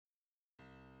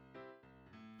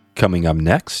Coming up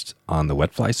next on the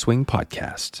Wet Fly Swing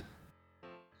podcast.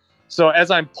 So as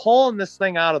I'm pulling this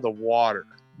thing out of the water,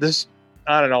 this,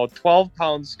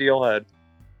 12-pound steelhead,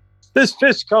 this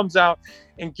fish comes out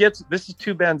and this is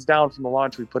 2 bends down from the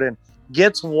launch we put in,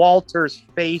 gets Walter's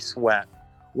face wet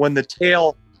when the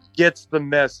tail gets the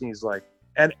miss. And he's like,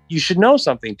 and you should know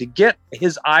something, to get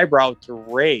his eyebrow to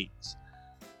raise,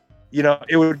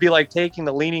 it would be like taking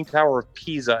the Leaning Tower of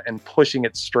Pisa and pushing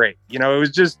it straight.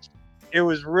 It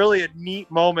was really a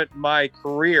neat moment in my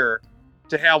career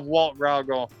to have Walt Rao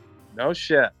go, no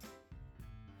shit.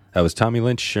 That was Tommy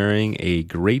Lynch sharing a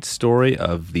great story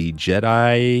of the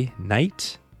Jedi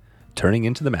Knight turning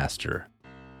into the Master,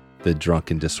 the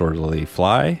drunken disorderly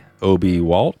fly, Obi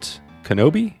Walt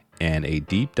Kenobi, and a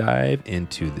deep dive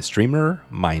into the streamer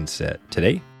mindset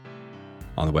today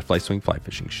on the Wet Fly Swing Fly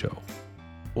Fishing Show.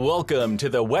 Welcome to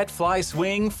the Wet Fly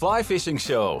Swing Fly Fishing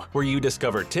Show, where you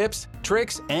discover tips,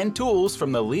 tricks, and tools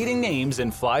from the leading names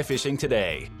in fly fishing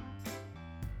today.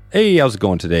 Hey, how's it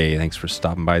going today? Thanks for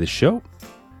stopping by the show.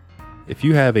 If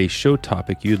you have a show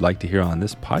topic you'd like to hear on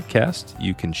this podcast,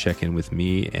 you can check in with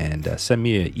me and send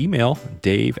me an email,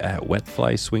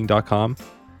 dave@wetflyswing.com.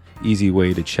 Easy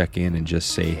way to check in and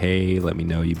just say, hey, let me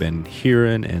know you've been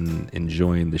hearing and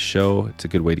enjoying the show. It's a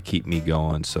good way to keep me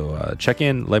going. So check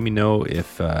in, let me know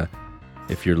if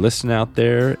you're listening out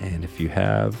there and if you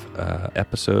have an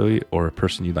episode or a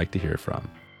person you'd like to hear from.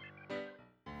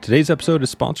 Today's episode is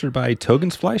sponsored by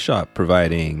Togen's Fly Shop,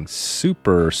 providing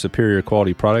super superior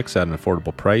quality products at an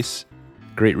affordable price.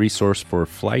 Great resource for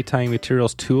fly tying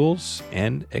materials, tools,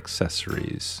 and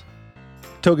accessories.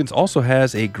 Togen's also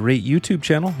has a great YouTube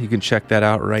channel. You can check that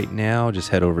out right now. Just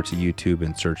head over to YouTube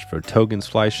and search for Togen's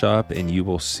Fly Shop, and you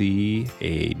will see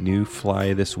a new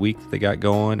fly this week they got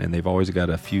going, and they've always got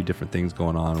a few different things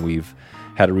going on. We've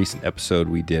had a recent episode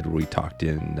we did where we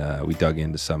we dug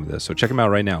into some of this. So check them out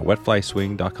right now,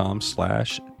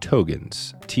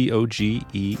 wetflyswing.com/Togens,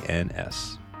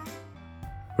 Togens.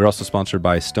 We're also sponsored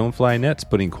by Stonefly Nets,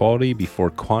 putting quality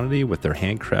before quantity with their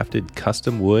handcrafted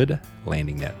custom wood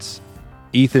landing nets.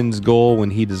 Ethan's goal when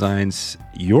he designs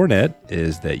your net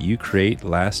is that you create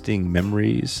lasting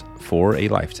memories for a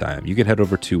lifetime. You can head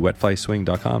over to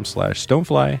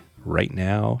wetflyswing.com/stonefly right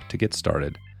now to get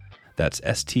started. That's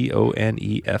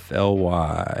STONEFLY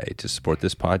to support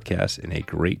this podcast in a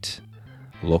great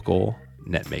local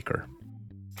net maker.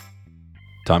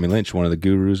 Tommy Lynch, one of the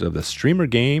gurus of the streamer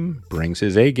game, brings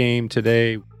his A game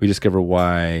today. We discover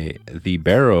why the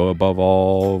barrow, above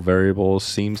all variables,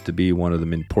 seems to be one of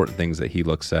the important things that he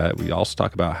looks at. We also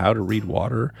talk about how to read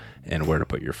water and where to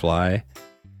put your fly,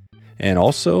 and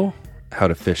also how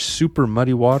to fish super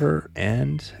muddy water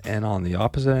and on the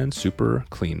opposite end, super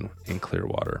clean and clear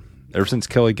water. Ever since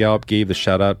Kelly Gallup gave the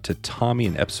shout out to Tommy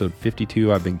in episode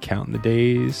 52, I've been counting the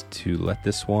days to let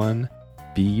this one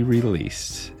be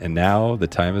released, and now the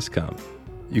time has come.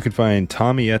 You can find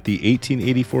Tommy at the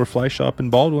 1884 Fly Shop in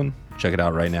Baldwin. Check it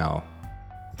out right now,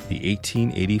 the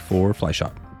 1884 Fly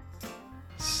Shop.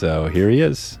 So here he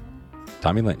is,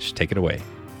 Tommy Lynch. Take it away.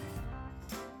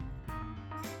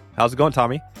 How's it going,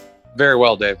 Tommy? Very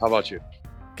well, Dave. How about you?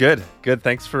 Good.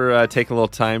 Thanks for taking a little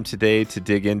time today to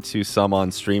dig into some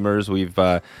on streamers.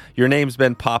 Your name's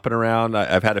been popping around.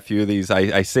 I've had a few of these.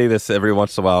 I say this every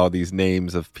once in a while, these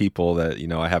names of people that,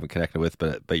 I haven't connected with,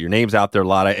 but your name's out there a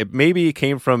lot. Maybe it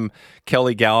came from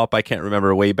Kelly Gallup. I can't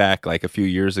remember, way back like a few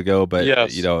years ago, but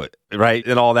yes. Right.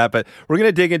 And all that, but we're going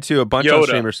to dig into a bunch of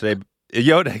streamers today.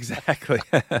 Yoda, exactly.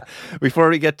 Before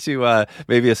we get to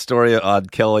maybe a story on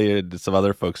Kelly and some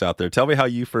other folks out there, tell me how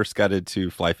you first got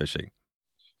into fly fishing.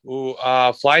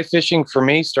 Fly fishing for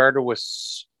me started with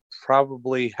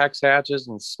probably hex hatches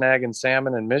and snagging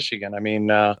salmon in Michigan. I mean,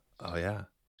 that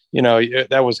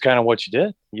was kind of what you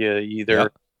did. You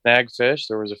either snag fish.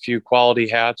 There was a few quality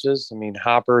hatches. I mean,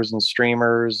 hoppers and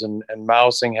streamers and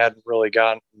mousing hadn't really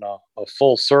gotten a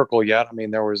full circle yet. I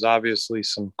mean, there was obviously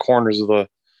some corners of the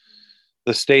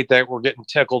state that were getting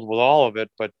tickled with all of it,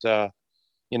 but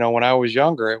when I was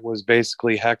younger, it was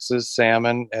basically hexes,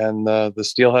 salmon, and the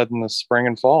steelhead in the spring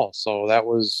and fall. So that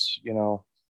was, I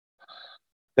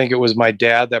think it was my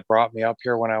dad that brought me up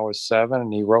here when I was 7,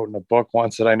 and he wrote in a book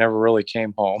once that I never really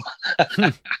came home.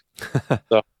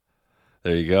 So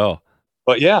there you go.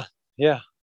 But yeah.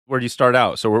 Where'd you start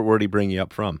out? So where'd he bring you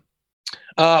up from?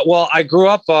 Well, I grew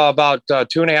up about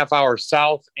 2.5 hours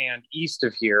south and east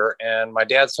of here, and my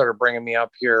dad started bringing me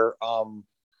up here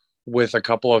with a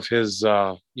couple of his,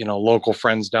 local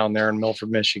friends down there in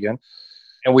Milford, Michigan.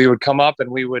 And we would come up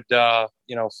and we would,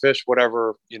 fish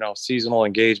whatever, seasonal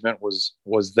engagement was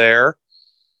there.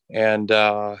 And,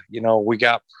 we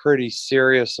got pretty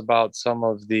serious about some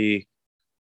of the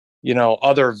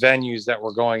other venues that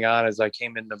were going on as I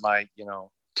came into my,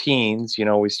 teens.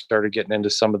 We started getting into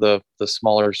some of the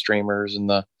smaller streamers and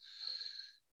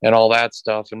all that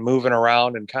stuff, and moving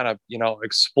around and kind of,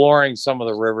 exploring some of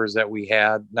the rivers that we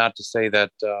had. Not to say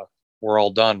that we're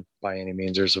all done by any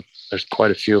means. There's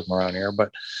quite a few of them around here,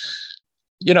 but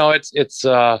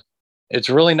it's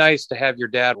really nice to have your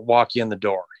dad walk you in the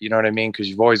door. You know what I mean? Because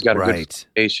you've always got a good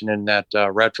foundation in that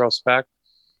retrospect,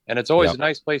 and it's always a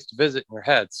nice place to visit in your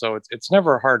head. So it's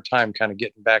never a hard time kind of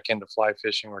getting back into fly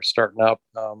fishing or starting up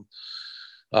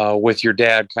with your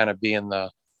dad kind of being the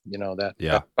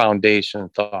that foundation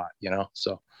thought.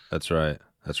 So that's right.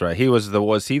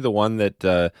 Was he the one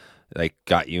that like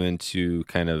got you into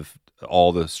kind of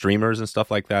all the streamers and stuff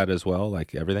like that as well,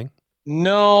 like everything?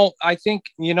 No, I think,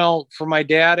 for my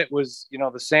dad, it was,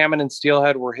 the salmon and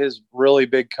steelhead were his really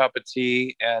big cup of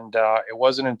tea. And it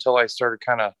wasn't until I started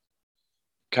kind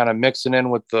of mixing in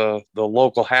with the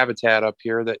local habitat up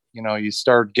here that, you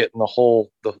start getting the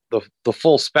whole, the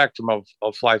full spectrum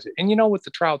of fly. And, with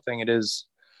the trout thing, it is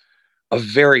a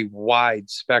very wide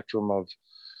spectrum of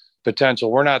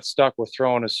potential. We're not stuck with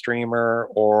throwing a streamer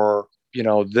or,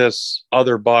 this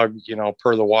other bug,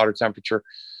 per the water temperature.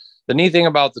 The neat thing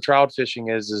about the trout fishing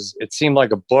is it seemed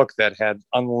like a book that had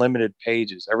unlimited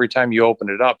pages. Every time you opened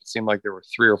it up, it seemed like there were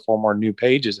 3 or 4 more new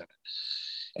pages in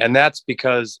it. And that's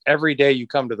because every day you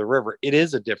come to the river, it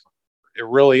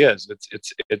really is.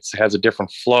 It has a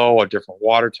different flow, a different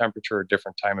water temperature, a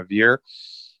different time of year.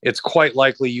 It's quite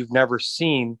likely you've never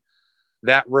seen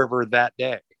that river that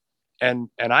day. And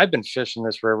I've been fishing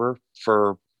this river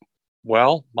for,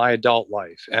 my adult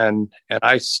life. And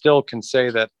I still can say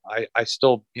that I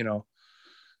still,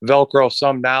 Velcro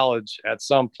some knowledge at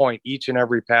some point, each and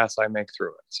every pass I make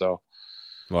through it. So,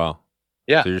 wow.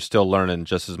 Yeah. So you're still learning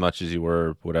just as much as you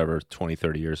were, 20,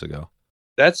 30 years ago.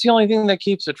 That's the only thing that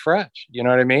keeps it fresh. You know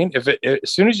what I mean?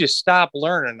 As soon as you stop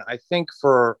learning, I think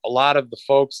for a lot of the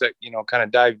folks that, kind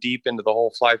of dive deep into the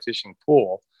whole fly fishing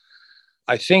pool,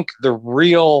 I think the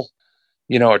real,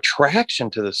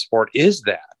 attraction to the sport is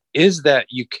that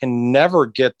you can never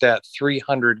get that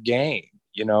 300 game.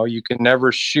 You can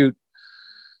never shoot,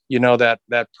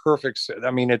 that perfect.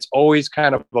 I mean, it's always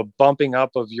kind of a bumping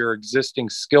up of your existing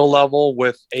skill level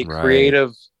with a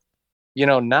creative,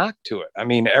 knock to it. I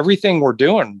mean, everything we're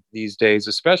doing these days,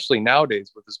 especially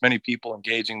nowadays with as many people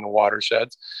engaging the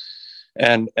watersheds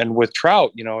and with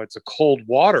trout, it's a cold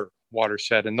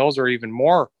watershed, and those are even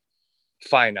more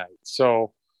finite.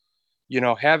 So,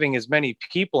 having as many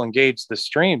people engage the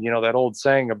stream, that old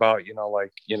saying about,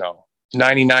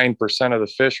 99% of the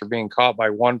fish are being caught by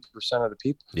 1% of the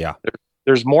people. Yeah.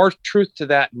 There's more truth to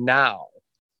that now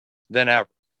than ever.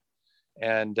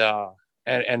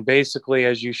 And basically,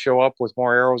 as you show up with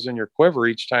more arrows in your quiver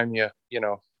each time you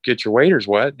get your waders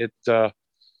wet,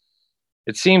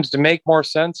 it seems to make more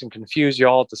sense and confuse you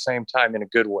all at the same time in a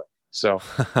good way. So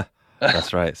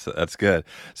that's right. So that's good.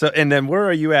 So, and then where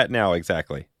are you at now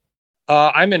exactly?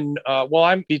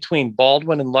 I'm between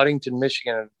Baldwin and Ludington,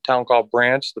 Michigan, in a town called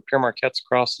Branch. The Pere Marquette's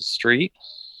across the street.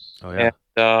 Oh yeah.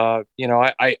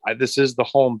 And, I this is the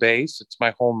home base. It's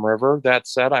my home river. That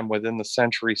said, I'm within the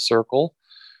Century Circle,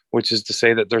 which is to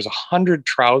say that there's 100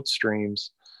 trout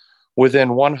streams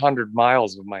within 100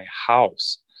 miles of my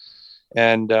house.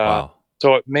 And, wow.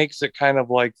 So it makes it kind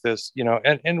of like this,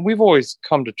 and we've always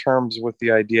come to terms with the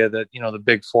idea that, the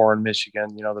big four in Michigan,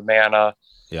 the Mana,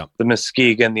 the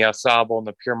Muskegon, the Asabo, and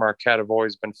the Pere Marquette have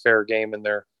always been fair game in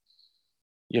their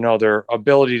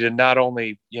ability to not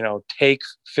only, take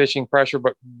fishing pressure,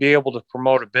 but be able to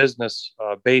promote a business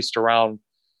based around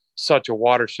such a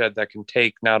watershed that can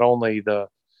take not only the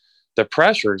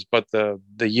pressures, but the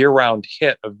year-round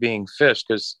hit of being fished,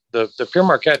 because the Pere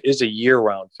Marquette is a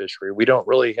year-round fishery. We don't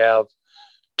really have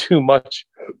too much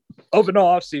of an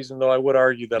off season, though I would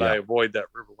argue that I avoid that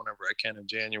river whenever I can in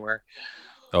January.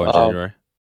 Oh, in January?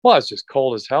 Well, it's just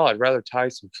cold as hell. I'd rather tie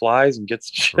some flies and get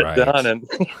some shit done. And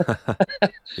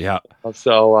yeah.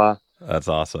 So that's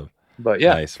awesome. But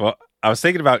yeah. Nice. Well, I was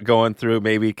thinking about going through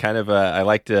maybe kind of I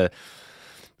like to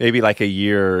maybe like a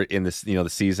year in this, the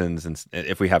seasons, and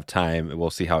if we have time, we'll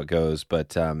see how it goes.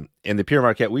 But in the Pere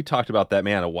Marquette, we talked about that,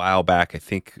 man, a while back. I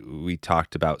think we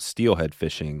talked about steelhead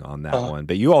fishing on that one.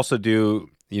 But you also do,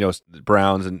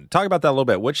 browns, and talk about that a little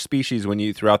bit. Which species, when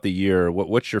you throughout the year,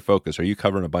 what's your focus? Are you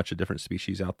covering a bunch of different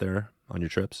species out there on your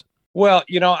trips? Well,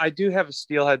 I do have a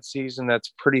steelhead season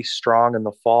that's pretty strong in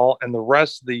the fall, and the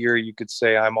rest of the year, you could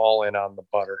say I'm all in on the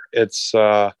butter. It's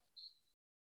the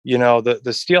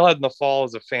steelhead in the fall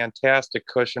is a fantastic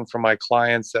cushion for my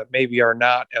clients that maybe are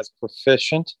not as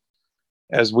proficient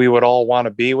as we would all want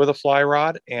to be with a fly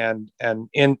rod. And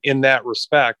in that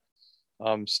respect,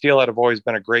 Steelhead have always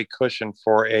been a great cushion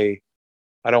for I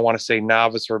don't want to say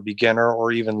novice or beginner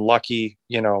or even lucky,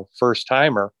 first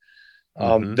timer.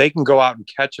 They can go out and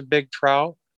catch a big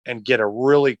trout and get a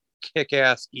really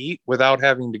kick-ass eat without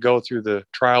having to go through the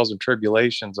trials and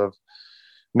tribulations of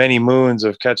many moons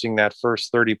of catching that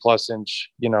first 30 plus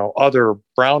inch, other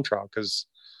brown trout, because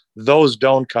those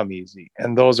don't come easy.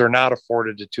 And those are not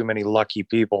afforded to too many lucky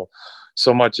people,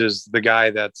 so much as the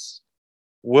guy that's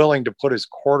willing to put his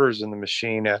quarters in the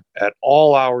machine at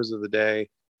all hours of the day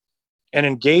and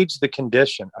engage the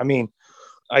condition. I mean,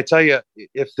 I tell you,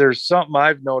 if there's something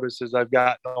I've noticed as I've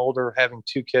gotten older, having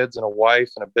 2 kids and a wife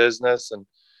and a business, and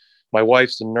my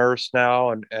wife's a nurse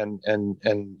now, and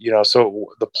so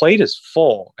the plate is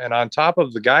full. And on top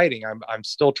of the guiding, I'm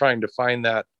still trying to find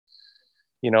that,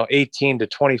 18 to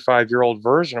 25-year-old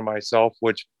version of myself,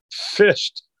 which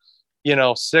fished,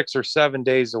 6 or 7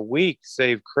 days a week,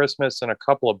 save Christmas and a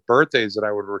couple of birthdays that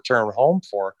I would return home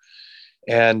for.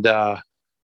 And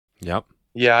yep.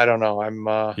 Yeah, I don't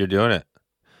know. You're doing it.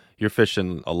 You're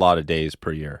fishing a lot of days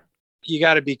per year. You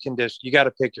got to be conditioned. You got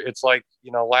to pick. It's like,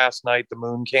 last night the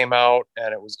moon came out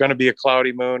and it was going to be a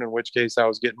cloudy moon, in which case I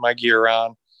was getting my gear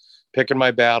on, picking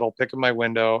my battle, picking my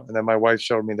window. And then my wife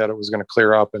showed me that it was going to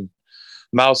clear up, and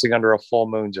mousing under a full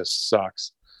moon just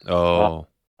sucks. Oh,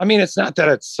 I mean, it's not that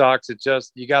it sucks. It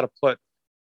just, you got to put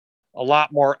a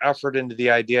lot more effort into the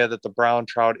idea that the brown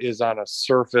trout is on a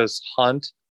surface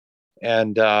hunt.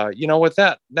 And, with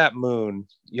that moon,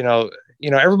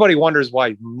 everybody wonders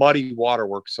why muddy water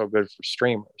works so good for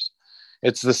streamers.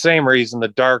 It's the same reason the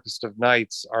darkest of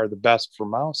nights are the best for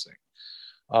mousing.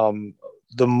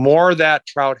 The more that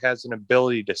trout has an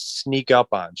ability to sneak up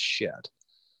on shit,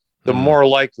 the more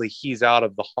likely he's out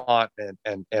of the haunt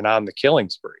and on the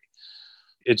killing spree.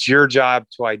 It's your job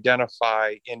to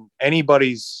identify in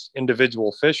anybody's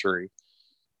individual fishery,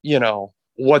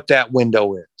 what that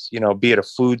window is, be it a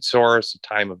food source, a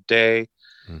time of day.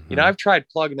 I've tried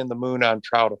plugging in the moon on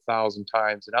trout 1,000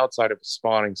 times, and outside of a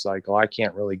spawning cycle, I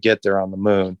can't really get there on the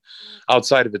moon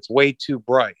outside of it's way too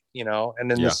bright,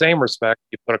 and in the same respect,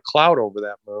 you put a cloud over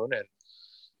that moon and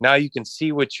now you can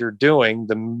see what you're doing.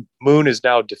 The moon is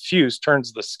now diffuse,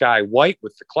 turns the sky white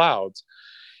with the clouds,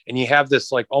 and you have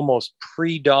this like almost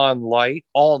pre-dawn light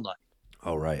all night.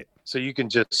 Oh, right. So you can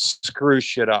just screw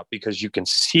shit up because you can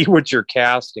see what you're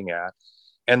casting at.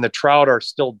 And the trout are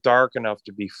still dark enough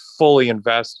to be fully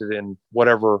invested in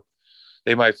whatever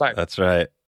they might find. That's right.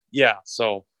 Yeah.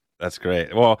 So that's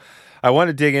great. Well, I want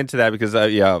to dig into that because,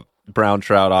 brown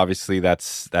trout, obviously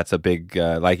that's a big,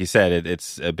 like you said,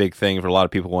 it's a big thing for a lot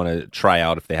of people want to try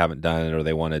out if they haven't done it, or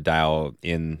they want to dial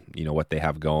in, what they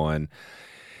have going.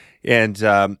 And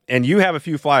you have a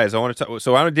few flies. I want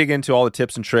to dig into all the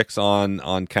tips and tricks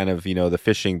on kind of, the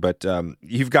fishing, but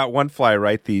you've got one fly,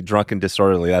 right? The drunken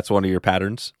disorderly. That's one of your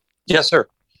patterns. Yes, sir.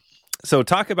 So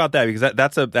talk about that, because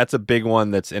that's a big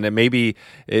one.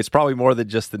 It's probably more than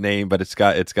just the name, but it's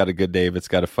got a good name. It's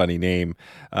got a funny name.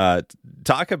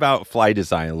 Talk about fly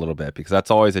design a little bit, because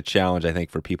that's always a challenge, I think,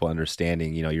 for people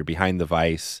understanding, you're behind the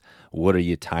vise. What are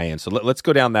you tying? So let's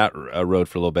go down that road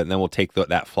for a little bit, and then we'll take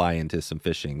that fly into some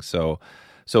fishing. So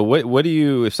what do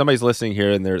you, if somebody's listening here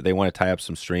and they want to tie up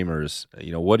some streamers,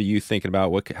 what are you thinking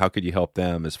about? How could you help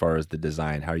them as far as the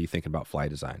design? How are you thinking about fly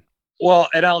design? Well,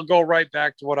 and I'll go right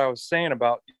back to what I was saying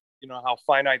about, how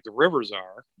finite the rivers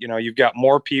are. You've got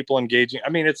more people engaging. I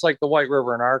mean, it's like the White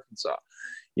River in Arkansas.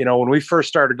 When we first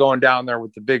started going down there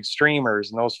with the big streamers,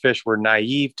 and those fish were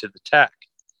naive to the tech.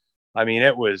 I mean,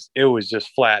 it was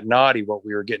just flat naughty what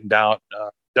we were getting done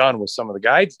with some of the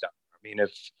guides down. I mean,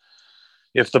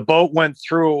 if the boat went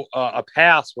through a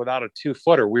pass without a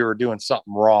 2-footer, we were doing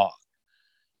something wrong,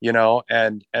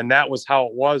 and that was how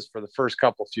it was for the first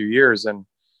few years. And,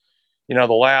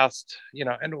 the last,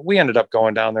 and we ended up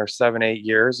going down there 7-8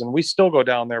 years, and we still go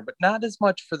down there, but not as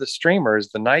much for the streamer as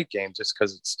the night game, just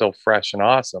because it's still fresh and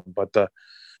awesome. But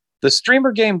the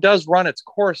streamer game does run its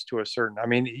course to a certain, I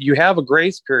mean, you have a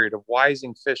grace period of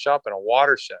wising fish up in a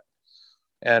watershed.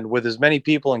 And with as many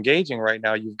people engaging right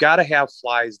now, you've got to have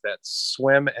flies that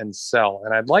swim and sell.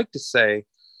 And I'd like to say,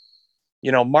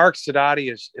 Mark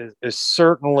Sadati is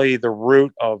certainly the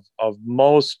root of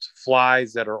most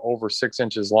flies that are over 6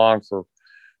 inches long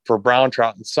for brown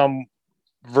trout in some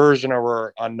version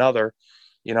or another.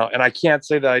 And I can't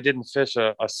say that I didn't fish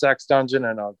a sex dungeon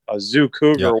and a zoo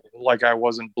cougar like I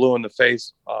wasn't blue in the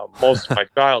face most of my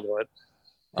childhood.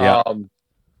 Yeah.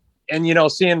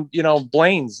 And, seeing,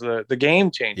 Blaine's, the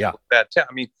game changer. Yeah.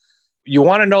 I mean, you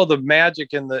want to know the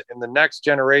magic in the next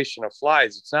generation of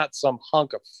flies. It's not some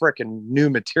hunk of frickin' new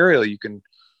material you can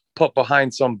put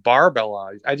behind some barbell.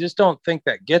 I just don't think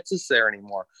that gets us there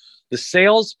anymore. The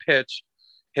sales pitch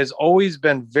has always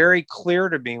been very clear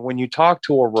to me when you talk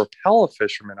to a rappella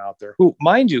fisherman out there, who,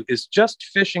 mind you, is just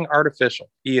fishing artificial.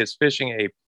 He is fishing a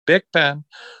big pen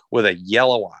with a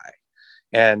yellow eye.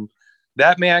 And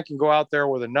that man can go out there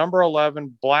with a number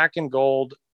 11 black and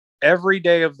gold every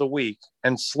day of the week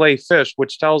and slay fish,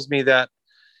 which tells me that,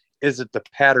 is it the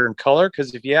pattern color?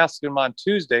 Because if you ask him on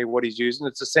Tuesday what he's using,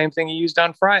 it's the same thing he used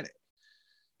on Friday.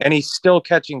 And he's still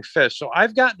catching fish. So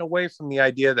I've gotten away from the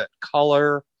idea that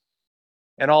color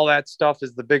and all that stuff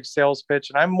is the big sales pitch.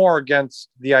 And I'm more against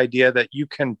the idea that you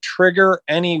can trigger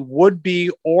any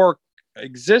would-be or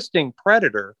existing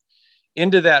predator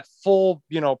into that full,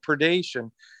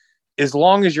 predation, as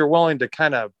long as you're willing to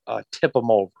kind of tip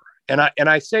them over. And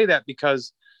I say that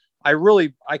because I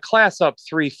class up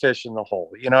 3 fish in the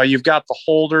hole. You've got the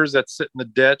holders that sit in the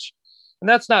ditch. And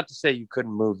that's not to say you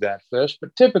couldn't move that fish,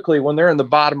 but typically when they're in the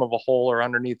bottom of a hole or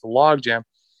underneath the log jam,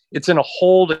 it's in a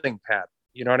holding pattern.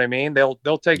 You know what I mean? They'll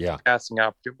take the casting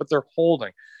opportunity, but they're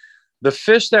holding. The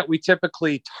fish that we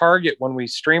typically target when we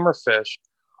streamer fish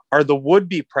are the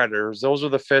would-be predators. Those are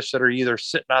the fish that are either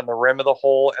sitting on the rim of the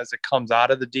hole as it comes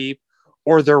out of the deep,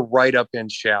 or they're right up in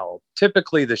shallow.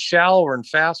 Typically, the shallower and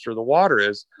faster the water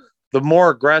is, the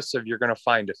more aggressive you're going to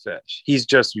find a fish. He's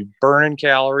just burning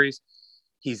calories.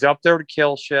 He's up there to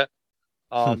kill shit.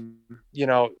 Again,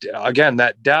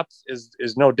 that depth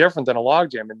is no different than a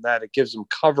log jam in that it gives them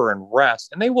cover and rest,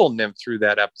 and they will nymph through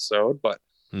that episode. But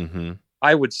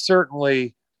I would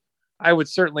certainly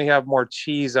have more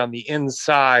cheese on the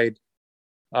inside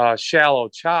shallow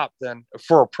chop than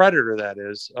for a predator, that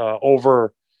is,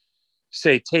 over,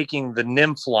 say, taking the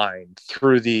nymph line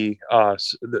through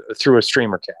through a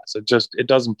streamer cast. It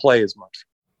doesn't play as much.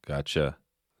 Gotcha.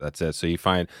 That's it. So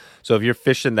if you're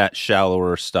fishing that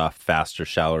shallower stuff, faster,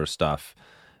 shallower stuff,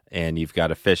 and you've got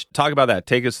a fish, talk about that.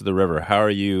 Take us to the river. How are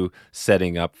you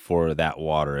setting up for that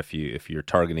water? If you're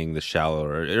targeting the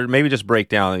shallower, or maybe just break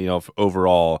down,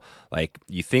 overall, like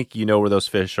you think where those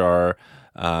fish are,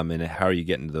 and how are you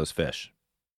getting to those fish?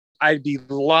 I'd be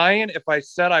lying if I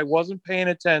said I wasn't paying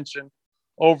attention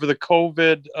over the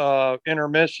COVID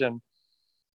intermission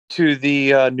to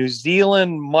the New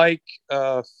Zealand Mike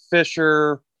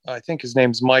Fisher. I think his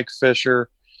name's Mike Fisher.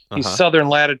 He's Southern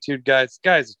Latitude guy. This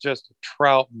guy's just a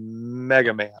trout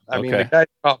mega man. I mean, the guy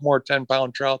caught more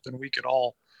 10-pound trout than we could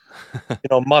all,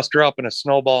 muster up in a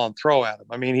snowball and throw at him.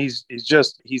 I mean, he's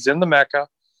in the Mecca.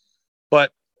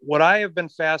 But what I have been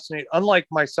fascinated, unlike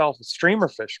myself, a streamer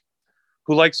fisherman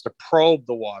who likes to probe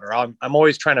the water. I'm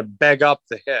always trying to beg up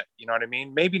the hit. You know what I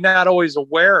mean? Maybe not always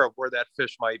aware of where that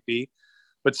fish might be,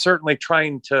 but certainly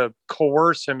trying to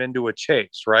coerce him into a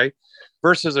chase, right?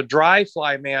 Versus a dry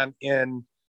fly man in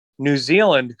New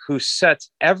Zealand who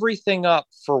sets everything up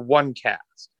for one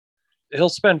cast. He'll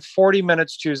spend 40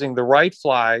 minutes choosing the right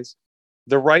flies,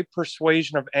 the right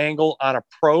persuasion of angle on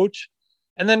approach,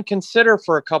 and then consider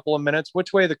for a couple of minutes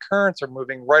which way the currents are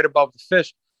moving right above the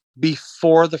fish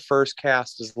before the first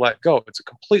cast is let go. It's a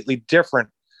completely different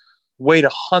way to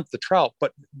hunt the trout,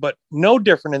 but no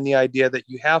different in the idea that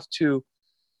you have to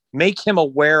make him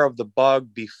aware of the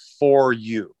bug before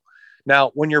you.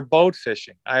 Now, when you're boat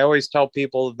fishing, I always tell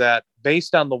people that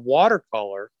based on the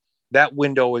watercolor, that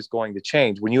window is going to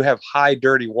change. When you have high,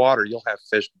 dirty water, you'll have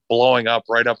fish blowing up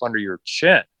right up under your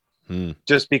chin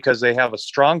just because they have a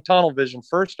strong tunnel vision,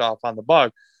 first off, on the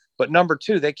bug. But number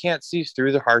 2, they can't see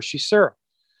through the harshy syrup.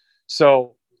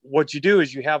 So what you do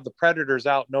is you have the predators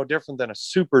out no different than a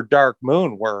super dark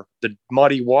moon where the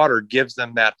muddy water gives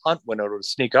them that hunt window to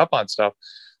sneak up on stuff.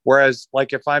 Whereas,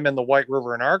 like, if I'm in the White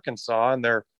River in Arkansas and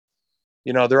they're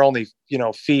only,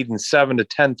 feeding 7 to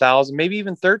 10,000, maybe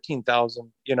even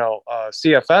 13,000,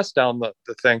 CFS down the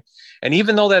thing. And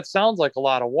even though that sounds like a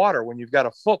lot of water, when you've got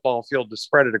a football field to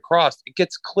spread it across, it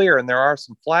gets clear and there are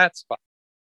some flat spots.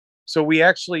 So we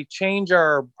actually change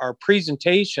our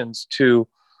presentations to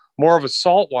more of a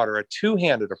saltwater, a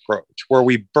two-handed approach where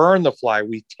we burn the fly.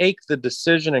 We take the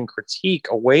decision and critique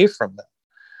away from them.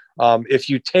 If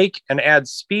you take and add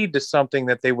speed to something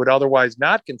that they would otherwise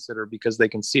not consider because they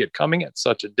can see it coming at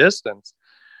such a distance,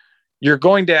 you're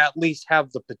going to at least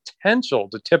have the potential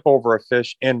to tip over a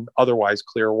fish in otherwise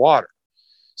clear water.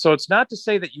 So it's not to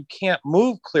say that you can't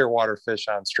move clear water fish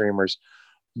on streamers,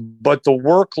 but the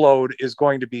workload is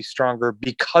going to be stronger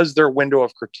because their window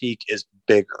of critique is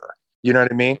bigger. You know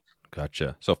what I mean?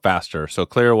 Gotcha. So faster. So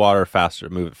clear water, faster,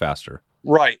 move it faster.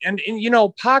 Right. And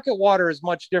pocket water is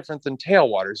much different than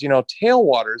tailwaters.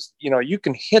 Tailwaters, you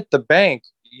can hit the bank,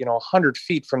 100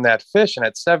 feet from that fish. And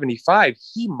at 75,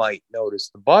 he might notice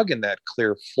the bug in that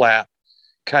clear, flat,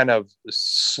 kind of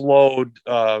slowed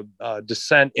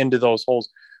descent into those holes.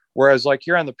 Whereas like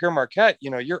you're on the Pere Marquette,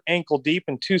 you're ankle deep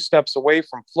and 2 steps away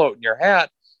from floating your hat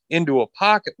into a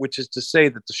pocket, which is to say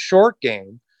that the short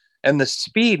game and the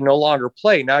speed no longer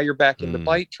play. Now you're back into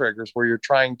bite triggers where you're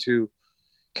trying to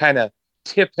kind of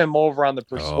tip him over on the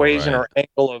persuasion or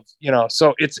angle of,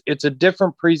 so it's a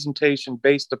different presentation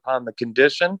based upon the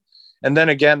condition. And then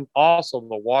again, also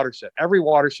the watershed. Every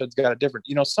watershed's got a different,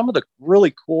 some of the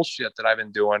really cool shit that I've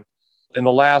been doing in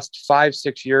the last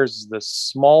 5-6 years is the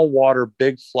small water,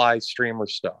 big fly streamer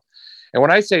stuff. And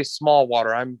when I say small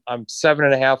water, I'm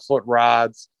 7.5 foot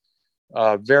rods,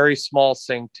 very small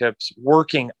sink tips,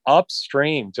 working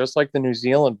upstream, just like the New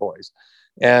Zealand boys.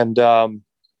 And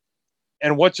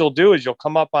what you'll do is you'll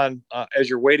come up on, as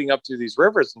you're wading up through these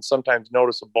rivers, and sometimes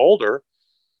notice a boulder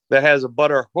that has a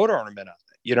butter hood ornament on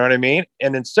it. You know what I mean?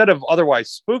 And instead of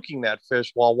otherwise spooking that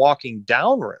fish while walking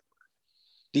downriver,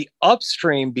 the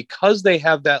upstream, because they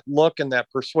have that look and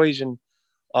that persuasion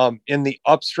in the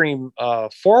upstream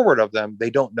forward of them,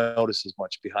 they don't notice as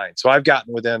much behind. So I've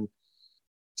gotten within,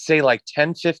 say, like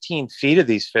 10, 15 feet of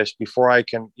these fish before I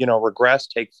can, regress,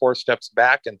 take 4 steps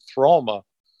back and throw them a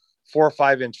 4 or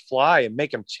 5 inch fly and make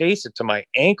them chase it to my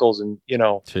ankles. And,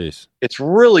 Jeez. It's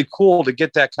really cool to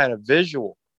get that kind of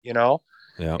visual,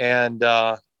 Yeah. And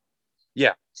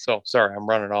so sorry, I'm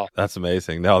running off. That's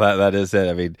amazing. No, that is it.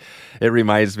 I mean, it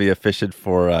reminds me of fishing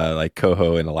for like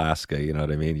coho in Alaska. You know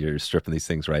what I mean? You're stripping these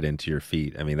things right into your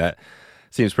feet. I mean, that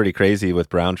seems pretty crazy with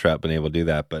brown trout being able to do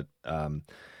that. But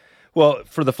well,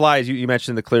 for the flies, you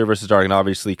mentioned the clear versus dark, and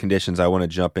obviously conditions. I want to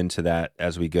jump into that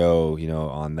as we go,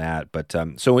 on that. But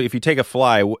so if you take a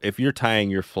fly, if you're tying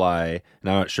your fly, and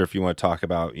I'm not sure if you want to talk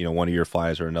about, one of your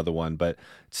flies or another one, but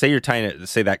say you're tying it,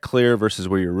 say that clear versus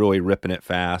where you're really ripping it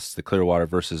fast, the clear water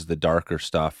versus the darker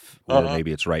stuff, where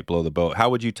maybe it's right below the boat. How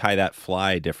would you tie that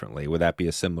fly differently? Would that be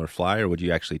a similar fly, or would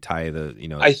you actually tie the,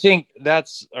 I think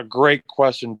that's a great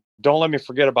question. Don't let me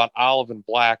forget about olive and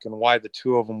black and why the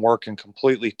two of them work in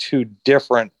completely 2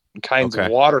 different kinds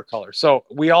of watercolor. So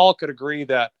we all could agree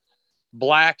that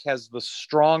black has the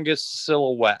strongest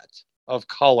silhouette of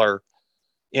color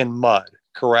in mud,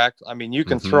 correct? I mean, you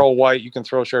can throw white, you can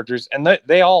throw chartreuse, and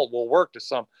they all will work to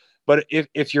some. But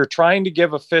if you're trying to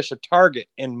give a fish a target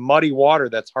in muddy water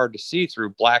that's hard to see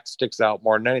through, black sticks out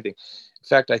more than anything. In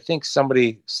fact, I think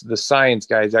the science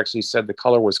guys actually said the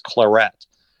color was claret,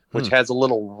 which has a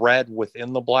little red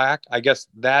within the black. I guess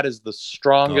that is the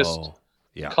strongest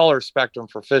color spectrum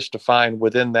for fish to find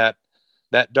within that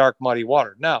dark, muddy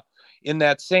water. Now, in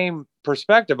that same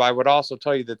perspective, I would also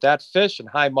tell you that fish in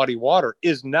high, muddy water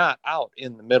is not out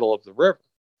in the middle of the river,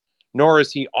 nor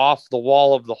is he off the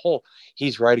wall of the hole.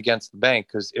 He's right against the bank,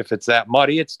 because if it's that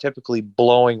muddy, it's typically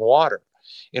blowing water,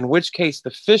 in which case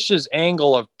the fish's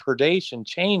angle of predation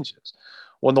changes.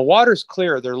 When the water's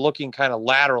clear, they're looking kind of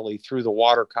laterally through the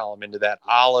water column into that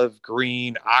olive,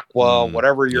 green, aqua,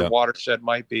 whatever your watershed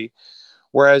might be.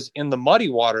 Whereas in the muddy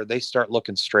water, they start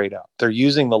looking straight up. They're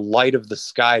using the light of the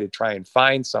sky to try and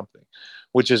find something,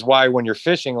 which is why when you're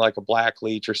fishing like a black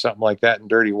leech or something like that in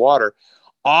dirty water,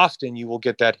 often you will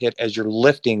get that hit as you're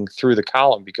lifting through the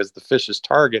column, because the fish's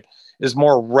target is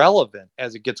more relevant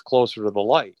as it gets closer to the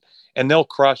light. And they'll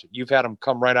crush it. You've had them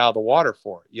come right out of the water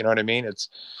for it. You know what I mean?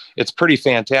 It's pretty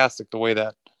fantastic the way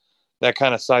that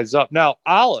kind of sizes up. Now,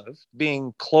 olive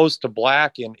being close to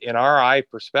black in our eye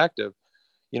perspective,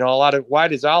 why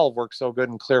does olive work so good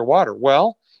in clear water?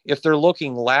 Well, if they're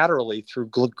looking laterally through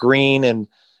green and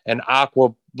aqua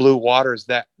blue waters,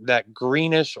 that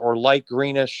greenish or light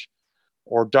greenish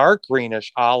or dark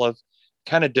greenish olive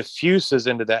kind of diffuses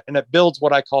into that, and it builds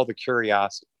what I call the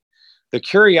curiosity. The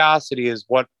curiosity is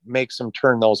what makes them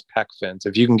turn those peck fins.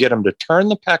 If you can get them to turn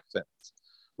the peck fins,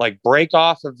 like break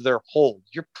off of their hold,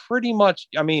 you're pretty much,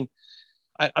 I'm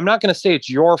not going to say it's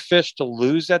your fish to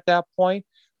lose at that point,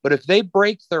 but if they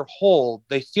break their hold,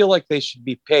 they feel like they should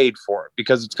be paid for it,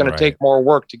 because it's going to take more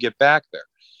work to get back there.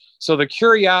 So the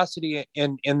curiosity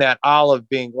in that olive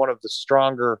being one of the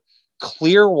stronger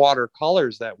clear water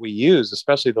colors that we use,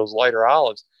 especially those lighter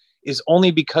olives, is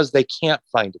only because they can't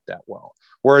find it that well.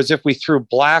 Whereas if we threw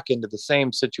black into the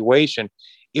same situation,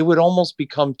 it would almost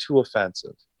become too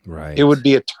offensive. Right. It would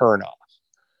be a turnoff.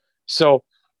 So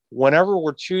whenever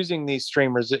we're choosing these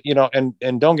streamers,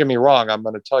 and don't get me wrong, I'm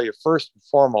going to tell you first and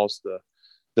foremost,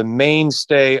 the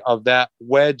mainstay of that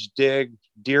wedge dig,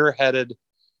 deer-headed,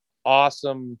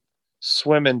 awesome,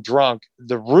 swimming drunk,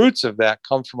 the roots of that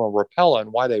come from a Rapella,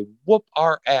 and why they whoop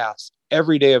our ass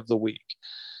every day of the week.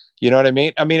 You know what I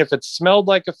mean? I mean, if it smelled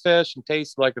like a fish and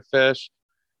tasted like a fish,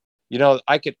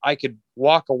 I could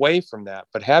walk away from that.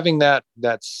 But having that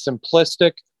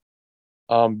simplistic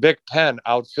Bic pen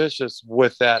outfish us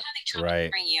with that.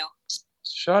 Right.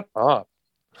 Shut up.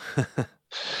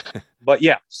 But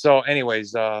yeah. So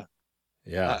anyways, yeah,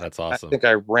 that's awesome. I think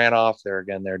I ran off there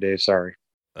again there, Dave. Sorry.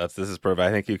 This is perfect.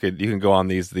 I think you can go on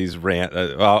these rant.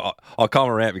 Well, I'll call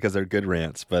them a rant because they're good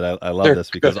rants, but I love this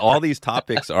because all these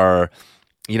topics are,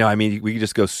 I mean, we can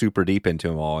just go super deep into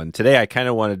them all. And today I kind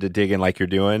of wanted to dig in like you're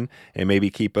doing and maybe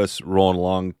keep us rolling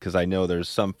along because I know there's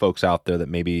some folks out there that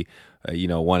maybe,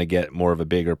 want to get more of a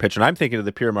bigger picture. And I'm thinking of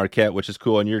the Pere Marquette, which is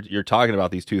cool. And you're talking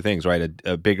about these two things, right?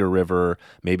 A bigger river,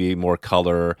 maybe more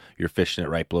color. You're fishing it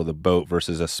right below the boat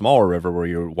versus a smaller river where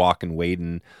you're walking,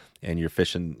 wading, and you're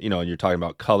fishing, and you're talking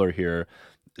about color here.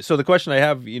 So the question I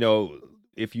have,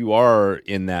 if you are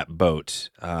in that boat,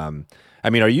 I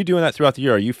mean, are you doing that throughout the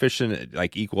year? Are you fishing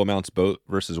like equal amounts boat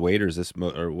versus weight, or is this,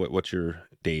 or what's your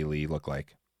daily look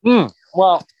like?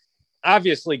 Well,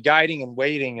 obviously guiding and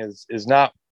wading is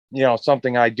not,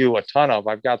 something I do a ton of.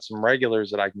 I've got some regulars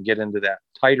that I can get into that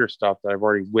tighter stuff that I've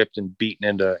already whipped and beaten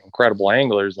into incredible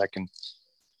anglers that can,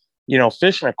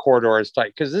 fish in a corridor as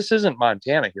tight. Cause this isn't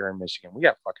Montana here in Michigan. We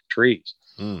got fucking trees.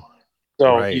 So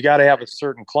right. You got to have a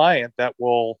certain client that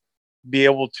will be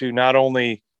able to not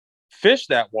only fish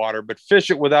that water, but fish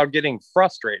it without getting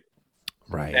frustrated.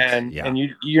 Right. And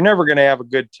you're never going to have a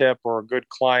good tip or a good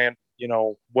client,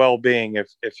 well-being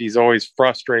if he's always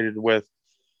frustrated with,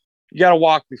 you got to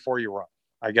walk before you run,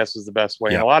 I guess is the best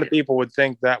way. Yep. And a lot of people would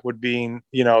think that would be,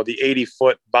 the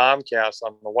 80-foot bomb cast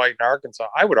on the White in Arkansas.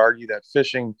 I would argue that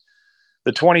fishing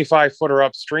the 25-footer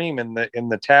upstream in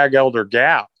the Tag Elder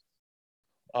Gap,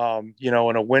 in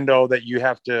a window that you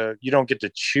don't get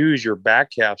to choose your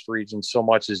backcast region so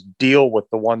much as deal with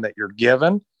the one that you're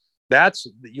given.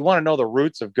 You want to know the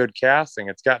roots of good casting.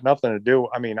 It's got nothing to do.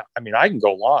 I mean, I can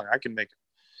go long. I can make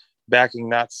backing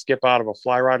not skip out of a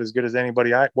fly rod as good as anybody.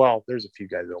 There's a few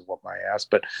guys that'll whoop my ass,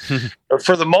 but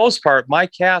for the most part, my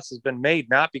cast has been made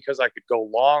not because I could go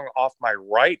long off my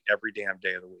right every damn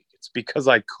day of the week. It's because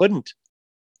I couldn't.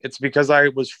 It's because I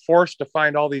was forced to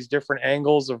find all these different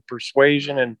angles of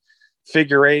persuasion and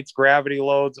figure eights, gravity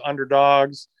loads,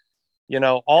 underdogs,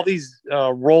 all these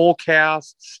roll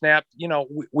casts, snap.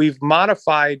 We've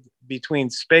modified between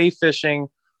spay fishing,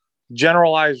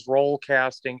 generalized roll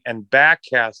casting, and back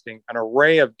casting an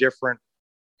array of different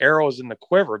arrows in the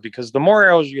quiver, because the more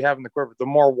arrows you have in the quiver, the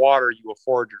more water you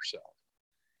afford yourself.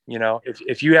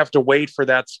 If you have to wait for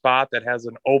that spot that has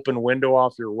an open window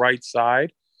off your right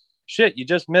side, shit, you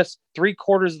just missed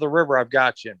 3/4 of the river I've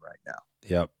got you in right now.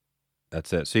 Yep.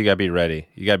 That's it. So you got to be ready.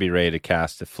 You got to be ready to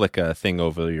cast, to flick a thing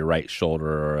over your right shoulder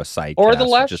or a side or cast, the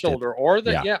left shoulder or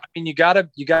the, I mean, you got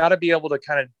to be able to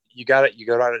kind of, you got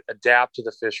to adapt to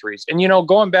the fisheries. And,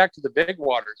 going back to the big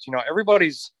waters,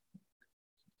 everybody's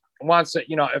wants to,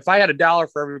 if I had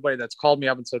 $1 for everybody that's called me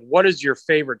up and said, what is your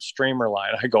favorite streamer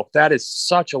line? I go, that is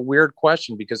such a weird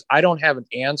question because I don't have an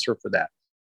answer for that.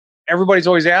 Everybody's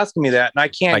always asking me that, and I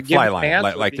can't give an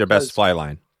answer. Like their best fly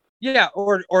line. Yeah,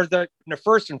 or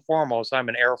first and foremost, I'm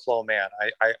an airflow man.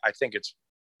 I think it's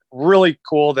really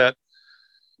cool that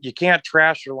you can't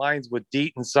trash your lines with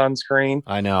DEET and sunscreen.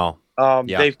 I know.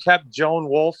 They've kept Joan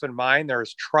Wolf in mind.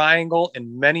 There's triangle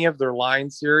in many of their line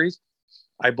series.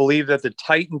 I believe that the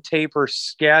Titan Taper,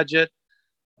 Skagit,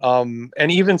 and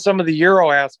even some of the Euro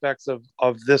aspects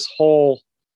of this whole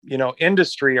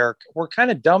industry we're kind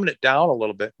of dumbing it down a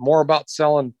little bit, more about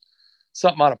selling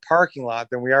something on a parking lot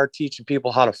than we are teaching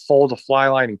people how to fold a fly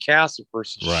line and cast it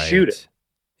versus shoot it,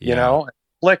 and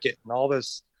flick it, and all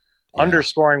this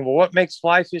underscoring. Well, what makes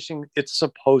fly fishing? It's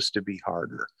supposed to be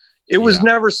harder. It was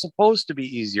never supposed to be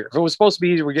easier. If it was supposed to be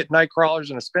easier, we get night crawlers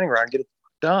and a spinning rod and get it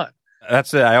done.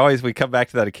 That's it. We come back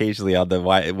to that occasionally on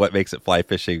what makes it fly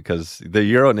fishing, because the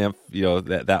Euro nymph,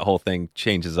 that whole thing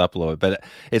changes up a little bit. But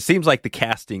it seems like the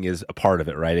casting is a part of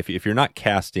it, right? If you're not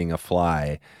casting a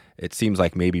fly, it seems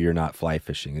like maybe you're not fly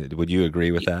fishing. Would you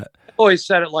agree with that? I've always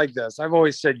said it like this. I've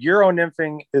always said Euro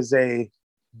nymphing is a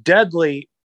deadly,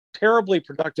 terribly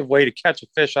productive way to catch a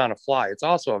fish on a fly. It's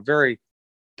also a very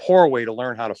poor way to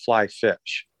learn how to fly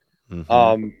fish.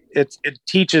 Mm-hmm. It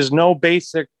teaches no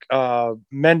basic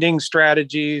mending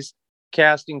strategies,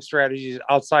 casting strategies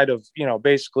outside of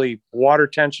basically water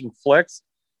tension flicks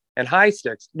and high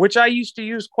sticks, which I used to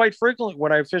use quite frequently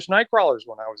when I fished night crawlers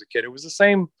when I was a kid. It was the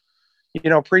same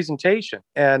presentation.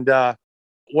 And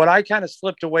what I kind of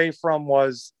slipped away from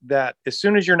was that as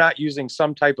soon as you're not using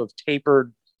some type of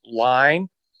tapered line,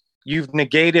 you've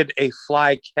negated a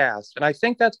fly cast. And I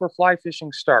think that's where fly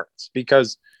fishing starts,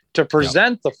 because to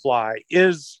present the fly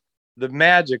is the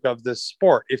magic of this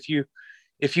sport. If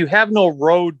you have no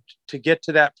road to get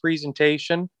to that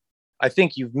presentation, I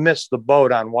think you've missed the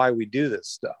boat on why we do this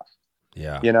stuff.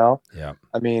 Yeah. You know? Yeah.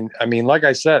 I mean, like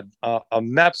I said, a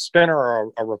MEP spinner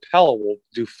or a repeller will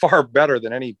do far better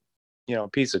than any,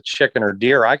 piece of chicken or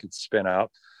deer I could spin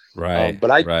up. Right.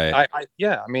 But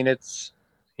yeah, I mean, it's,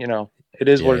 it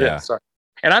is what it is. So,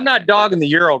 and I'm not dogging the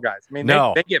Euro guys. I mean,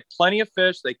 they get plenty of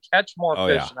fish. They catch more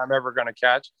fish than I'm ever going to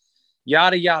catch.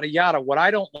 Yada, yada, yada. What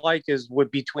I don't like is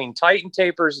between Titan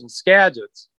tapers and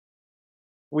Skagits,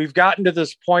 we've gotten to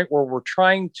this point where we're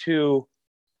trying to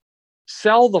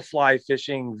sell the fly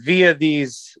fishing via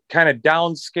these kind of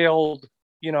downscaled,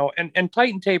 and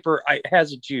Titan taper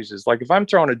has its uses. Like if I'm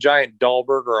throwing a giant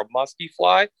Dahlberg or a musky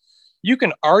fly, you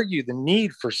can argue the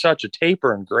need for such a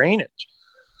taper and grainage.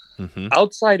 Mm-hmm.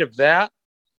 Outside of that,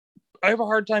 I have a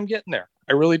hard time getting there.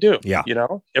 I really do. Yeah.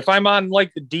 If I'm on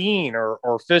like the Dean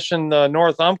or fishing the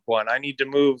North Umpqua and I need to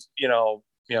move,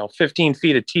 15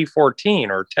 feet of T14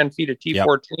 or 10 feet of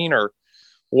T14 or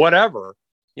whatever,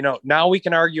 now we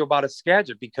can argue about a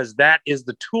Skagit because that is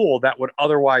the tool that would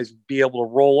otherwise be able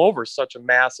to roll over such a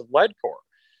massive lead core.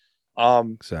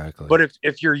 Exactly. But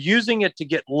if you're using it to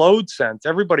get load sense,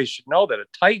 everybody should know that a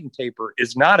Titan taper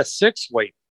is not a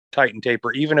 6-weight Titan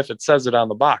taper, even if it says it on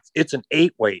the box. It's an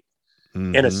 8-weight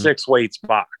in a 6 weights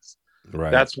box.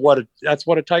 Right. That's what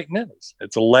a Titan is.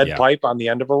 It's a lead pipe on the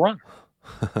end of a runner.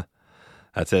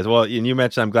 That's it. Well, and you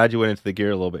mentioned, I'm glad you went into the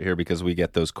gear a little bit here because we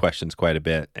get those questions quite a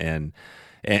bit. And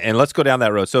let's go down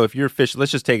that road. So if you're fishing,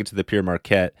 let's just take it to the Pere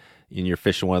Marquette and you're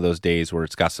fishing one of those days where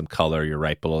it's got some color, you're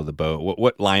right below the boat.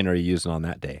 What line are you using on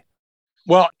that day?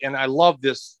 Well, and I love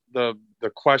the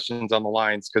questions on the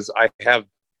lines because I have,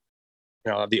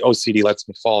 the OCD lets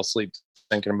me fall asleep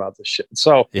thinking about this shit.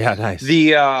 So yeah, nice.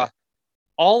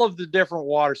 All of the different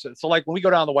water sets. So like when we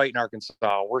go down the White in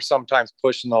Arkansas, we're sometimes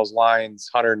pushing those lines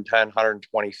 110,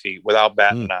 120 feet without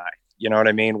batting an eye. You know what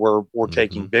I mean? We're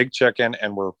taking big chicken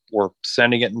and we're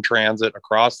sending it in transit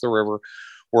across the river.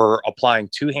 We're applying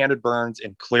 2-handed burns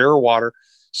in clear water.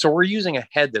 So we're using a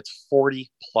head that's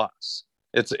 40 plus.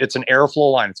 It's an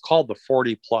airflow line. It's called the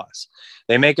 40 plus.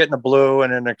 They make it in a blue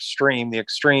and an extreme. The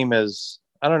extreme is,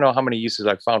 I don't know how many uses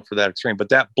I've found for that extreme, but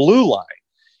that blue line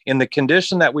in the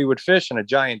condition that we would fish in a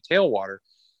giant tailwater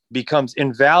becomes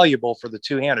invaluable for the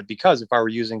 2-handed, because if I were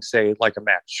using, say, like a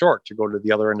max short to go to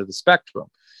the other end of the spectrum,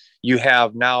 you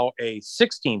have now a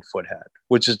 16-foot head,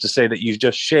 which is to say that you've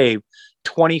just shaved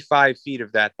 25 feet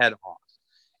of that head off.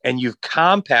 And you've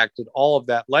compacted all of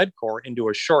that lead core into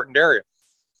a shortened area,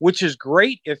 which is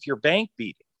great if you're bank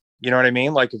beating. You know what I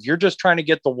mean? Like if you're just trying to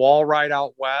get the wall right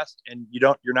out west and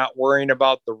you're not worrying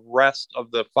about the rest of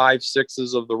the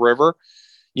 5/6 of the river,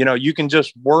 you can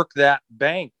just work that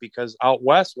bank, because out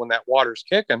west, when that water's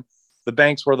kicking, the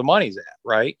bank's where the money's at,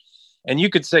 right? And you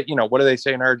could say, what do they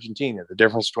say in Argentina? The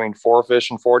difference between 4 fish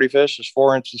and 40 fish is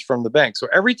 4 inches from the bank. So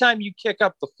every time you kick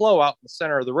up the flow out in the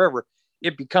center of the river,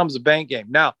 it becomes a bank game.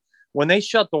 Now, when they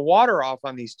shut the water off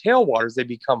on these tailwaters, they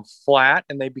become flat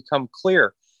and they become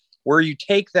clear. Where you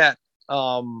take that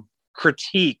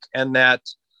critique and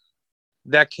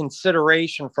that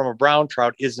consideration from a brown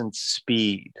trout is in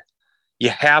speed. You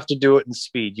have to do it in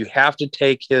speed. You have to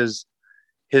take his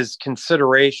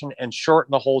consideration and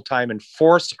shorten the whole time and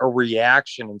force a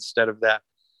reaction instead of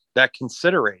that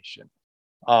consideration.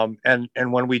 And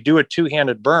when we do a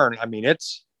 2-handed burn, I mean,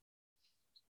 it's,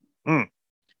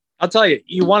 I'll tell you,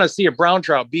 you want to see a brown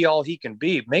trout be all he can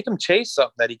be, make him chase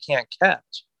something that he can't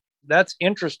catch. That's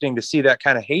interesting to see that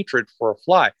kind of hatred for a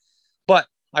fly. But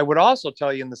I would also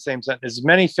tell you in the same sentence, as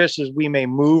many fish as we may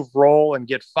move, roll, and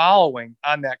get following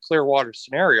on that clear water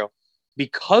scenario,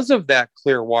 because of that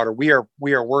clear water, we are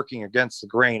working against the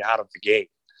grain out of the gate,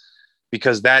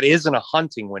 because that isn't a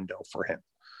hunting window for him.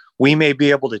 We may be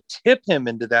able to tip him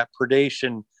into that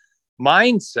predation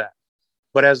mindset,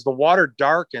 but as the water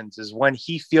darkens is when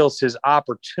he feels his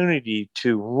opportunity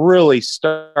to really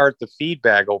start the feed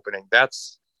bag opening.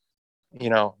 That's,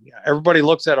 everybody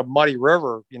looks at a muddy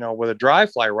river, with a dry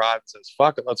fly rod and says,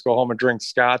 fuck it, let's go home and drink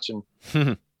scotch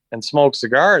and smoke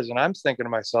cigars. And I'm thinking to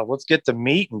myself, let's get the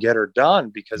meat and get her done,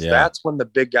 because that's when the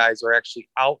big guys are actually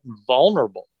out and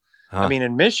vulnerable. I mean,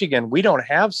 in Michigan, we don't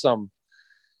have some,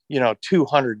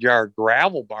 200-yard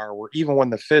gravel bar where even when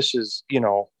the fish is,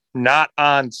 not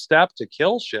on step to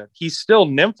kill shit, he's still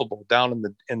nymphable down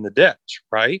in the ditch,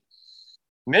 right?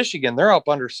 Michigan, they're up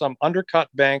under some undercut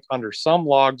bank, under some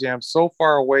log jam, so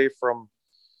far away from,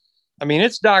 I mean,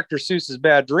 it's Dr. Seuss's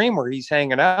Bad Dream where he's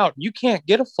hanging out. You can't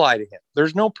get a fly to him.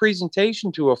 There's no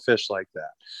presentation to a fish like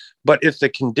that. But if the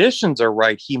conditions are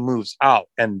right, he moves out,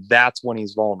 and that's when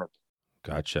he's vulnerable.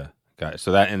 Gotcha.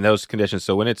 So that in those conditions,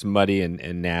 so when it's muddy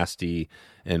and nasty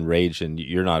and raging,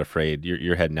 you're not afraid.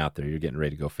 You're heading out there. You're getting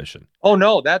ready to go fishing. Oh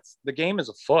no, the game is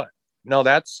afoot. No,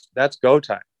 that's go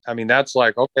time. I mean, that's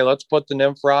like, okay, let's put the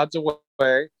nymph rods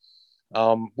away.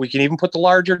 We can even put the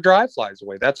larger dry flies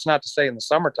away. That's not to say in the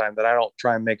summertime that I don't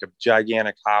try and make a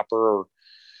gigantic hopper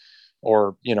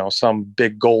or some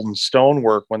big golden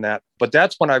stonework but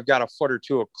that's when I've got a foot or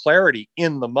two of clarity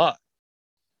in the mud.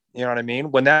 You know what I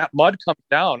mean? When that mud comes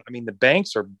down, I mean, the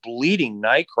banks are bleeding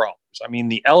night crawlers. I mean,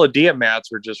 the Elodea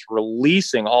mats are just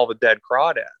releasing all the dead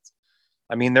crawdads.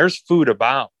 I mean, there's food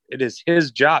abound. It is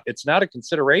his job. It's not a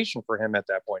consideration for him at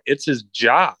that point. It's his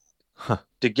job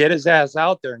to get his ass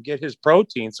out there and get his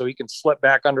protein so he can slip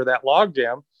back under that log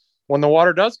jam when the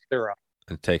water does clear up.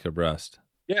 And take a breast.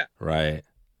 Yeah. Right.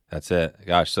 That's it.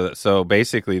 Gosh. So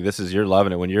basically you're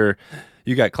loving it when you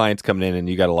got clients coming in and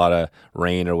you got a lot of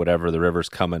rain or whatever, the river's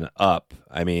coming up.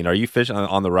 I mean, are you fishing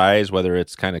on the rise, whether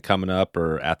it's kind of coming up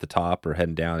or at the top or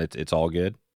heading down? It's all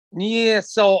good. Yeah.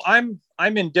 So I'm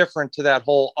indifferent to that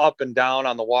whole up and down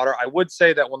on the water. I would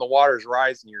say that when the water's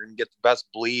rising, you're going to get the best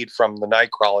bleed from the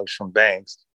night crawlers from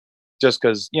banks, just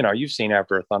because, you've seen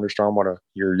after a thunderstorm what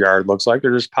your yard looks like.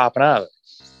 They're just popping out of it.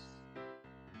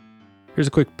 Here's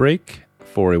a quick break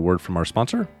for a word from our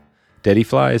sponsor. Daddy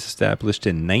Flies, established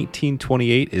in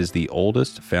 1928, is the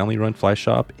oldest family-run fly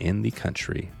shop in the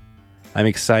country. I'm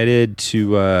excited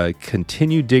to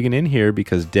continue digging in here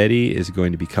because Daddy is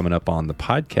going to be coming up on the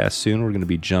podcast soon. We're going to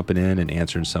be jumping in and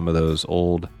answering some of those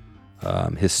old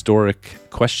historic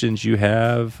questions you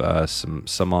have,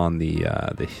 some on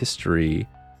the history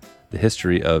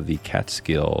of the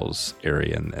Catskills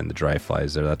area and the dry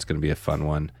flies there. That's going to be a fun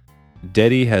one.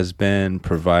 Daddy has been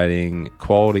providing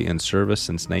quality and service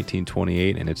since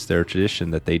 1928, and it's their tradition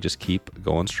that they just keep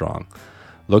going strong.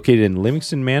 Located in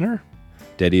Livingston Manor,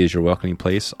 Daddy is your welcoming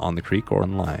place on the creek or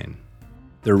online.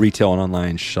 Their retail and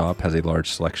online shop has a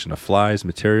large selection of flies,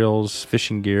 materials,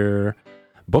 fishing gear,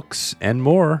 books, and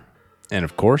more. And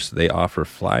of course, they offer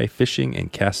fly fishing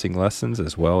and casting lessons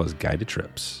as well as guided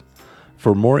trips.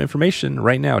 For more information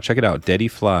right now, check it out, Daddy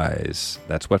Flies.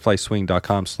 That's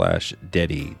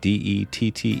wetflyswing.com/Deddy,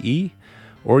 Dette.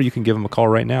 Or you can give them a call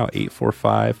right now,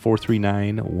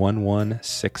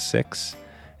 845-439-1166.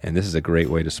 And this is a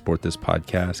great way to support this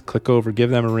podcast. Click over,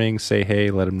 give them a ring, say hey,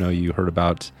 let them know you heard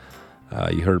about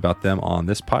them on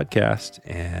this podcast,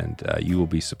 and you will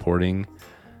be supporting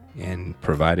and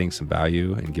providing some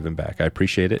value and giving back. I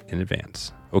appreciate it in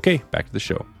advance. Okay, back to the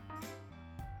show.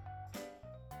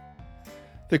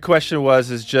 The question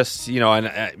is just,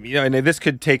 and this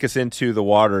could take us into the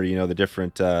water, the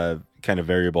different kind of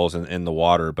variables in the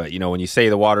water. But, when you say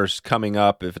the water's coming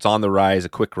up, if it's on the rise, a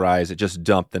quick rise, it just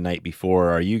dumped the night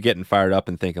before. Are you getting fired up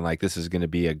and thinking like this is going to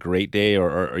be a great day?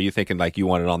 Or are you thinking like you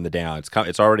want it on the down?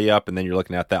 It's already up and then you're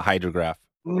looking at that hydrograph.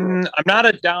 I'm not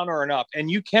a down or an up.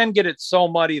 And you can get it so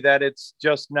muddy that it's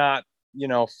just not,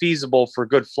 feasible for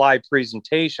good fly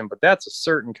presentation, but that's a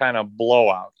certain kind of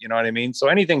blowout. You know what I mean? So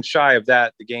anything shy of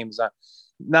that, the game's on.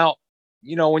 Now,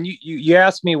 when you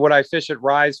ask me, would I fish at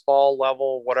rise, fall,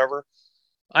 level, whatever,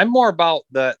 I'm more about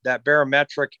that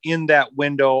barometric in that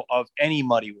window of any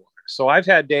muddy water. So I've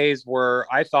had days where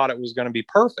I thought it was going to be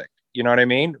perfect. You know what I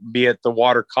mean? Be it the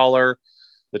water color,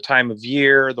 the time of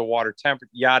year, the water temperature,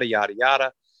 yada, yada,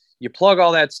 yada. You plug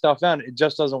all that stuff in, it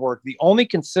just doesn't work. The only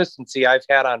consistency I've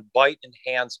had on bite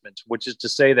enhancement, which is to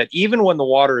say that even when the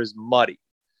water is muddy,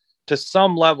 to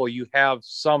some level, you have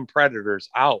some predators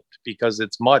out because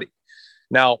it's muddy.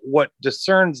 Now, what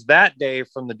discerns that day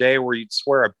from the day where you'd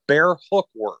swear a bare hook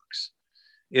works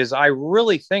is I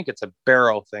really think it's a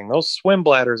barrow thing. Those swim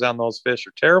bladders on those fish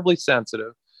are terribly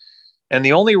sensitive. And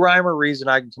the only rhyme or reason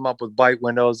I can come up with bite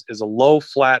windows is a low,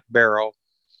 flat barrow.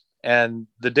 And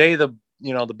the day the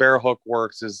barrel hook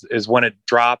works is when it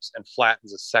drops and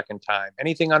flattens a second time.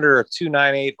 Anything under a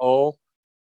 2980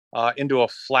 into a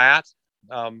flat,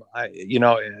 and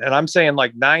I'm saying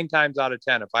like 9 times out of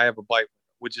 10, if I have a bite,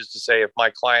 which is to say, if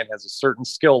my client has a certain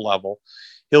skill level,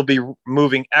 he'll be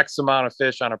moving X amount of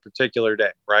fish on a particular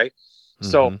day, right?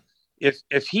 Mm-hmm. So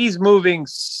if he's moving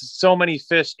so many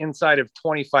fish inside of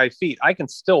 25 feet, I can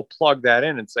still plug that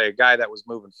in and say a guy that was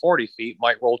moving 40 feet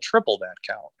might roll triple that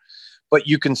count. But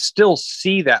you can still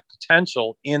see that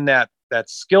potential in that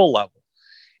skill level.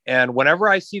 And whenever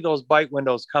I see those bite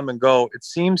windows come and go, it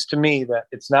seems to me that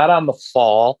it's not on the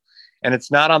fall and it's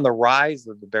not on the rise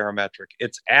of the barometric.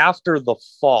 It's after the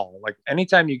fall. Like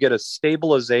anytime you get a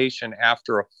stabilization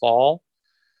after a fall,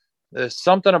 there's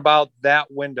something about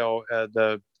that window,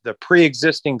 the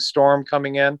pre-existing storm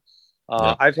coming in.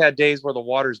 Yeah. I've had days where the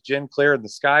water's gin clear and the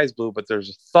sky's blue, but there's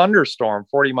a thunderstorm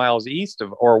 40 miles east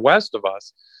of or west of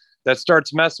us that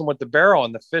starts messing with the barrel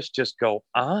and the fish just go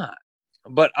on.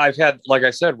 But I've had, like I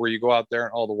said, where you go out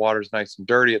there and the water's nice and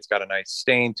dirty. It's got a nice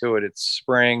stain to it. It's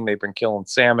spring. They've been killing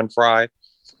salmon fry.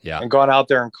 Yeah. And gone out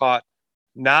there and caught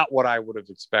not what I would have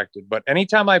expected. But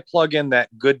anytime I plug in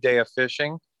that good day of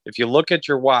fishing, if you look at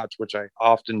your watch, which I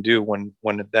often do when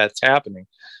that's happening,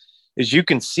 is you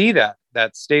can see that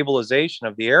stabilization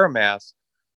of the air mass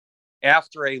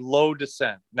after a low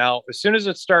descent. Now, as soon as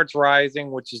it starts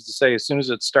rising, which is to say, as soon as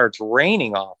it starts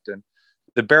raining often,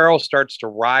 the barrel starts to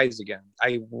rise again.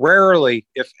 I rarely,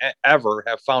 if ever,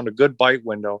 have found a good bite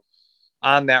window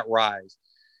on that rise.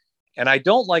 And I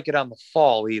don't like it on the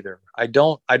fall either. I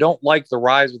don't like the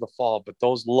rise of the fall, but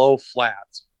those low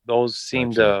flats, those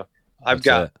seem to, I've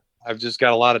just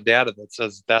got a lot of data that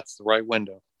says that's the right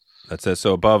window. That's it.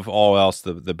 So above all else,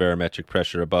 the barometric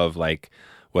pressure above, like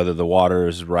whether the water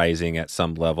is rising at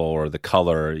some level or the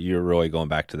color, you're really going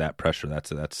back to that pressure.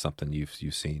 That's something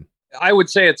you've seen. I would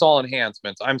say it's all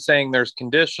enhancements. I'm saying there's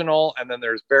conditional, and then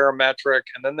there's barometric,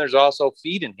 and then there's also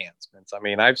feed enhancements. I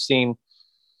mean, I've seen,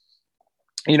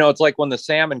 it's like when the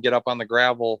salmon get up on the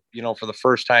gravel, for the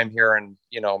first time here in,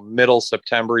 middle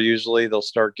September, usually they'll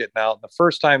start getting out. And the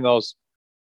first time those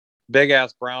big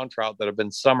ass brown trout that have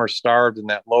been summer starved in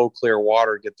that low, clear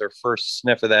water get their first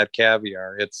sniff of that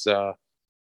caviar, it's,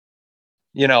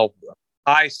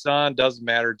 high sun, doesn't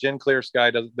matter. Gin clear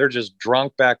sky, they're just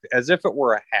drunk back as if it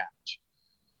were a hatch.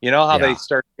 You know how they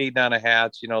start feeding on a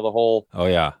hatch, the whole. Oh,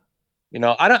 yeah.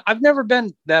 I've never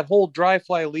been that whole dry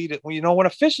fly lead. When a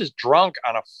fish is drunk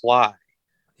on a fly,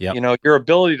 your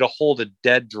ability to hold a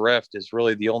dead drift is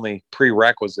really the only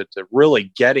prerequisite to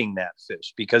really getting that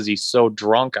fish, because he's so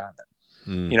drunk on it,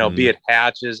 Mm-hmm. Be it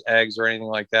hatches, eggs, or anything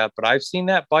like that. But I've seen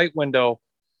that bite window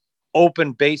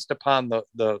open based upon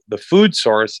the food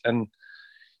source. And,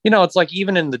 it's like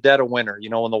even in the dead of winter,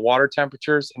 when the water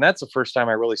temperatures, and that's the first time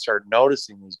I really started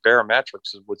noticing these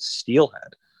barometrics with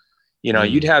steelhead.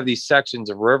 You'd have these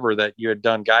sections of river that you had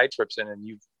done guide trips in, and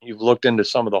you've looked into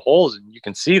some of the holes, and you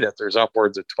can see that there's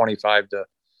upwards of 25 to,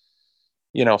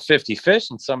 50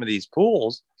 fish in some of these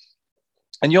pools.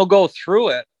 And you'll go through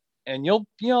it and you'll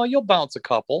bounce a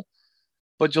couple,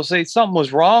 but you'll say something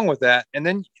was wrong with that. And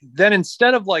then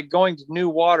instead of like going to new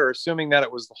water, assuming that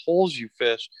it was the holes you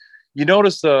fished, you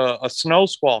notice a snow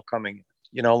squall coming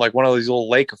in, like one of these little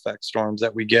lake effect storms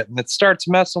that we get, and it starts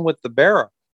messing with the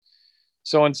barrel.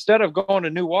 So instead of going to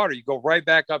new water, you go right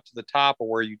back up to the top of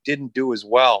where you didn't do as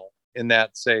well in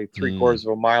that, say, 3/4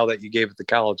 of a mile that you gave it the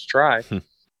college try.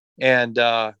 And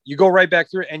you go right back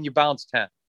through it and you bounce 10.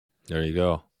 There you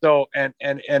go. So, and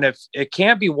if it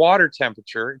can't be water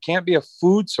temperature, it can't be a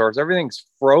food source, everything's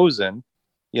frozen,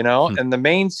 and the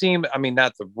main seam, I mean,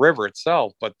 not the river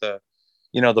itself, but the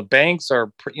banks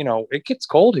are, it gets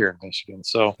cold here in Michigan.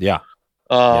 So, it's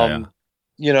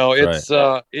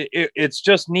right. It's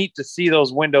just neat to see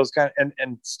those windows kind of,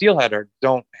 and steelhead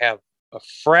don't have a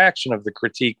fraction of the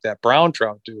critique that brown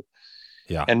trout do.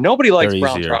 Yeah. And nobody likes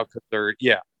brown trout because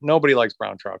nobody likes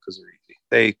brown trout because they're easy.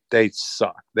 They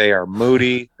suck. They are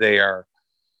moody. They are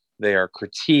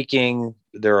critiquing.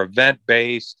 They're event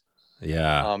based.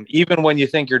 Yeah. Even when you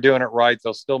think you're doing it right,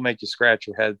 they'll still make you scratch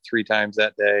your head 3 times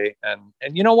that day.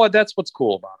 And you know what? That's what's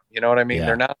cool about them. You know what I mean?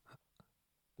 Yeah.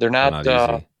 They're not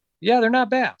easy. They're not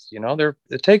bass,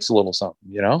 it takes a little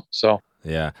something, so.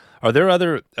 Yeah. Are there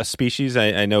other species?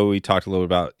 I know we talked a little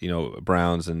about,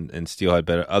 browns and steelhead,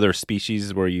 but other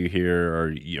species where you hear,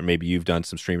 or maybe you've done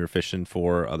some streamer fishing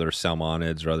for other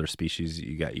salmonids or other species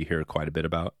you hear quite a bit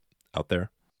about out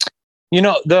there?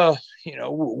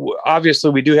 Obviously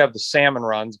we do have the salmon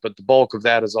runs, but the bulk of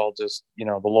that is all just,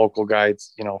 the local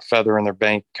guides, feathering their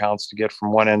bank accounts to get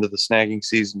from one end of the snagging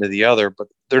season to the other, but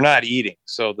they're not eating.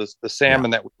 So the salmon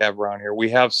that we have around here,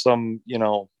 we have some,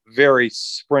 very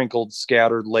sprinkled,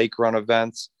 scattered lake run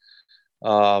events.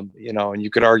 And you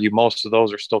could argue most of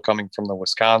those are still coming from the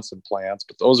Wisconsin plants,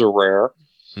 but those are rare.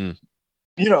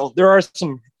 There are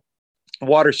some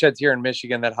watersheds here in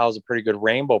Michigan that house a pretty good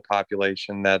rainbow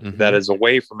population that is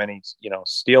away from any,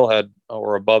 steelhead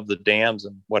or above the dams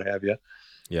and what have you.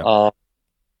 Yeah.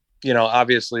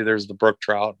 Obviously there's the brook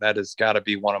trout. That has got to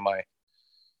be one of my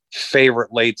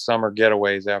favorite late summer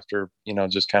getaways after,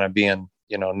 just kind of being,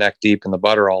 neck deep in the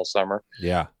butter all summer.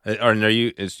 Yeah. Are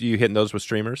you hitting those with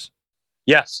streamers?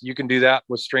 Yes, you can do that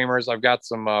with streamers. I've got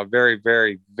some very,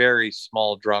 very, very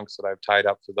small drunks that I've tied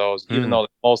up for those, even though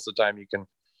most of the time you can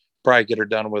probably get her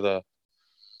done with an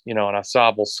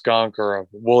ensemble skunk or a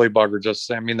woolly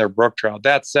bugger. They're brook trout.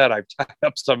 That said, I've tied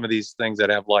up some of these things that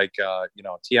have like,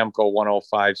 TMCO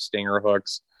 105 stinger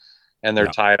hooks, and they're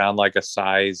tied on like a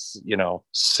size,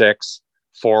 6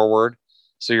 forward.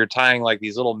 So you're tying like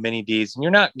these little mini D's, and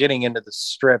you're not getting into the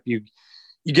strip. You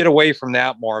get away from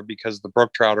that more because the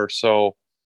brook trout are so,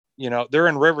 they're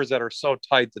in rivers that are so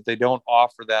tight that they don't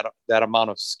offer that amount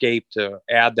of scape to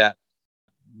add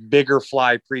bigger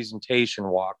fly presentation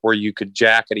walk where you could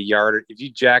jacket a yard. If you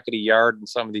jacket a yard in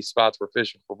some of these spots we're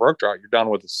fishing for brook trout, you're done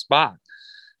with a spot.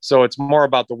 So it's more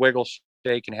about the wiggle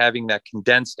shake and having that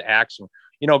condensed action.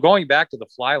 Going back to the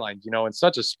fly lines, in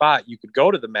such a spot, you could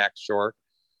go to the max short,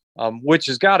 which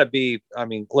has got to be,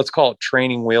 let's call it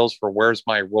training wheels for where's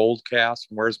my rolled cast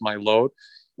and where's my load.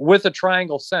 With a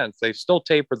triangle sense, they've still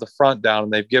tapered the front down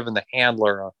and they've given the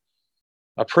handler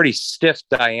a pretty stiff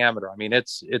diameter.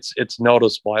 It's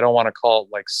noticeable. I don't want to call it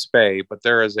like spay, but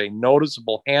there is a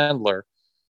noticeable handler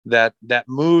that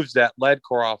moves that lead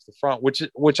core off the front, which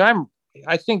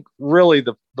I think really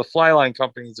the fly line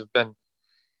companies have been,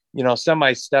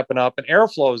 semi stepping up, and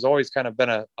Airflow has always kind of been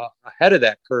ahead of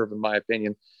that curve, in my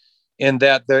opinion, in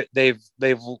that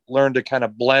they've learned to kind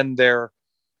of blend their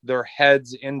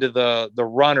heads into the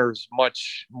runners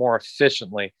much more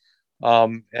efficiently.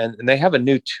 And they have a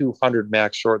new 200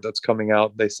 max short that's coming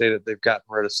out. They say that they've gotten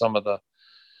rid of some of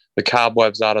the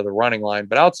cobwebs out of the running line,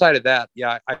 but outside of that,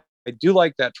 yeah, I do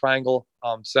like that triangle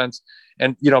sense.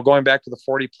 And, going back to the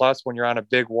 40 plus, when you're on a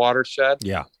big watershed,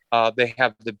 yeah, they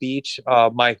have the beach.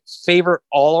 My favorite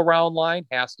all around line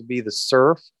has to be the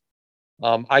surf.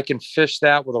 I can fish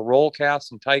that with a roll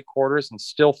cast and tight quarters and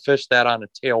still fish that on a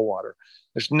tailwater.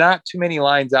 There's not too many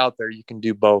lines out there you can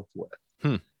do both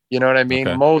with. You know what I mean?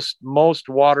 Okay. Most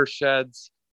watersheds,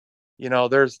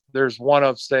 there's one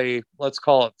of, say, let's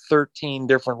call it 13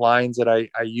 different lines that I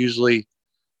usually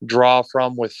draw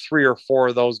from, with 3 or 4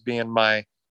 of those being my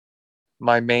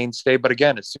mainstay. But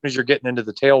again, as soon as you're getting into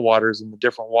the tailwaters and the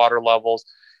different water levels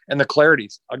and the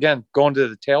clarities, again, going to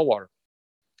the tailwater,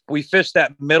 we fish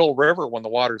that middle river when the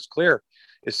water's clear.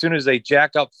 As soon as they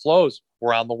jack up flows,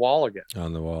 we're on the wall again.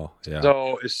 On the wall, yeah.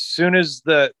 So as soon as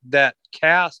that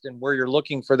cast and where you're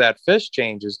looking for that fish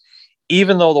changes,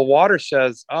 even though the water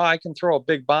says, I can throw a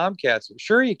big bomb cast,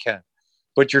 sure you can,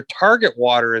 but your target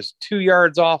water is 2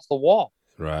 yards off the wall.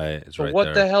 Right. It's so right what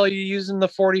there. The hell are you using the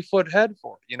 40-foot head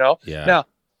for? Yeah. Now,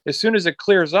 as soon as it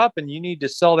clears up and you need to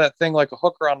sell that thing like a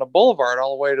hooker on the boulevard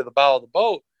all the way to the bow of the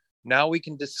boat, now we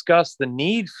can discuss the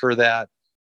need for that,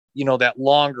 that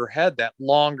longer head, that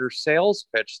longer sales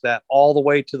pitch, that all the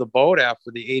way to the boat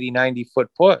after the 80, 90 foot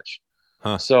push.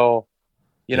 So,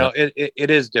 it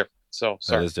is different. So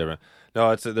sorry. It is different.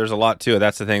 No, there's a lot to it.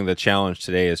 That's the thing. The challenge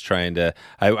today is trying to,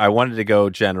 I wanted to go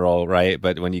general, right?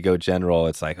 But when you go general,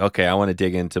 it's like, okay, I want to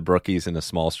dig into brookies in a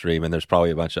small stream, and there's probably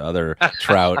a bunch of other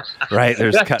trout, right?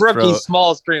 There's brookie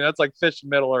small stream. That's like fish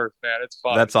Middle Earth, man. It's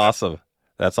fun. That's awesome.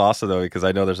 That's awesome, though, because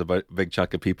I know there's a big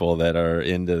chunk of people that are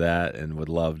into that and would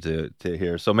love to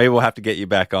hear. So maybe we'll have to get you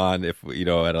back on if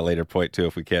at a later point too,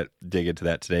 if we can't dig into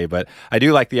that today. But I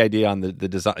do like the idea on the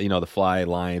design, the fly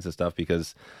lines and stuff,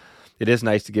 because it is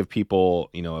nice to give people,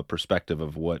 a perspective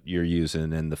of what you're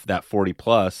using, and that 40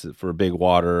 plus for big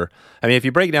water. I mean, if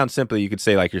you break it down simply, you could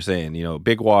say, like you're saying,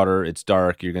 big water, it's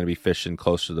dark, you're going to be fishing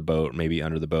close to the boat, maybe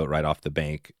under the boat, right off the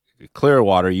bank. Clear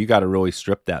water, you got to really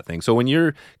strip that thing. So when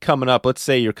you're coming up, let's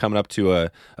say you're coming up to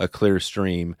a clear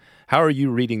stream, how are you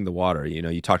reading the water?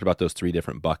 You talked about those 3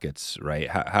 different buckets, right?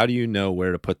 How do you know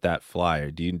where to put that fly?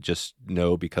 Or do you just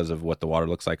know because of what the water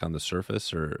looks like on the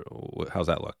surface, or how's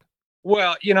that look?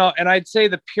 Well, and I'd say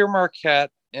the Pere Marquette,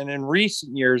 and in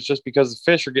recent years, just because the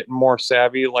fish are getting more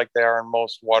savvy like they are in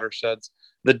most watersheds,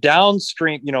 the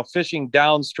downstream, fishing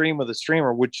downstream with a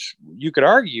streamer, which you could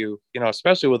argue,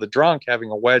 especially with a drunk having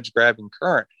a wedge grabbing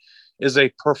current, is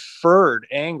a preferred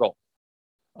angle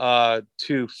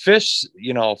to fish,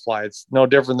 a fly. It's no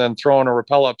different than throwing a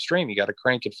rappel upstream. You got to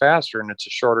crank it faster, and it's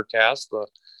a shorter cast.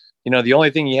 The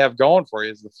only thing you have going for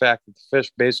you is the fact that the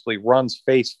fish basically runs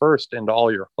face first into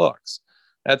all your hooks.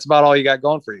 That's about all you got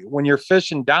going for you. When you're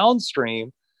fishing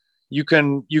downstream, you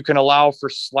can allow for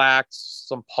slacks,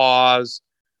 some pause,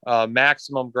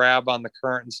 maximum grab on the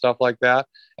current and stuff like that.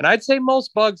 And I'd say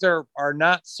most bugs are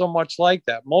not so much like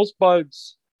that. Most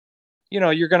bugs,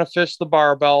 you're going to fish the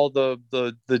barbell,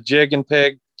 the jig and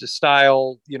pig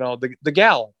style, the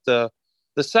gallop, the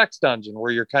sex dungeon,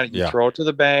 where you're you throw it to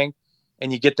the bank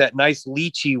and you get that nice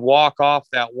leechy walk off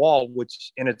that wall,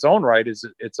 which in its own right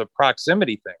it's a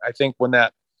proximity thing. I think when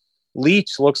that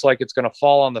leech looks like it's going to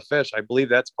fall on the fish, I believe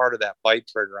that's part of that bite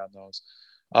trigger on those.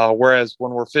 Whereas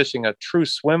when we're fishing a true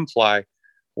swim fly,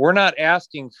 we're not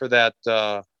asking for that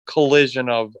collision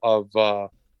of right.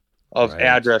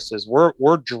 addresses.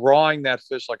 We're drawing that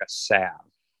fish like a salve.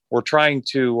 We're trying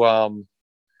to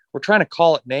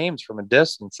call it names from a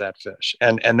distance, that fish,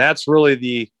 and that's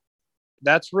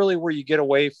really where you get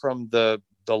away from the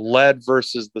lead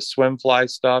versus the swim fly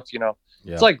stuff.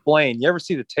 It's like Blaine. You ever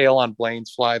see the tail on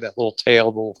Blaine's fly? That little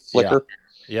tail, the little flicker.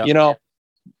 Yeah.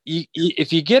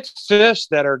 if you get fish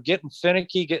that are getting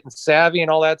finicky, getting savvy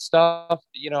and all that stuff,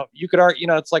 you could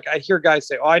argue, it's like I hear guys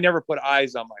say, oh, I never put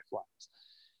eyes on my flies.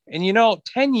 And,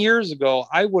 10 years ago,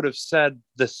 I would have said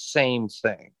the same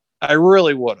thing. I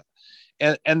really would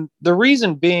have. And the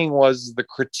reason being was the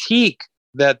critique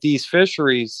that these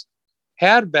fisheries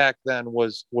had back then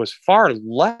was far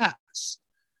less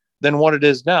than what it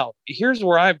is now. Here's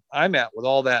where I'm at with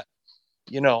all that.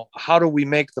 How do we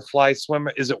make the fly swim?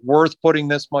 Is it worth putting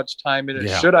this much time in it?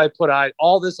 Yeah. Should I put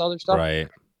all this other stuff? Right.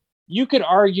 You could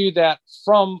argue that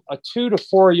from a 2 to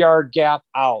 4 yard gap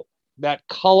out, that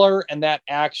color and that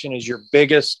action is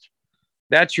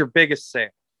that's your biggest sale.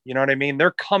 You know what I mean?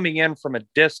 They're coming in from a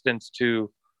distance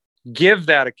to give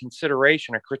that a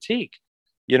consideration, a critique.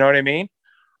 You know what I mean?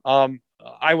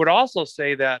 I would also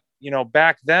say that,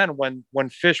 back then when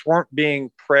fish weren't being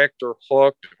pricked or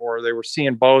hooked, or they were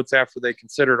seeing boats after they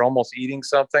considered almost eating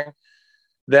something,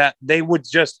 that they would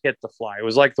just hit the fly. It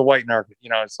was like the white narc.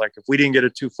 It's like if we didn't get a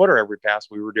 2-footer every pass,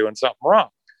 we were doing something wrong.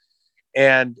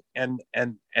 And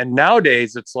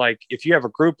nowadays it's like, if you have a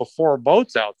group of 4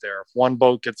 boats out there, if one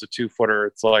boat gets a 2-footer,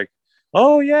 it's like,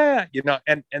 oh yeah,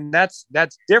 and that's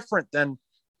different than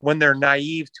when they're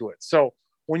naive to it. So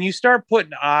when you start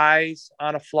putting eyes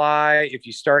on a fly, if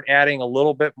you start adding a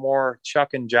little bit more chuck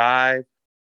and jive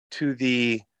to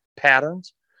the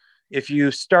patterns, if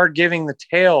you start giving the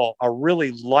tail a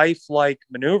really lifelike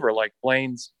maneuver, like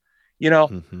Blaine's,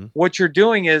 what you're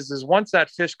doing is once that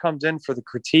fish comes in for the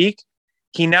critique,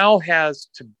 he now has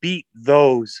to beat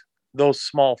those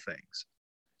small things.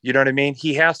 You know what I mean?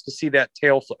 He has to see that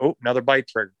tail. Oh, another bite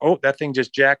trigger. Oh, that thing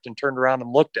just jacked and turned around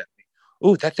and looked at me.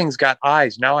 Oh, that thing's got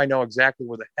eyes. Now I know exactly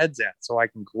where the head's at, so I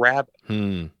can grab it.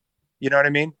 You know what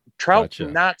I mean? Trout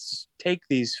cannot take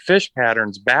these fish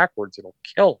patterns backwards. It'll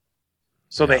kill them.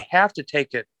 So they have to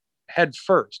take it head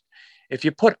first. If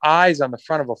you put eyes on the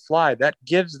front of a fly, that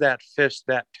gives that fish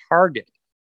that target.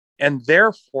 And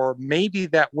therefore, maybe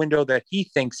that window that he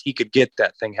thinks he could get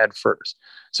that thing head first.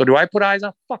 So do I put eyes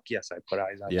on? Fuck yes, I put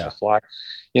eyes on the fly.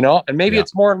 And maybe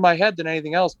it's more in my head than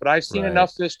anything else, but I've seen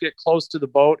enough fish get close to the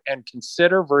boat and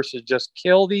consider versus just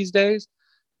kill these days,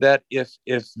 that if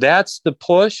that's the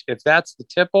push, if that's the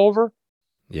tip over,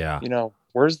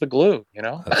 where's the glue?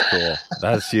 That's cool.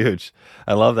 That's huge.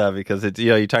 I love that because it's,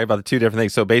 you talk about the two different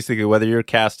things. So basically, whether you're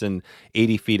casting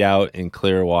 80 feet out in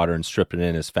clear water and stripping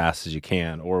in as fast as you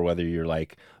can, or whether you're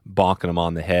like bonking them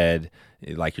on the head,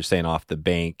 like you're saying off the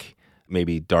bank,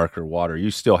 maybe darker water,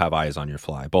 you still have eyes on your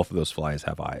fly. Both of those flies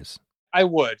have eyes. I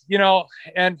would,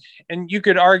 and you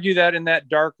could argue that in that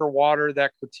darker water,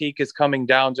 that critique is coming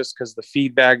down just because the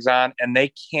feed bag's on and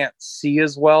they can't see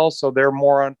as well. So they're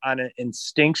more on an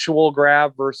instinctual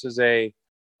grab versus a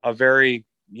very,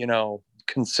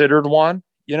 considered one,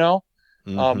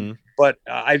 but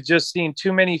I've just seen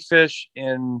too many fish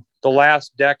in the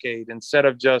last decade, instead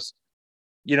of just,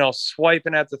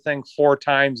 swiping at the thing 4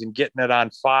 times and getting it on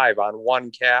 5 on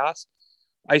one cast.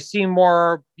 I see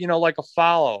more, like a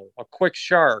follow, a quick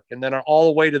shark, and then all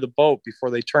the way to the boat before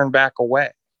they turn back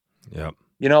away. Yep.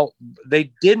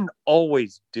 They didn't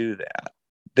always do that.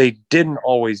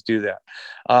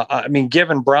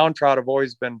 Given brown trout have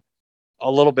always been a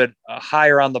little bit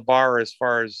higher on the bar as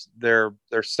far as their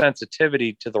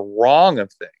sensitivity to the wrong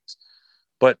of things,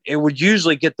 but it would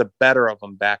usually get the better of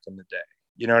them back in the day.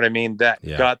 You know what I mean? That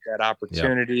got that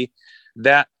opportunity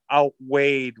that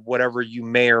outweighed whatever you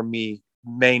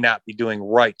may not be doing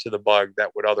right to the bug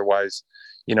that would otherwise,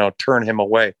 turn him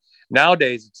away.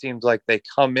 Nowadays, it seems like they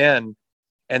come in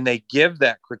and they give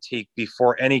that critique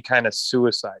before any kind of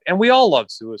suicide. And we all love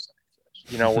suicide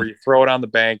fish, where you throw it on the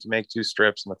bank, you make 2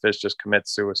 strips and the fish just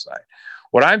commits suicide.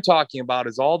 What I'm talking about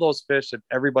is all those fish that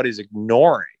everybody's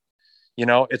ignoring.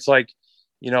 It's like,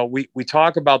 we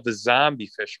talk about the zombie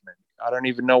fishermen. I don't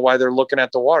even know why they're looking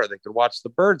at the water. They could watch the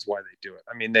birds while they do it.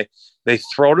 I mean, they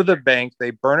throw to the bank, they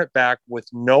burn it back with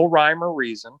no rhyme or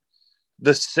reason,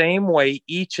 the same way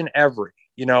each and every,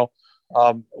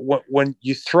 when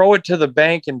you throw it to the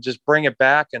bank and just bring it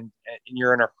back and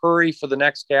you're in a hurry for the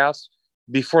next cast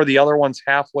before the other one's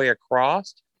halfway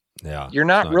across, you're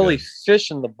not really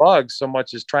fishing the bug so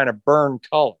much as trying to burn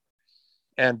color.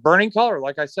 And burning color,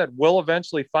 like I said, will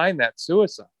eventually find that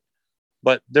suicide.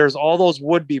 But there's all those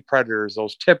would-be predators,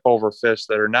 those tip-over fish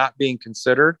that are not being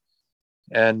considered.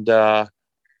 And,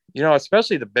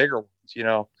 especially the bigger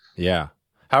ones, Yeah.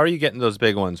 How are you getting those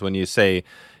big ones when you say,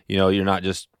 you're not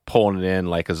just pulling it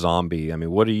in like a zombie? I mean,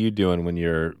 what are you doing when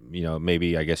you're,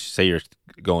 maybe, I guess, say you're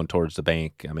going towards the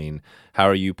bank? I mean, how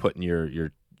are you putting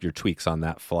your tweaks on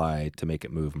that fly to make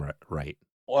it move right?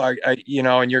 Well,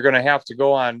 and you're going to have to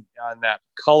go on that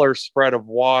color spread of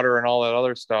water and all that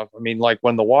other stuff. I mean, like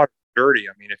when the water's dirty,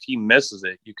 I mean, if he misses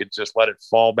it, you could just let it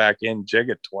fall back in, jig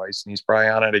it twice, and he's probably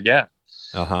on it again.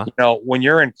 When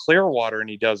you're in clear water and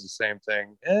he does the same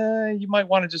thing, you might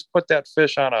want to just put that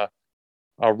fish on a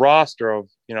roster of,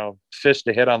 fish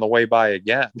to hit on the way by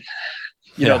again,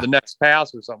 the next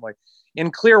pass or something. Like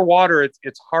in clear water,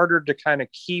 it's harder to kind of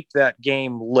keep that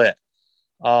game lit.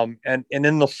 And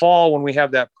in the fall, when we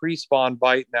have that pre-spawn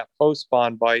bite and that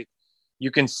post-spawn bite, you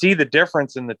can see the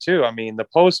difference in the two. I mean, the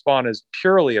post-spawn is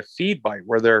purely a feed bite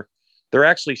where they're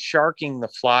actually sharking the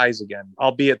flies again,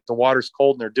 albeit the water's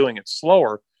cold and they're doing it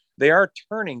slower. They are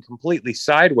turning completely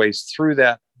sideways through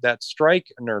that strike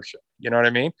inertia. You know what I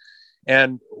mean?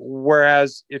 And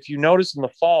whereas if you notice in the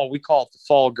fall, we call it the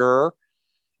fall gur.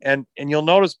 And you'll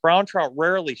notice brown trout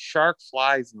rarely shark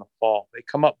flies in the fall. They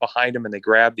come up behind them and they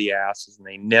grab the asses and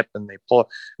they nip and they pull.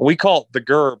 And we call it the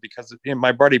gur because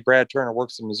my buddy Brad Turner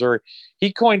works in Missouri.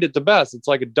 He coined it the best. It's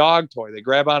like a dog toy. They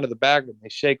grab onto the back and they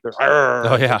shake their.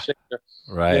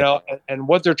 Right. And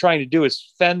what they're trying to do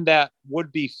is fend that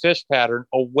would-be fish pattern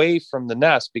away from the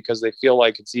nest because they feel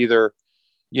like it's either,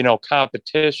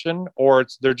 competition or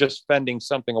they're just fending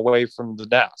something away from the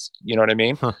nest. You know what I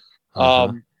mean?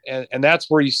 And that's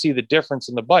where you see the difference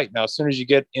in the bite. Now, as soon as you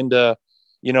get into,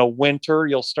 winter,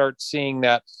 you'll start seeing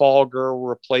that fall gur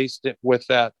replaced it with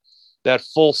that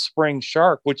full spring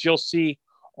shark, which you'll see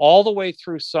all the way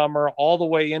through summer, all the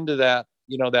way into that,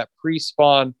 that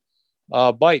pre-spawn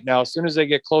bite. Now, as soon as they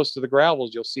get close to the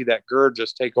gravels, you'll see that gur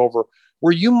just take over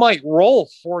where you might roll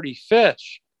 40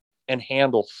 fish and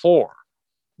handle 4,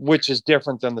 which is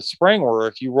different than the spring where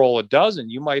if you roll a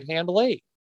dozen, you might handle 8.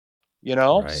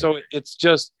 Right. So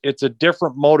it's a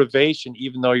different motivation,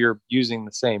 even though you're using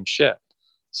the same shit.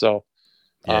 So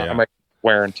I might be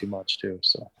wearing too much too.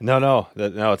 So no,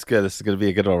 it's good. This is going to be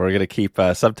a good one. We're going to keep,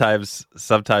 sometimes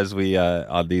we,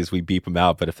 on these, we beep them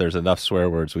out, but if there's enough swear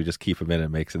words, we just keep them in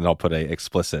and I'll put a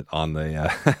explicit on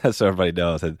the, so everybody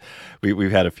knows. And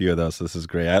we've had a few of those. So this is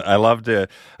great. I love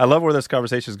where this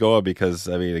conversation is going because,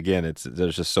 I mean, again,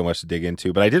 there's just so much to dig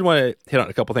into, but I did want to hit on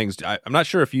a couple things. I'm not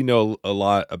sure if you know a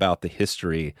lot about the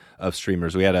history of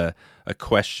streamers. We had a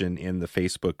question in the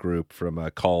Facebook group from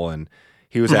Colin.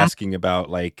 He was asking about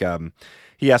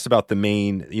he asked about the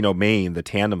Maine, the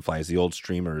tandem flies, the old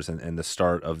streamers and the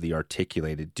start of the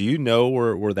articulated. Do you know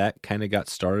where that kind of got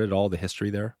started, all the history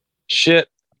there? Shit.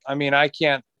 I mean, I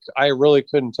really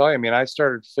couldn't tell you. I mean, I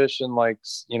started fishing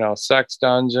sex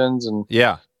dungeons and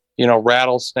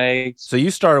rattlesnakes. So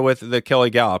you started with the Kelly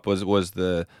Gallup. Was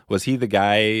he the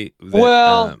guy?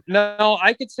 No,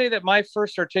 I could say that my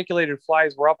first articulated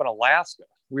flies were up in Alaska.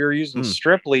 We were using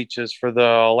strip leeches for the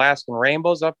Alaskan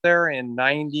rainbows up there in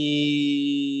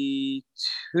 92.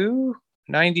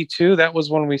 That was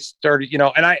when we started,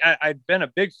 and I'd been a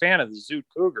big fan of the Zoot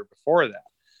Cougar before that.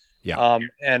 Yeah.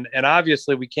 And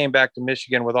obviously we came back to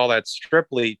Michigan with all that strip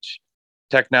leech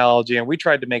technology and we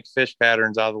tried to make fish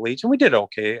patterns out of the leech and we did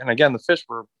okay. And again, the fish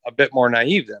were a bit more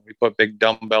naive then. We put big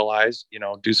dumbbell eyes,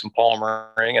 do some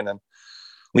palmering and then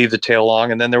leave the tail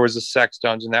long. And then there was a sex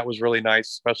dungeon that was really nice,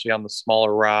 especially on the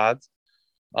smaller rods.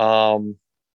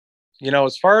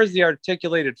 As far as the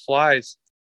articulated flies,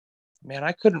 man,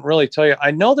 I couldn't really tell you.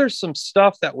 I know there's some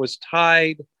stuff that was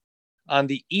tied on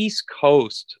the East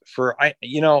Coast for, a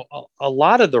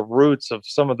lot of the roots of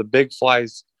some of the big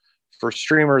flies for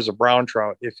streamers of brown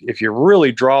trout. If you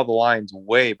really draw the lines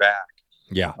way back.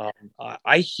 Yeah.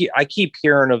 I keep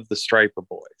hearing of the striper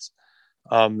boys.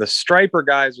 The striper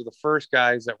guys were the first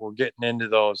guys that were getting into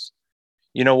those,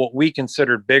 what we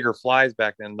considered bigger flies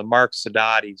back then, the Mark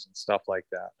Sadatis and stuff like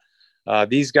that.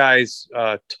 These guys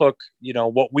took,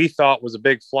 what we thought was a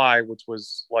big fly, which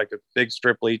was like a big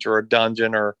strip leech or a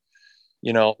dungeon or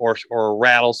a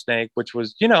rattlesnake, which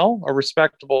was, a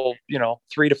respectable,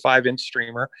 3 to 5 inch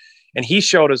streamer. And he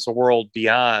showed us a world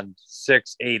beyond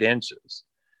 6-8 inches.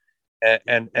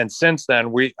 And since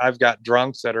then I've got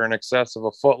drunks that are in excess of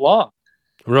a foot long.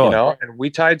 Really? And we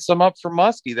tied some up for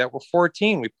muskie that were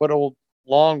 14. We put old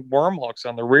long worm hooks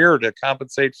on the rear to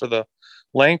compensate for the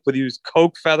length. We used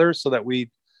coke feathers so that we,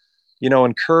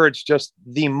 encourage just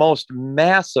the most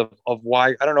massive of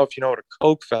wide. I don't know if you know what a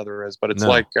coke feather is, but it's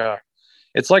not schlop.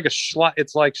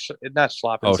 It's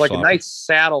like a nice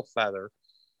saddle feather,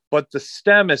 but the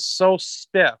stem is so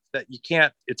stiff that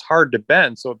it's hard to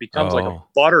bend. So it becomes like a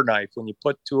butter knife when you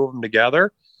put two of them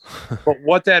together. But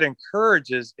what that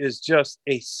encourages is just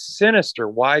a sinister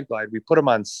wide glide. We put them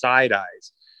on side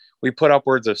eyes. We put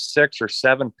upwards of 6 or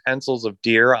 7 pencils of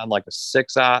deer on like a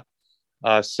 6-aught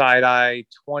side eye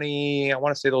 20. I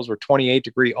want to say those were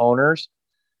 28-degree owners.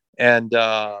 And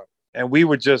and we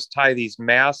would just tie these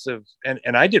massive, and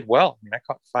I did well. I mean, I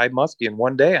caught 5 muskie in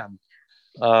one day on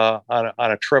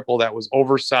a triple that was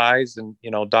oversized and,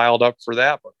 dialed up for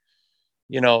that. But,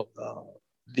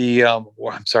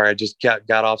 I'm sorry, I just got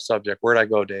off subject. Where'd I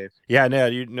go, Dave? Yeah, no,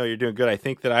 you're doing good. I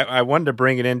think that I wanted to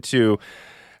bring it into,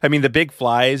 I mean, the big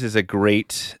flies is a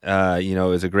great,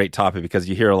 topic, because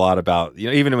you hear a lot about,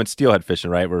 even when steelhead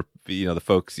fishing, right? Where, the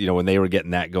folks, when they were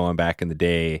getting that going back in the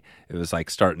day, it was like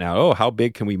starting out, oh, how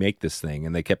big can we make this thing?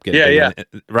 And they kept getting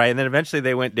big, right? And then eventually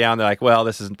they went down. They're like, well,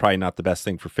 this is probably not the best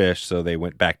thing for fish, so they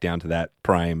went back down to that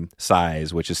prime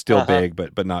size, which is still big,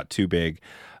 but not too big.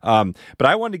 But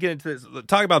I wanted to get into this,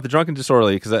 talk about the drunken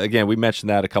disorderly, because again, we mentioned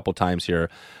that a couple times here.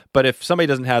 But if somebody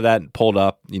doesn't have that pulled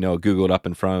up, Googled up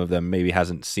in front of them, maybe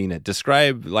hasn't seen it,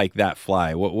 describe like that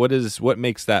fly. What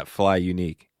makes that fly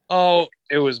unique? Oh,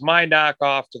 it was my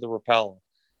knockoff to the Rapella,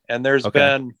 and there's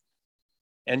been,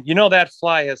 and that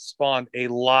fly has spawned a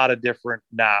lot of different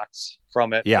knocks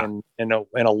from it, in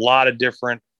a lot of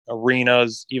different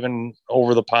arenas, even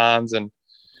over the ponds, and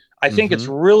I think it's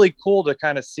really cool to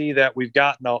kind of see that we've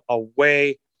gotten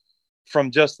away from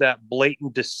just that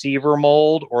blatant deceiver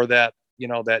mold, or that,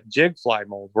 that jig fly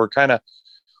mold.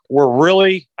 We're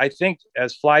really, I think,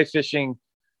 as fly fishing,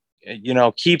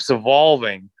 keeps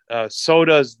evolving, so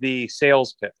does the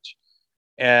sales pitch.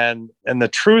 And the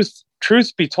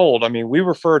truth be told, I mean, we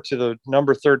refer to the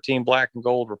number 13 black and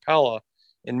gold Rapella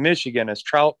in Michigan as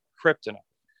trout kryptonite.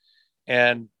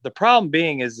 And the problem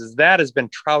being is that has been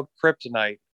trout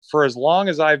kryptonite for as long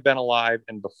as I've been alive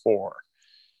and before.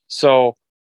 So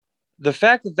the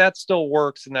fact that still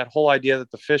works, and that whole idea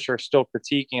that the fish are still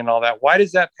critiquing and all that, why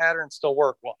does that pattern still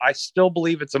work? Well, I still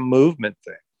believe it's a movement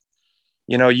thing.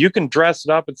 You can dress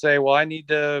it up and say, well, I need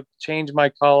to change my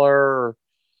color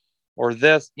or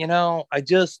this, I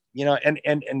just,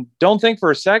 and don't think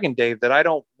for a second, Dave, that I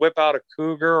don't whip out a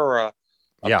cougar or a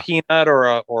peanut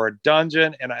or a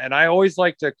dungeon. And I always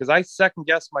like to, because I second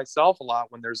guess myself a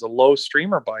lot when there's a low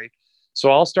streamer bite.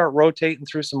 So I'll start rotating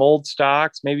through some old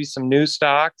stocks, maybe some new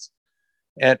stocks,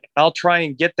 and I'll try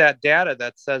and get that data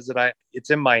that says that it's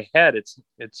in my head.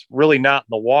 It's really not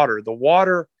in the water. The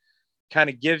water kind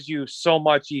of gives you so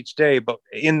much each day, but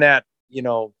in that,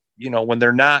 when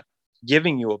they're not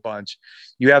giving you a bunch,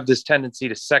 you have this tendency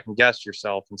to second guess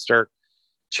yourself and start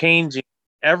changing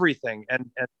everything. And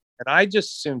I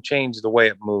just assume change the way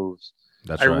it moves.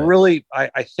 That's right.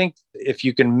 I think if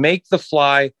you can make the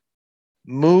fly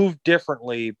move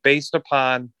differently based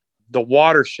upon the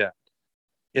watershed,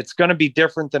 it's going to be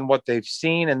different than what they've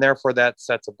seen. And therefore that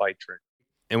sets a bite trick.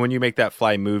 And when you make that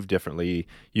fly move differently,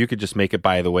 you could just make it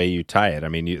by the way you tie it. I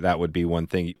mean, that would be one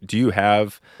thing. Do you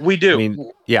have? We do. I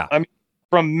mean, yeah. I mean,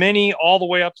 from mini all the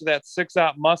way up to that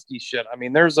 6-aught musky shit. I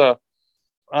mean, there's a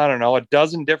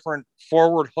dozen different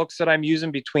forward hooks that I'm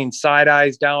using between side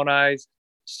eyes, down eyes,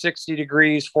 60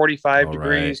 degrees, 45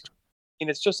 degrees. Right. I mean,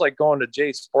 it's just like going to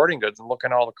Jay's Sporting Goods and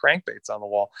looking at all the crankbaits on the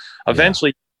wall.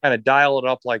 Eventually, you kind of dial it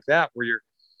up like that, where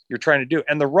you're trying to do.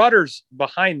 And the rudders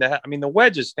behind that, I mean, the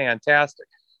wedge is fantastic.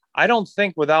 I don't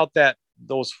think without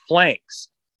those flanks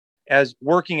as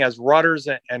working as rudders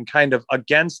and kind of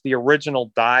against the original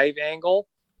dive angle,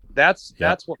 that's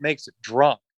what makes it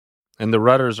drunk. And the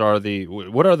rudders are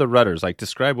what are the rudders? Like,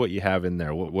 describe what you have in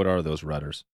there. What are those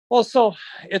rudders? Well, so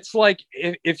it's like,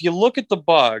 if you look at the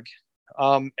bug,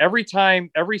 every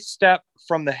step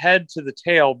from the head to the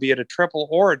tail, be it a triple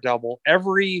or a double,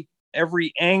 every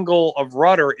angle of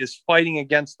rudder is fighting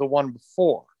against the one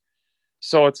before.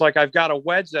 So it's like I've got a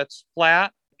wedge that's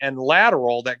flat and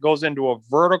lateral that goes into a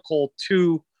vertical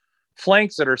 2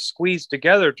 flanks that are squeezed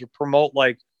together to promote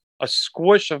like a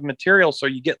squish of material. So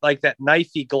you get like that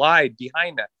knifey glide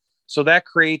behind that. So that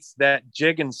creates that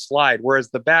jig and slide.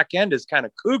 Whereas the back end is kind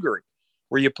of cougary,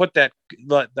 where you put that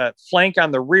flank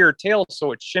on the rear tail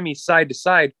so it shimmies side to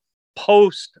side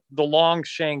post the long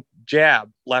shank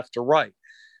jab left to right.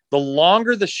 The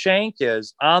longer the shank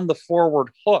is on the forward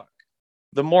hook,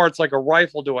 the more it's like a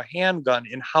rifle to a handgun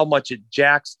in how much it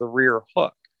jacks the rear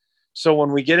hook. So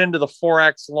when we get into the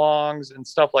 4X longs and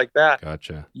stuff like that,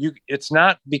 gotcha. It's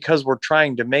not because we're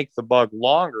trying to make the bug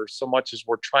longer so much as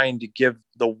we're trying to give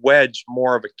the wedge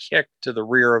more of a kick to the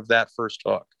rear of that first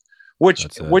hook,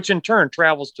 which in turn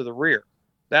travels to the rear.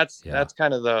 That's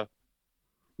kind of the,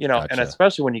 gotcha. And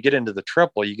especially when you get into the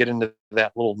triple, you get into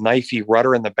that little knifey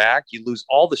rudder in the back, you lose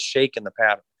all the shake in the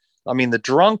pattern. I mean, the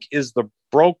drunk is the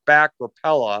broke back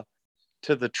Rapella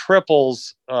to the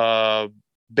triples,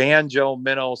 banjo,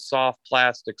 minnow, soft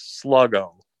plastic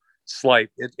sluggo slight.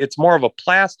 It's more of a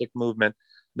plastic movement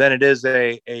than it is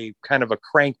a kind of a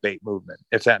crankbait movement,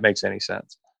 if that makes any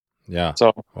sense. Yeah.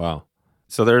 So, wow.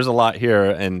 So there's a lot here,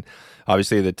 and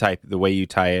obviously the way you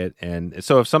tie it. And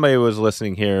so if somebody was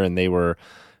listening here and they were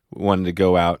wanting to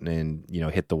go out and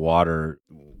hit the water,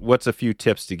 what's a few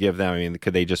tips to give them? I mean,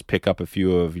 could they just pick up a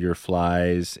few of your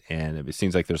flies? And it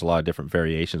seems like there's a lot of different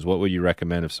variations. What would you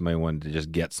recommend if somebody wanted to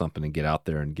just get something and get out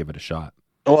there and give it a shot?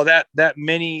 Well, that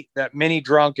mini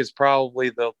drunk is probably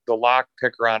the lock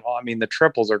picker on. I mean, the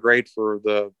triples are great for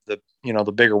the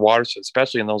bigger watersheds,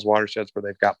 especially in those watersheds where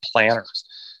they've got planters.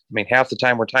 I mean, half the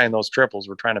time we're tying those triples,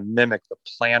 we're trying to mimic the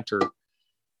planter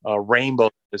rainbow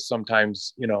is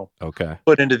sometimes,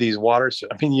 put into these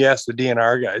watersheds. I mean, you ask the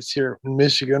DNR guys here in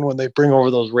Michigan when they bring over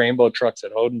those rainbow trucks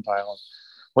at Hodenpile,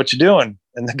 what you doing?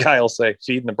 And the guy will say,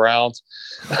 feeding the browns.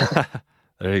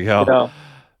 There you go.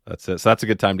 That's it. So that's a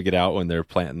good time to get out when they're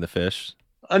planting the fish.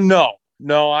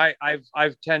 No,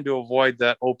 I've tend to avoid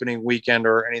that opening weekend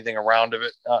or anything around of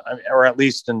it, or at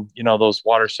least in those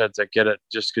watersheds that get it,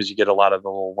 just because you get a lot of the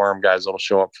little worm guys that'll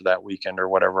show up for that weekend or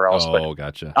whatever else. Oh,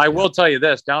 gotcha. I will tell you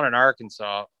this: down in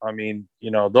Arkansas, I mean,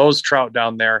 those trout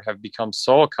down there have become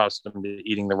so accustomed to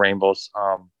eating the rainbows.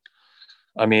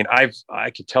 I mean, I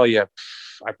could tell you,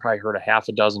 I probably heard a half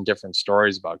a dozen different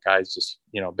stories about guys just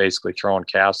basically throwing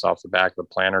casts off the back of the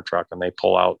planter truck and they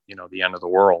pull out the end of the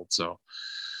world. So.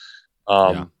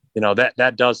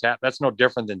 That does happen. That's no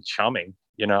different than chumming,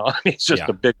 I mean, it's just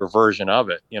a bigger version of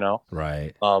it,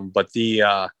 Right. But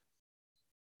I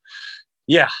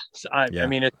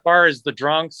mean, as far as the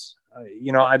drunks,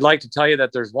 I'd like to tell you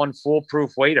that there's one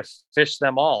foolproof way to fish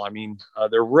them all. I mean,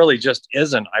 there really just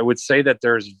isn't. I would say that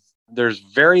there's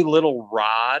very little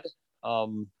rod,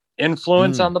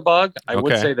 influence on the bug. I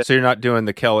would say that. So you're not doing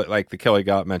the Kelly, like the Kelly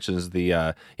Gott mentions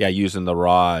using the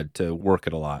rod to work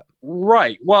it a lot.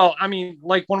 Right. Well, I mean,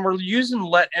 like when we're using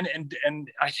lead, and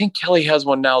I think Kelly has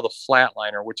one now, the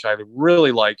flatliner, which I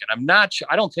really like. And I'm not sure,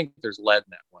 I don't think there's lead in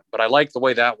that one, but I like the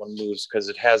way that one moves because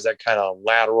it has that kind of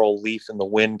lateral leaf in the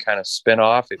wind kind of spin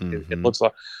off. It looks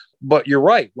like, but you're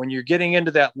right. When you're getting into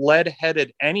that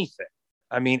lead-headed anything,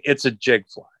 I mean, it's a jig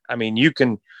fly. I mean, you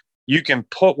can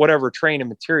put whatever train and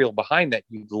material behind that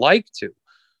you'd like to,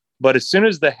 but as soon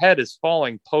as the head is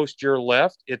falling post your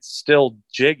lift, it's still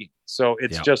jigging. So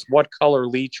it's just what color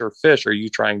leech or fish are you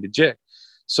trying to jig?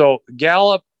 So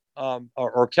Gallup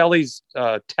or Kelly's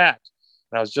Tet,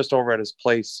 and I was just over at his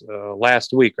place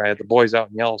last week. I had the boys out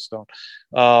in Yellowstone.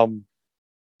 The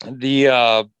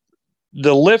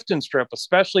lift and strip,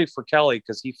 especially for Kelly,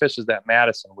 because he fishes that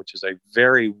Madison, which is a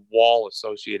very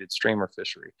wall-associated streamer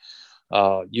fishery.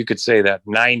 You could say that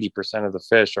 90% of the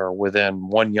fish are within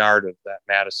 1 yard of that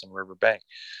Madison River bank.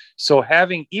 So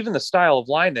having even the style of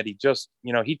line that he just,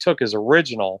 he took his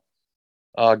original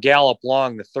Gallup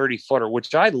long, the 30-footer,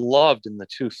 which I loved in the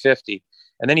 250.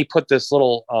 And then he put this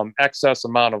little excess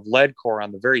amount of lead core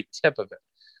on the very tip of it,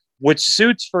 which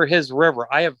suits for his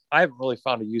river. I haven't really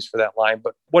found a use for that line,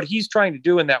 but what he's trying to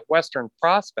do in that Western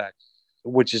Prospect,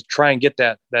 which is try and get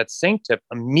that sink tip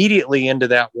immediately into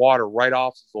that water right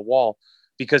off of the wall,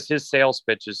 because his sales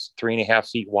pitch is 3.5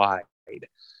 feet wide.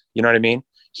 You know what I mean?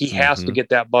 He has to get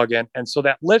that bug in. And so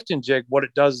that lift and jig, what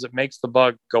it does is it makes the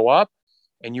bug go up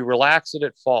and you relax it,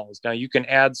 it falls. Now you can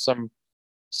add some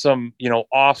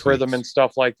off rhythm and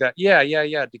stuff like that. Yeah.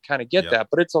 To kind of get that,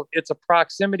 but it's a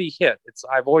proximity hit.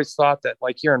 I've always thought that,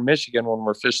 like here in Michigan, when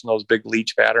we're fishing those big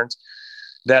leech patterns,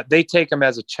 that they take them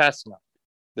as a chestnut.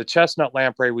 The chestnut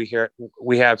lamprey we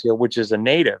have here, which is a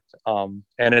native, and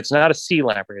it's not a sea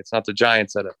lamprey. It's not the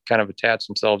giants that have kind of attached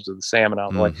themselves to the salmon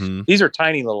out in the way. These are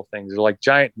tiny little things. They're like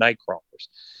giant night crawlers.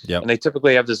 And they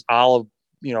typically have this olive,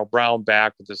 brown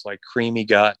back with this like creamy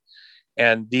gut.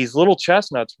 And these little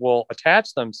chestnuts will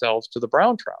attach themselves to the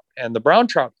brown trout, and the brown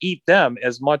trout eat them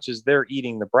as much as they're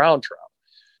eating the brown trout.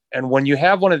 And when you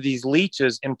have one of these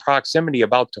leeches in proximity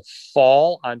about to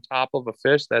fall on top of a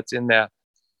fish that's in that,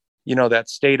 that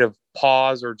state of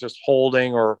pause or just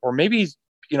holding, or maybe he's,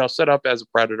 set up as a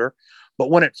predator, but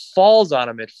when it falls on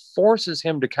him, it forces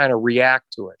him to kind of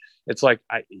react to it. It's like,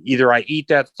 I eat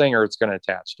that thing or it's going to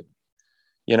attach to me,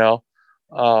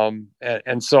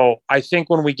 and so I think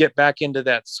when we get back into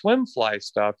that swim fly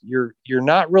stuff, you're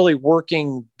not really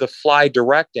working the fly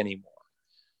direct anymore.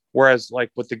 Whereas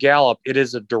like with the Gallup, it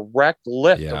is a direct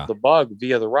lift of the bug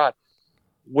via the rod.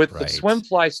 With the swim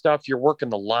fly stuff, you're working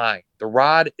the line. The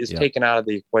rod is taken out of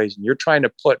the equation. You're trying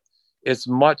to put as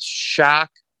much shock,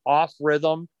 off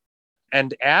rhythm,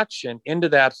 and action into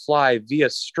that fly via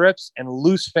strips and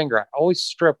loose finger. I always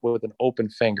strip with an open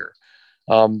finger.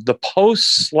 The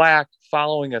post slack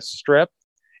following a strip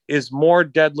is more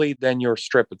deadly than your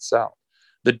strip itself.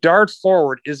 The dart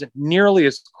forward isn't nearly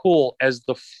as cool as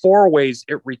the four ways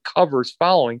it recovers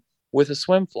following with a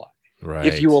swim fly. Right.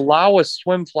 If you allow a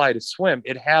swim fly to swim,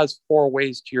 it has 4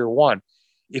 ways to your 1.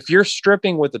 If you're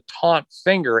stripping with a taunt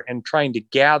finger and trying to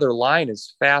gather line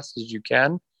as fast as you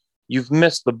can, you've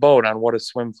missed the boat on what a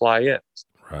swim fly is.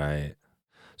 Right.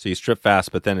 So you strip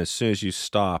fast, but then as soon as you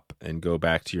stop and go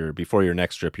back to before your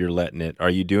next strip, you're letting it. Are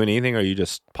you doing anything, or are you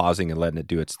just pausing and letting it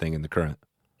do its thing in the current?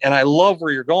 And I love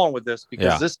where you're going with this,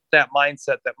 because this is that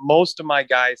mindset that most of my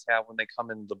guys have when they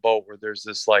come into the boat, where there's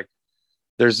this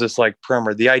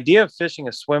primer. The idea of fishing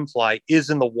a swim fly is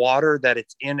in the water that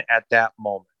it's in at that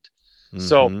moment. Mm-hmm.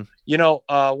 So,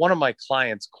 one of my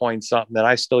clients coined something that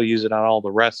I still use it on all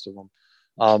the rest of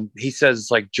them. He says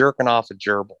it's like jerking off a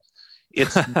gerbil.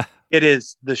 It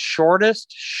is the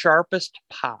shortest, sharpest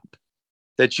pop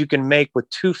that you can make with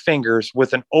 2 fingers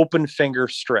with an open finger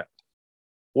strip.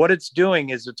 What it's doing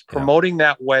is it's promoting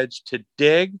that wedge to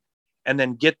dig and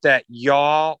then get that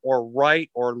yaw or right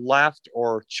or left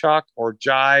or chuck or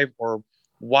jive or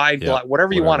wide,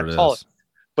 whatever you want to call it.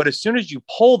 But as soon as you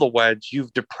pull the wedge,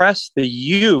 you've depressed the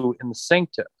U in the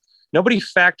sink tip. Nobody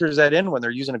factors that in when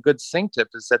they're using a good sink tip,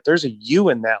 is that there's a U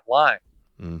in that line.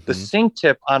 Mm-hmm. The sink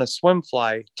tip on a swim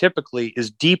fly typically is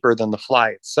deeper than the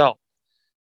fly itself.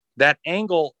 That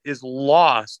angle is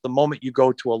lost the moment you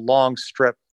go to a long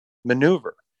strip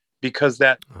maneuver, because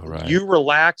that U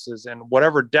relaxes and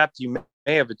whatever depth you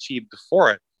may have achieved before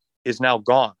it is now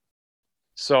gone.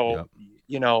 So,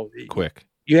 quick.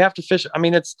 You have to fish. I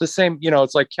mean, it's the same,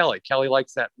 it's like Kelly. Kelly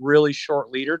likes that really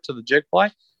short leader to the jig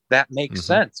fly. That makes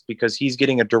sense, because he's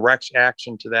getting a direct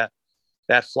action to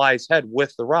that fly's head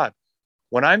with the rod.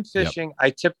 When I'm fishing,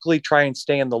 I typically try and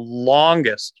stay in the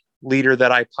longest leader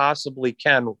that I possibly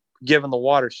can, given the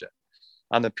watershed.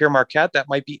 On the Pere Marquette, that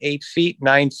might be 8 feet,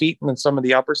 9 feet, and in some of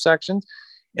the upper sections.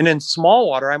 And in small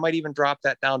water, I might even drop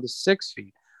that down to 6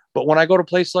 feet. But when I go to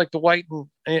places like the White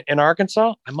in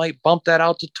Arkansas, I might bump that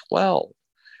out to 12.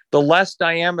 The less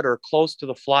diameter close to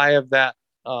the fly of that,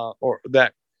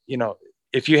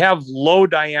 if you have low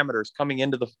diameters coming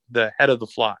into the head of the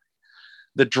fly,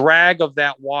 the drag of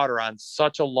that water on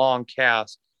such a long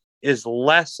cast is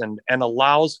lessened and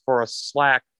allows for a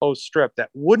slack post strip that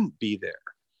wouldn't be there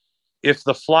if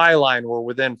the fly line were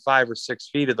within 5 or 6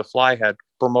 feet of the fly head,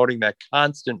 promoting that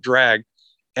constant drag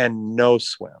and no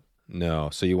swim. No.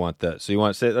 So you want that. So you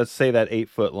want, let's say that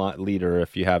 8-foot leader,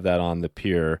 if you have that on the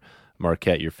Pere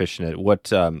Marquette, you're fishing it. What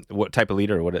type of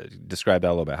leader? Describe that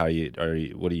a little bit.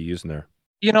 What are you using there?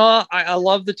 I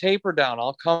love the taper down.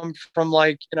 I'll come from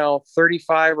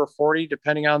 35 or 40,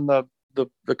 depending on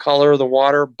the color of the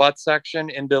water, butt section,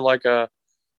 into like a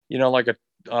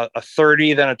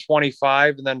 30, then a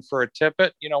 25. And then for a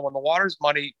tippet, when the water's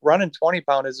muddy, running 20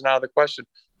 pound isn't out of the question.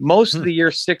 Most of the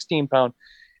year, 16 pound.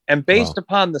 And based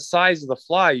upon the size of the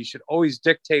fly, you should always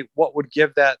dictate what would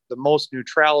give that the most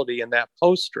neutrality in that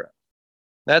post strip.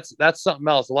 That's something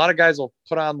else. A lot of guys will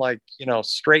put on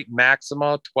straight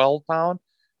Maxima 12 pound,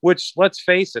 which, let's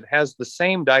face it, has the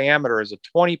same diameter as a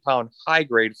 20-pound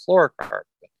high-grade fluorocarbon.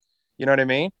 You know what I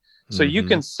mean? So you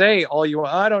can say all you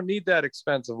want, I don't need that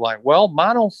expensive line. Well,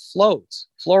 mono floats.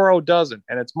 Fluoro doesn't,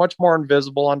 and it's much more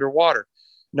invisible underwater.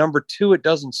 Number 2, it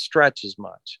doesn't stretch as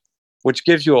much, which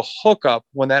gives you a hookup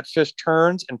when that fish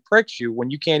turns and pricks you when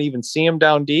you can't even see him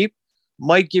down deep.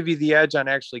 Might give you the edge on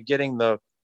actually getting the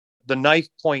knife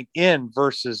point in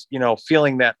versus,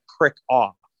 feeling that prick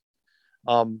off.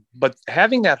 But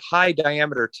having that high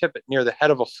diameter tippet near the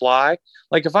head of a fly,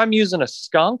 like if I'm using a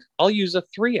skunk, I'll use a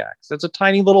 3X. That's a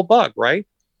tiny little bug, right?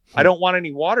 I don't want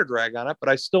any water drag on it, but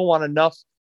I still want enough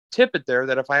tippet there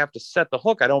that if I have to set the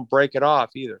hook, I don't break it off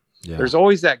either. Yeah. There's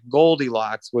always that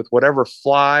Goldilocks with whatever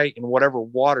fly in whatever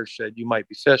watershed you might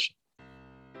be fishing.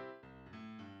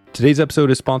 Today's episode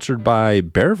is sponsored by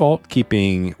Bear Vault,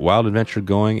 keeping wild adventure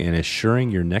going and assuring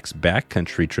your next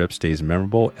backcountry trip stays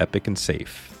memorable, epic, and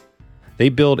safe. They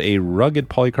build a rugged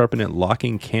polycarbonate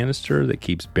locking canister that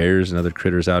keeps bears and other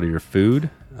critters out of your food.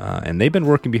 And they've been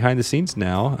working behind the scenes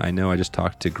now. I know I just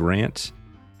talked to Grant,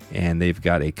 and they've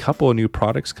got a couple of new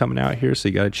products coming out here, so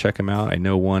you got to check them out. I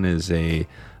know one is a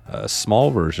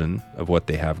small version of what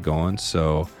they have going.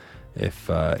 So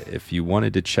if you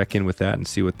wanted to check in with that and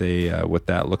see what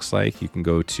that looks like, you can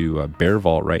go to Bear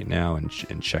Vault right now and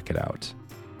check it out.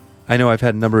 I know I've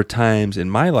had a number of times in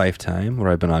my lifetime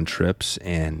where I've been on trips,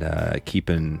 and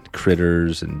keeping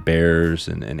critters and bears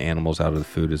and animals out of the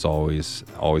food is always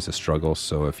a struggle.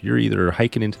 So if you're either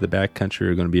hiking into the backcountry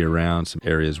or going to be around some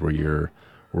areas where you're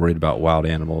worried about wild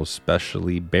animals,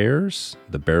 especially bears,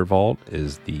 the Bear Vault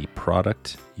is the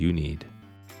product you need.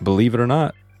 Believe it or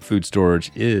not, food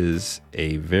storage is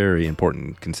a very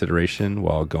important consideration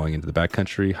while going into the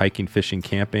backcountry, hiking, fishing,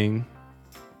 camping.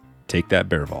 take that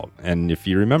Bear Vault. And if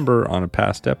you remember on a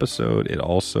past episode, it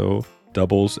also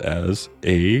doubles as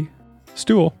a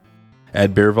stool.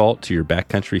 Add Bear Vault to your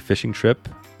backcountry fishing trip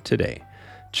today.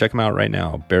 Check them out right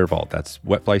now. Bear Vault. That's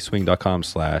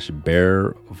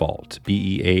wetflyswing.com/Bear Vault.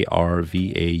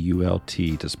 BEARVAULT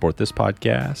to support this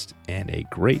podcast and a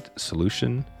great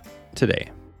solution today.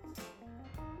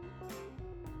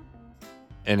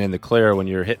 And in the clear, when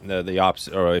you're hitting the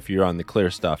opposite, or if you're on the clear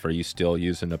stuff, are you still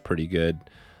using a pretty good,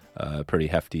 pretty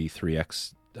hefty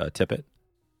 3X tippet?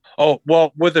 Oh,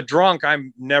 well, with a drunk,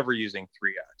 I'm never using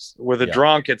 3X. With a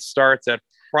drunk, it starts at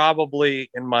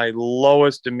probably in my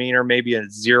lowest demeanor, maybe a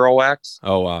 0X.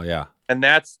 Oh, wow. Yeah. And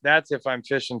that's if I'm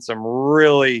fishing some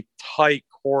really tight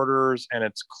quarters and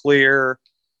it's clear,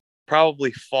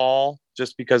 probably fall,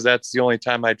 just because that's the only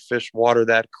time I'd fish water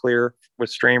that clear with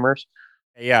streamers.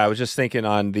 Yeah, I was just thinking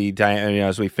on the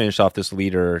as we finish off this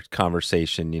leader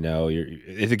conversation,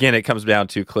 again, it comes down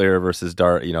to clear versus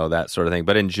dark, that sort of thing.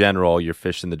 But in general, you're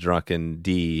fishing the drunken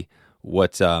D.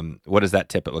 What does that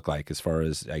tippet look like as far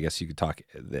as, I guess you could talk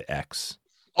the X?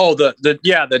 Oh,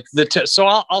 so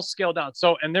I'll scale down.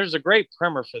 So, and there's a great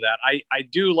primer for that. I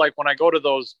do, like, when I go to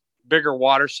those bigger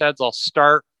watersheds, I'll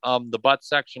start the butt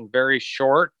section very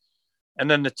short. And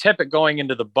then the tippet going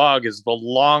into the bug is the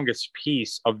longest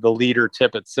piece of the leader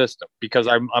tippet system, because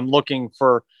I'm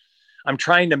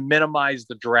trying to minimize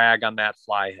the drag on that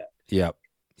fly head. Yep.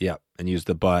 And use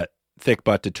the thick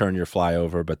butt to turn your fly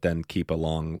over, but then keep a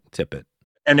long tippet.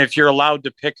 And if you're allowed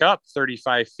to pick up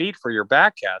 35 feet for your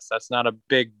back cast, that's not a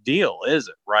big deal, is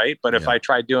it? Right. But if I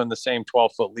tried doing the same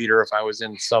 12-foot leader, if I was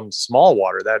in some small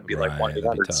water, that'd be like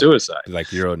 1-800 suicide.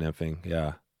 Like Euro nymphing.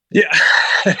 Yeah. Yeah.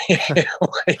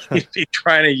 Like you'd be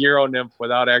trying to Euro nymph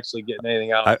without actually getting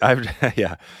anything out.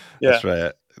 That's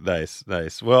right.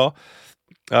 Nice. Well,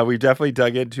 we've definitely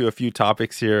dug into a few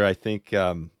topics here. I think,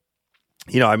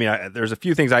 there's a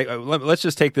few things. Let's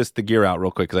just take the gear out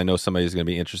real quick, because I know somebody's going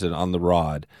to be interested on the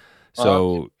rod.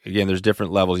 So again, there's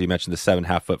different levels. You mentioned the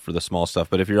 7.5 foot for the small stuff,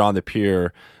 but if you're on the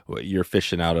pier, you're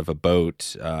fishing out of a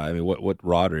boat. What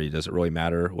rod are you? Does it really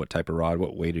matter what type of rod?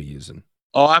 What weight are you using?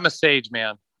 Oh, I'm a Sage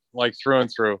man, like through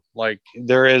and through. Like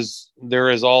there is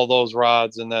all those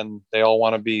rods, and then they all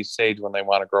want to be Sage when they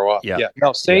want to grow up. Yeah.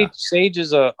 No, Sage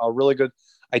is a really good.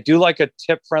 I do like a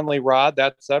tip-friendly rod.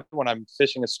 That said, when I'm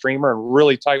fishing a streamer in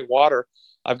really tight water,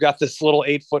 I've got this little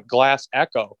 8-foot glass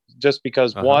Echo, just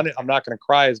because one, I'm not going to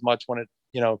cry as much when it,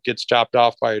 gets chopped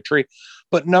off by a tree.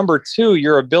 But number two,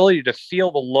 your ability to feel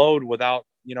the load without,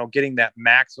 getting that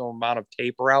maximum amount of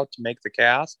taper out to make the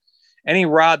cast. Any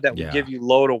rod that would give you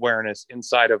load awareness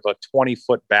inside of a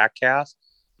 20-foot back cast,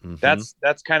 that's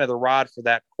kind of the rod for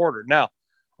that quarter. Now,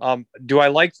 do I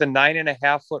like the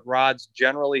 9.5-foot rods,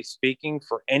 generally speaking,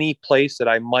 for any place that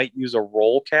I might use a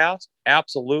roll cast?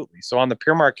 Absolutely. So on the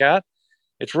Pere Marquette,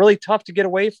 it's really tough to get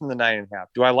away from the 9.5.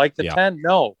 Do I like the 10?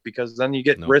 No, because then you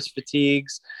get wrist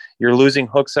fatigues, you're losing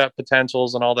hook set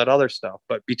potentials and all that other stuff.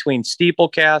 But between steeple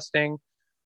casting,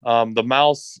 the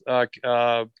mouse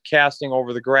casting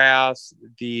over the grass,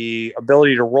 the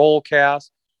ability to roll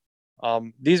cast,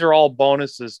 these are all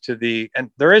bonuses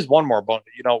and there is one more bonus.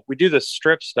 We do the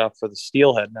strip stuff for the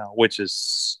steelhead now, which is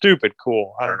stupid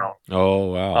cool. I don't know.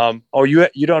 Oh, wow.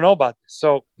 You don't know about this.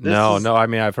 So no. I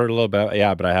mean, I've heard a little bit,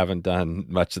 but I haven't done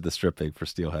much of the stripping for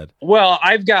steelhead. Well,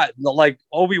 I've got like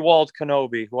Obi Walt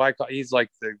Kenobi, who I call, he's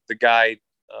like the guy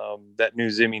that New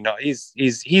Zimmy. No,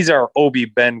 he's our Obi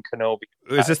Ben Kenobi.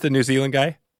 Is this the New Zealand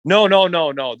guy? No.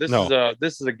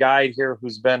 This is a guide here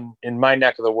who's been in my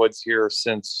neck of the woods here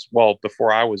since,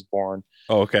 before I was born.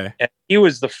 Oh, okay. And he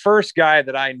was the first guy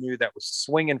that I knew that was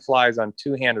swinging flies on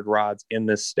two-handed rods in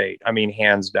this state. I mean,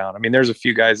 hands down. I mean, there's a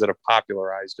few guys that have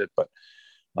popularized it, but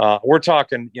we're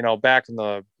talking, back in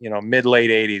the,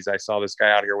 mid-late 80s, I saw this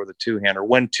guy out here with a two-hander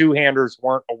when two-handers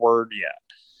weren't a word yet,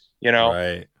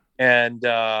 Right. And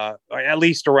at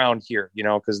least around here,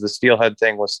 because the steelhead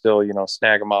thing was still,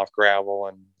 snag them off gravel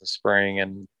and the spring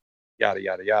and yada,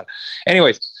 yada, yada.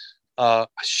 Anyways, I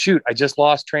just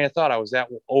lost train of thought. I was at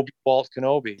Obi Walt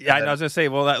Kenobi. Yeah, I was going to say,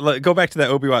 go back to that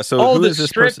Obi Walt. So the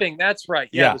stripping. That's right.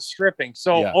 Yeah, the stripping.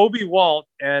 So Obi Walt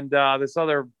and this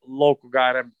other local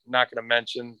guy I'm not going to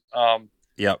mention.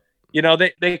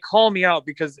 They call me out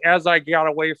because as I got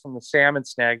away from the salmon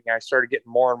snagging, I started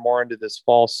getting more and more into this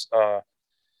false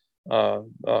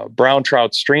brown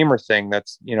trout streamer thing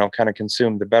that's kind of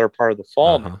consumed the better part of the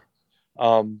fall.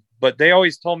 But they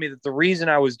always told me that the reason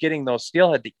I was getting those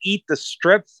steelhead to eat the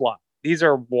strip fly. These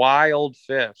are wild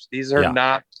fish. These are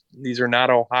not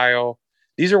Ohio.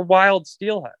 These are wild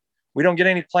steelhead. We don't get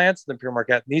any plants in the Pere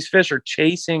Marquette. These fish are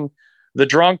chasing the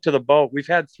drunk to the boat. We've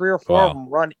had 3 or 4 of them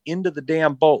run into the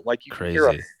damn boat. Like you can hear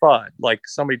a thud, like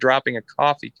somebody dropping a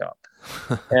coffee cup.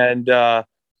 And,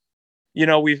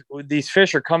 these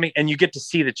fish are coming and you get to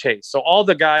see the chase. So all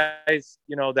the guys,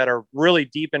 that are really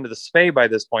deep into the spay by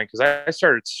this point, because I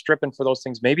started stripping for those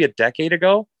things maybe a decade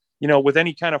ago, with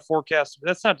any kind of forecast.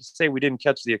 That's not to say we didn't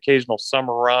catch the occasional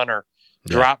summer run or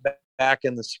drop back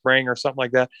in the spring or something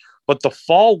like that. But the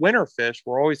fall winter fish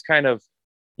were always kind of,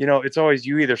 it's always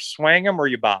you either swang them or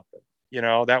you bop them.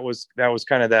 That was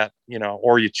kind of that,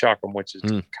 or you chuck them, which is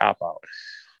cop out.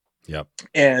 Yep.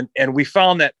 And we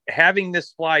found that having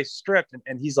this fly stripped,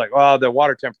 and he's like, oh, the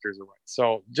water temperatures are right.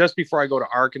 So just before I go to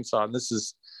Arkansas, and this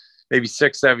is maybe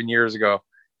 6-7 years ago,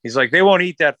 he's like, they won't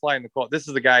eat that fly in the cold. This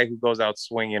is the guy who goes out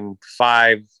swinging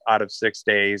 5 out of 6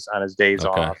 days on his days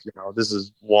off. This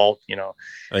is Walt,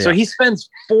 So he spends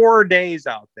 4 days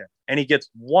out there and he gets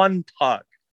one tug,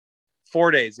 4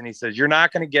 days. And he says, you're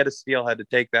not going to get a steelhead to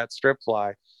take that strip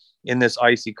fly in this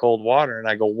icy cold water. And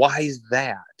I go, why is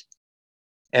that?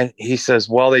 And he says,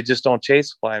 well, they just don't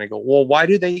chase fly. And I go, well, why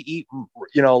do they eat,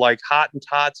 like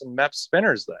Hottentots and Mep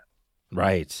spinners then?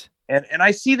 Right. And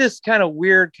I see this kind of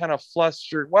weird, kind of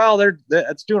flustered, well,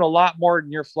 it's doing a lot more than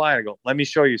you're flying. I go, let me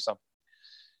show you something.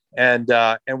 And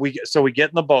we get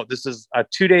in the boat. This is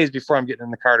 2 days before I'm getting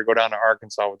in the car to go down to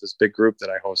Arkansas with this big group that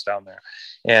I host down there.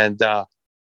 And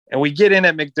we get in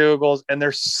at McDougal's and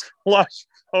there's slush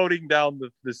floating down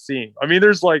the seam. I mean,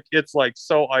 it's like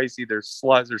so icy. There's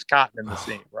slush, there's cotton in the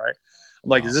seam, right? I'm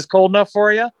like, is this cold enough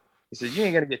for you? He says, you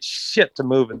ain't going to get shit to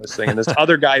move in this thing. And this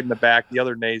other guy in the back, the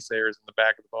other naysayers in the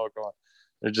back of the boat going,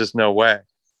 there's just no way.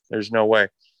 There's no way.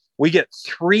 We get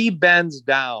 3 bends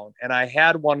down, and I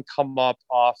had one come up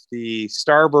off the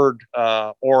starboard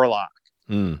oarlock.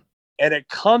 And it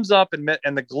comes up, and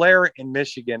the glare in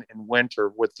Michigan in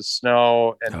winter with the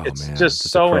snow, and it's just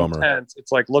so intense.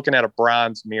 It's like looking at a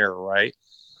bronze mirror, right?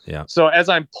 Yeah. So as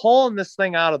I'm pulling this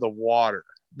thing out of the water,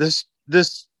 this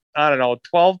I don't know,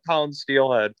 12-pound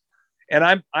steelhead.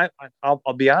 And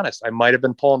I'll be honest, I might have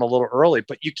been pulling a little early,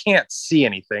 but you can't see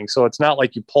anything. So it's not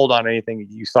like you pulled on anything that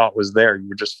you thought was there. You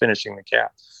were just finishing the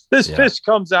cast. This fish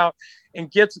comes out and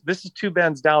this is 2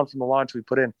 bends down from the launch we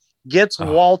put in, gets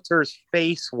Walter's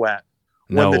face wet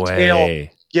when the tail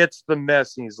gets the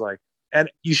mist. And he's like, and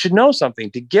you should know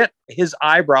something, to get his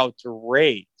eyebrow to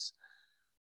raise,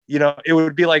 it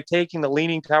would be like taking the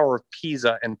Leaning Tower of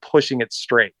Pisa and pushing it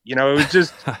straight. It was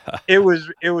just, it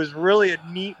was really a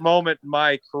neat moment in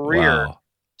my career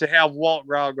to have Walt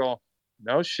Grau go,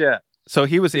 no shit. So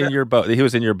he was in your boat. He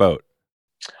was in your boat.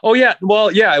 Oh yeah. Well,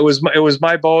 yeah, it was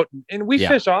my boat, and we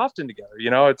fish often together,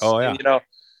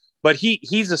 but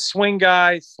he's a swing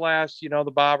guy /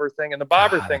 the bobber thing, and the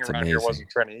bobber thing around here wasn't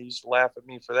trending. He used to laugh at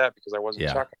me for that because I wasn't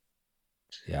chucking.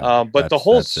 Yeah, but the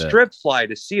whole strip fly,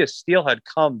 to see a steelhead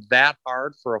come that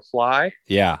hard for a fly.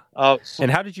 Yeah.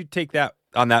 And how did you take that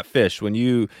on that fish when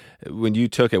you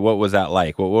took it? What was that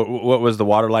like? What was the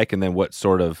water like? And then what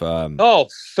sort of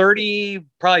 30,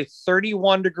 probably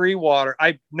 31 degree water.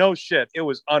 No shit. It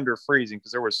was under freezing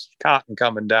because there was cotton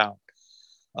coming down.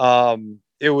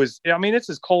 It was, it's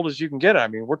as cold as you can get. I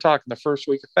mean, we're talking the first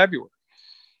week of February.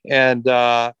 And,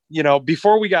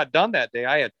 before we got done that day,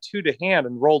 I had 2 to hand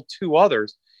and rolled 2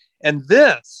 others. And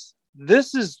this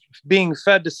is being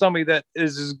fed to somebody that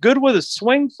is as good with a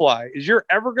swing fly as you're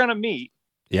ever going to meet.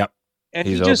 Yep. And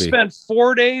he just spent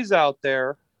 4 days out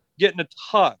there getting a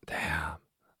tug. Damn.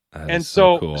 And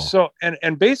so cool.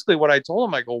 And basically what I told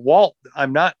him, I go, Walt,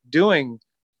 I'm not doing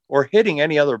or hitting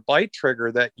any other bite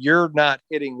trigger that you're not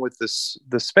hitting with the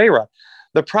spay rod.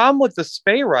 The problem with the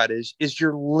spay rod is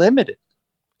you're limited.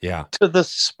 Yeah. To the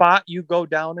spot you go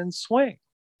down and swing.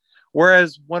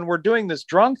 Whereas when we're doing this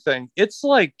drunk thing, it's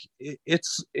like a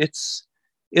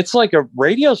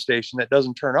radio station that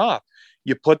doesn't turn off.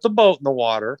 You put the boat in the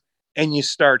water and you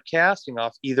start casting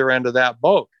off either end of that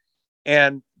boat.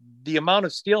 And the amount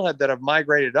of steelhead that have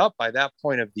migrated up by that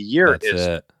point of the year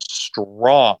is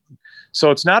strong. So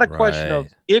it's not a question of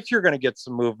if you're going to get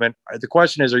some movement. The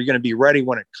question is, are you going to be ready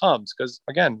when it comes? Because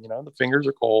again, the fingers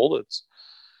are cold. It's,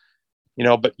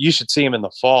 but you should see them in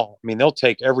the fall. I mean, they'll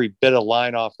take every bit of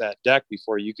line off that deck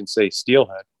before you can say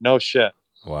steelhead. No shit.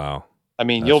 Wow. I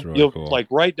mean, you'll cool. Like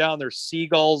right down there,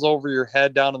 seagulls over your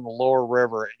head down in the lower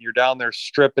river, and you're down there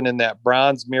stripping in that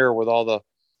bronze mirror with all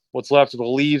what's left of the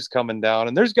leaves coming down.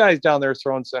 And there's guys down there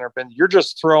throwing center pins. You're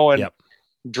just throwing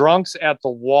drunks at the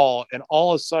wall, and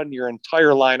all of a sudden your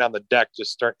entire line on the deck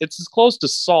it's as close to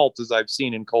salt as I've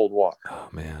seen in cold water. Oh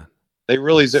man. They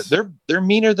really, they're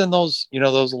meaner than those,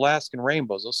 those Alaskan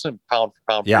rainbows. Those swim pound for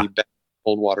pound pretty bad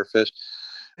cold water fish.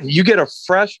 You get a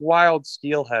fresh wild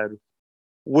steelhead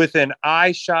within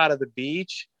eye shot of the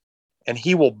beach, and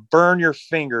he will burn your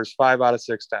fingers 5 out of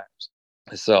 6 times.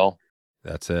 So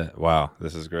that's it. Wow,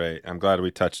 this is great. I'm glad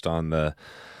we touched on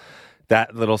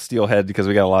that little steelhead, because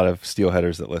we got a lot of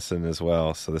steelheaders that listen as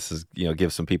well. So this is,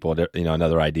 give some people,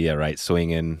 another idea, right?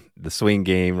 The swing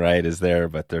game, right, is there,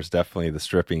 but there's definitely the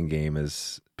stripping game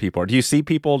is people. Do you see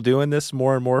people doing this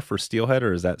more and more for steelhead,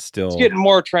 or is that still? It's getting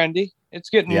more trendy. It's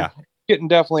getting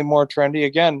definitely more trendy.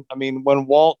 Again, I mean, when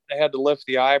Walt had to lift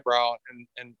the eyebrow,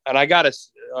 and I got it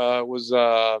was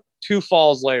 2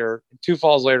 falls later,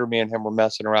 me and him were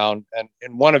messing around.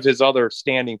 And one of his other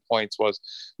standing points was,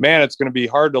 man, it's going to be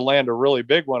hard to land a really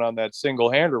big one on that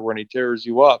single hander when he tears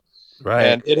you up. Right.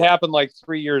 And it happened like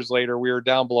 3 years later. We were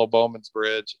down below Bowman's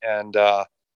Bridge and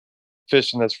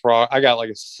fishing this frog. I got like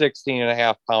a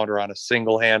 16.5 pounder on a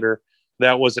single hander.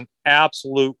 That was an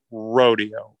absolute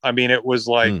rodeo. I mean, it was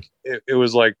like, it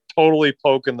was like totally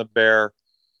poking the bear,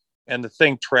 and the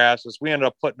thing trashed us. We ended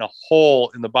up putting a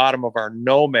hole in the bottom of our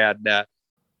Nomad net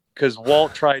because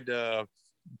Walt tried to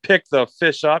pick the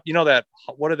fish up. You know that,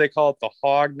 what do they call it? The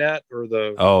hog net, or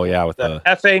the, with the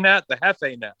Hefe net, the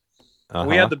Hefe net. Uh-huh.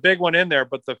 We had the big one in there,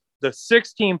 but the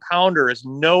 16 pounder is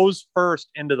nose first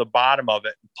into the bottom of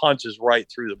it and punches right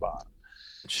through the bottom.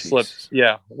 Slips.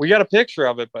 Yeah, we got a picture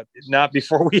of it, but not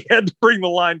before we had to bring the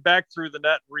line back through the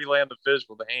net and re-land the fish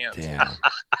with the hands. Damn.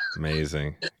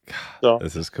 Amazing. God,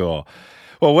 this is cool.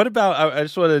 Well, what about, I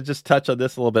just want to just touch on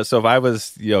this a little bit. So if I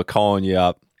was, calling you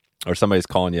up, or somebody's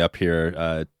calling you up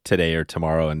here today or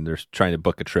tomorrow, and they're trying to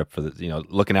book a trip for the,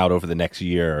 looking out over the next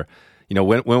year,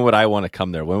 when would I want to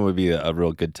come there? When would be a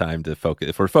real good time to focus?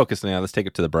 If we're focusing on, let's take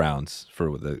it to the Browns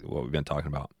for what we've been talking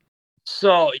about.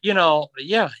 So,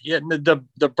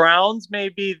 the Browns may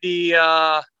be the,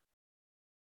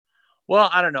 well,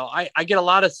 I don't know. I get a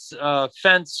lot of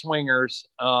fence swingers,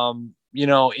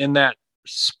 in that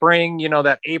spring,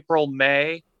 that April,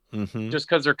 May, just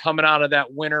because they're coming out of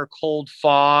that winter cold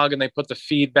fog and they put the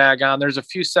feed bag on. There's a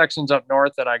few sections up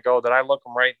north that I go that I look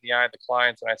them right in the eye of the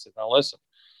clients and I said, now listen,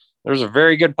 there's a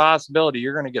very good possibility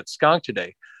you're going to get skunked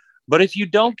today. But if you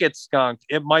don't get skunked,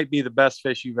 it might be the best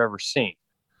fish you've ever seen.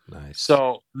 Nice.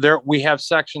 So we have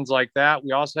sections like that.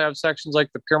 We also have sections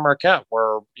like the Pere Marquette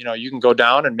where, you can go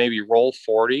down and maybe roll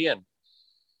 40 and,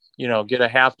 get a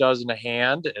half dozen a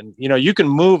hand. And, you can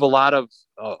move a lot of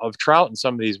trout in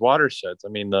some of these watersheds. I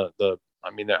mean, I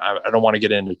don't want to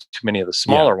get into too many of the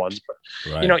smaller ones, but,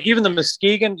 right. Even the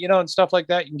Muskegon, and stuff like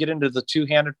that, you can get into the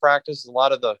 2-handed practice. A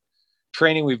lot of the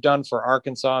training we've done for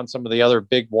Arkansas and some of the other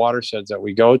big watersheds that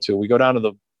we go to, we go down to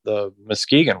the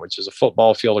Muskegon, which is a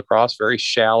football field across, very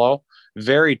shallow,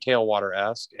 very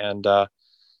tailwater-esque. And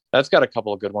that's got a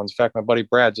couple of good ones. In fact, my buddy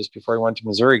Brad, just before he went to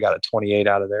Missouri, got a 28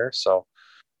 out of there. So,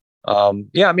 I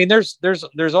mean,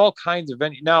 there's all kinds of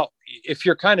now, if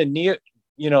you're kind of new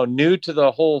to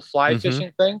the whole fly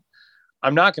fishing thing,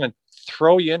 I'm not going to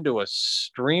throw you into a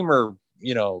streamer,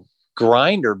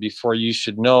 grinder before you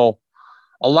should know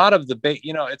a lot of the bait.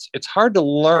 It's hard to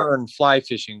learn fly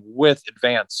fishing with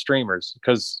advanced streamers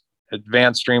because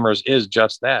advanced streamers is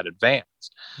just that,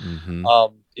 advanced.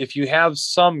 If you have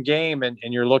some game and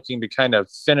you're looking to kind of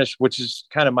finish, which is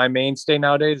kind of my mainstay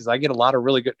nowadays, is I get a lot of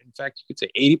really good, in fact, you could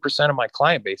say 80% of my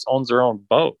client base owns their own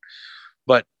boat,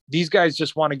 but these guys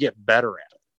just want to get better at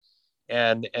it.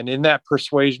 And in that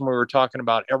persuasion we were talking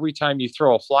about, every time you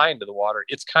throw a fly into the water,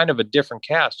 it's kind of a different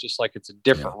cast, just like it's a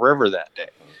different river that day.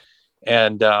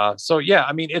 And I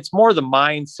mean, it's more the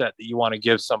mindset that you want to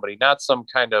give somebody, not some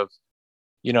kind of,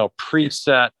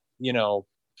 preset,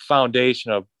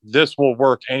 foundation of this will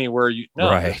work anywhere you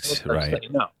know. Right.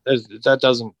 No, that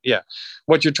doesn't. Yeah.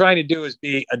 What you're trying to do is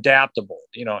be adaptable.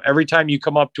 Every time you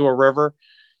come up to a river,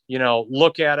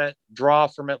 look at it, draw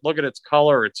from it, look at its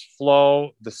color, its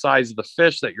flow, the size of the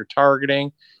fish that you're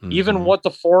targeting, even what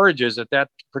the forage is at that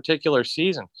particular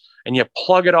season. And you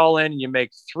plug it all in and you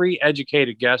make 3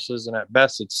 educated guesses. And at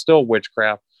best, it's still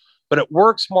witchcraft, but it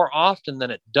works more often than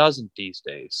it doesn't these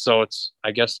days. So I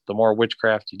guess the more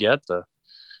witchcraft you get,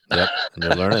 Yep, and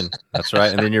you're learning. That's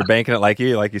right. And then you're banking it like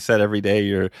you said, every day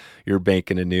you're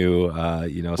banking a new,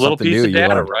 little something piece new. of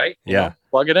data, right? Yeah.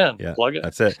 Plug it in. Yeah. Plug it.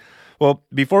 That's it. Well,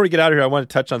 before we get out of here, I want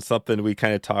to touch on something we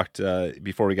kind of talked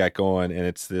before we got going, and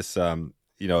it's this,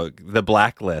 the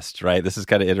blacklist, right? This is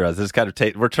kind of interesting. This is kind of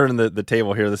we're turning the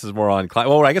table here. This is more on client.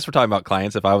 Well, I guess we're talking about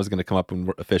clients. If I was going to come up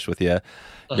and fish with you,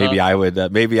 maybe I would.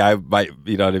 Maybe I might.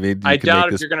 You know what I mean? I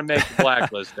doubt if you're going to make the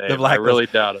blacklist, Dave. I really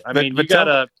doubt it. I mean, you got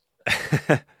to.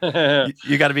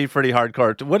 You got to be pretty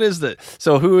hardcore.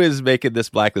 So who is making this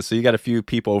blacklist? So you got a few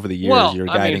people over the years. You're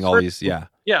guiding all these. Yeah.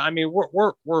 Yeah. I mean,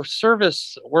 we're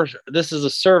service. This is a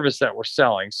service that we're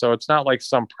selling. So it's not like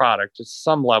some product. At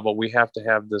some level, we have to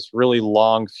have this really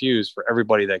long fuse for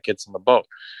everybody that gets in the boat.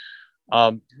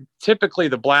 Typically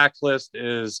the blacklist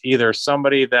is either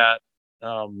somebody that,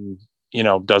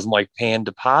 doesn't like paying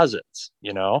deposits,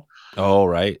 Oh,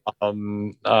 right.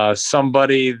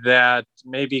 Somebody that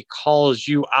maybe calls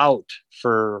you out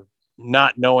for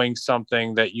not knowing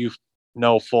something that you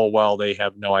know full well they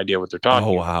have no idea what they're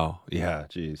talking about. Wow. Yeah,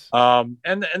 geez.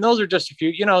 And those are just a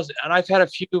few, and I've had a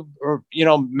few,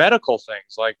 medical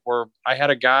things, like where I had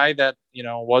a guy that,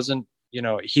 wasn't,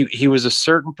 he was a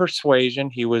certain persuasion.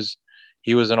 He was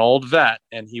an old vet,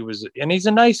 and he's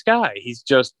a nice guy. He's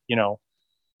just,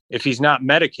 if he's not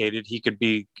medicated, he could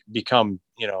become,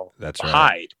 that's right.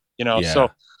 hide, Yeah. So,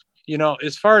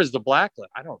 as far as the blacklist,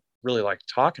 I don't really like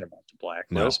talking about the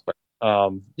blacklist, but,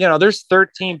 there's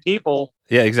 13 people.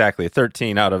 Yeah, exactly.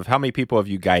 13 out of how many people have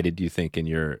you guided, do you think, in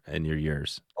your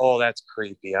years? Oh, that's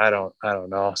creepy. I don't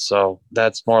know. So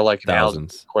that's more like an algebra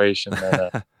equation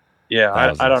than yeah.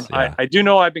 Thousands, I don't, yeah. I do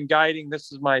know I've been guiding.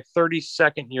 This is my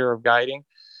 32nd year of guiding.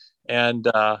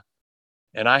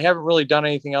 And I haven't really done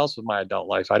anything else with my adult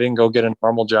life. I didn't go get a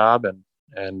normal job, and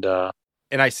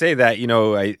I say that,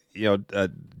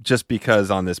 just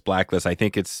because on this blacklist, I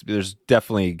think there's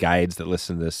definitely guides that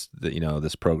listen to this,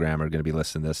 this program are going to be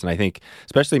listening to this. And I think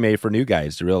especially maybe for new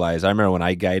guys to realize, I remember when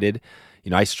I guided,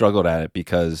 I struggled at it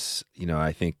because,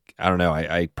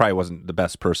 I probably wasn't the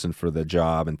best person for the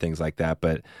job and things like that.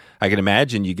 But I can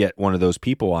imagine you get one of those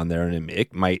people on there, and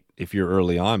it might, if you're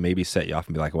early on, maybe set you off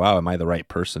and be like, wow, am I the right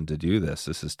person to do this?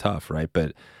 This is tough, right?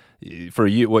 But for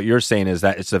you, what you're saying is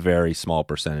that it's a very small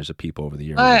percentage of people over the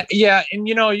years. Yeah. And,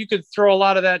 you could throw a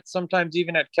lot of that sometimes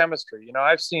even at chemistry.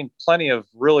 I've seen plenty of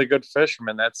really good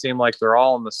fishermen that seem like they're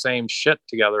all in the same shit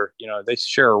together. They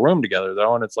share a room together,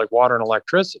 though, and it's like water and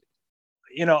electricity.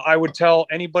 I would tell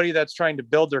anybody that's trying to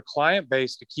build their client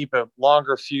base to keep a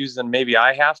longer fuse than maybe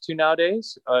I have to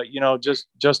nowadays,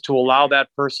 just to allow that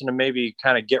person to maybe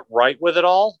kind of get right with it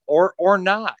all or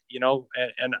not,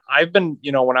 and I've been,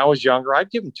 when I was younger,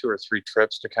 I'd give them 2 or 3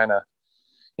 trips to kind of,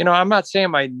 I'm not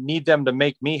saying I need them to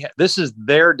make me, this is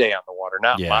their day on the water,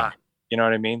 not mine. You know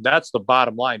what I mean? That's the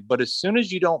bottom line. But as soon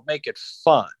as you don't make it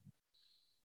fun,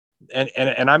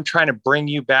 and I'm trying to bring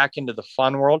you back into the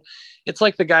fun world, it's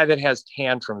like the guy that has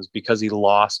tantrums because he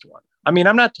lost one. I mean,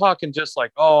 I'm not talking just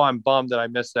like, oh, I'm bummed that I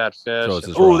missed that fish.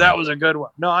 Oh, that was a good one.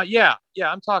 No, yeah,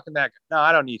 I'm talking that. No,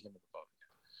 I don't need him in the boat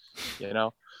again.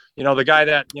 The guy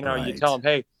that, right. You tell him,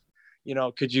 hey,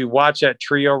 could you watch that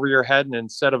tree over your head? And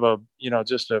instead of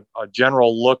just a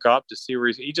general look up to see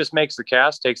where he just makes the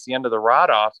cast, takes the end of the rod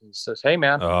off and says, hey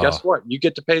man, guess what? You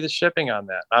get to pay the shipping on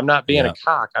that. I'm not being a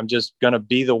cock. I'm just going to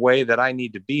be the way that I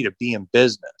need to be in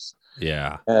business.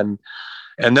 Yeah. And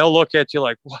they'll look at you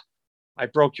like, what? I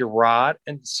broke your rod.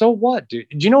 And so what, dude?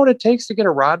 Do you know what it takes to get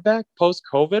a rod back post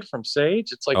COVID from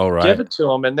Sage? It's like, give it to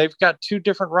them. And they've got 2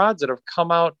 different rods that have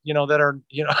come out, that are,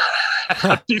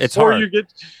 before you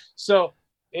get. So,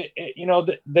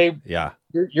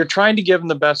 you're trying to give them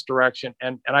the best direction.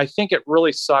 And I think it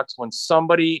really sucks when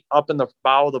somebody up in the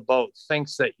bow of the boat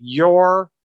thinks that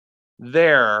you're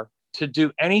there to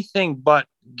do anything but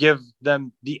give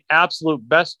them the absolute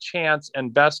best chance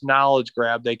and best knowledge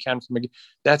grab they can from it.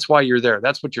 That's why you're there.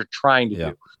 That's what you're trying to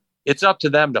do. It's up to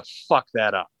them to fuck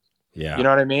that up. Yeah. You know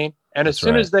what I mean? And as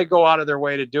soon as they go out of their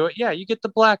way to do it, you get the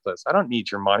blacklist. I don't need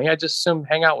your money. I just assume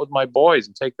hang out with my boys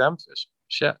and take them fishing.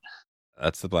 Shit.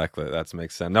 That's the blacklist. That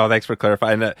makes sense. No, thanks for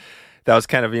clarifying that. That was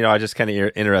kind of, I just kind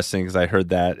of interesting because I heard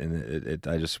that and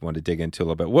I just wanted to dig into a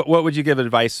little bit. What would you give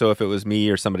advice? So if it was me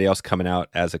or somebody else coming out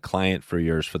as a client for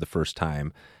yours for the first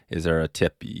time, is there a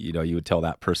tip, you would tell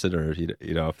that person or,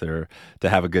 if they're to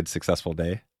have a good, successful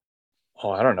day? Oh,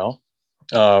 I don't know.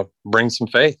 Bring some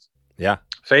faith. Yeah.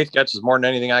 Faith catches more than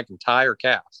anything I can tie or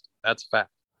cast. That's a fact.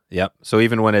 Yep. So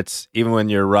even when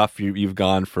you're rough, you've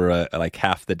gone for like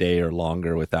half the day or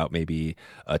longer without maybe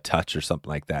a touch or something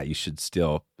like that, you should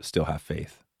still have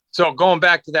faith. So going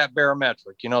back to that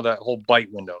barometric, that whole bite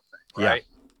window thing, right?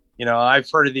 Yeah.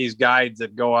 I've heard of these guides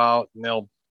that go out and they'll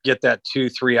get that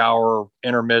 2-3 hour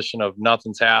intermission of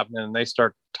nothing's happening, and they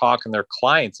start talking their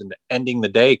clients into ending the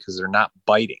day because they're not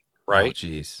biting, right? Oh,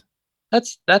 geez.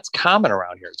 That's common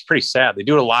around here. It's pretty sad. They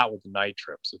do it a lot with the night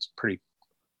trips. It's pretty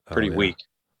weak.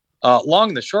 Long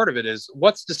and the short of it is,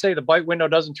 what's to say the bite window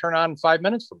doesn't turn on in 5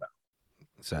 minutes from now?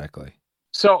 Exactly.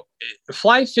 So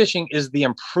fly fishing is the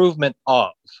improvement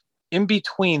of in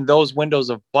between those windows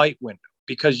of bite window,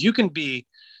 because you can be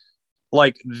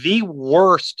like the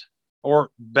worst or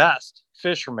best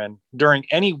fishermen during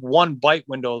any one bite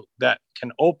window that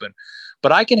can open.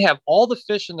 But I can have all the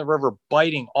fish in the river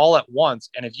biting all at once.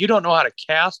 And if you don't know how to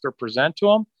cast or present to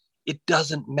them, it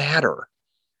doesn't matter.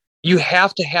 You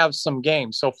have to have some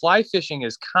game. So fly fishing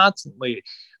is constantly,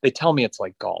 they tell me it's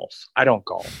like golf. I don't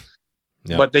golf.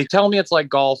 Yep. But they tell me it's like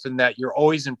golf in that you're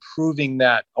always improving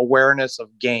that awareness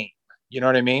of game. You know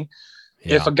what I mean?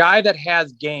 Yeah. If a guy that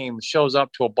has game shows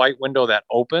up to a bite window that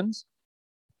opens,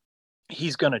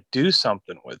 he's going to do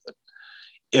something with it.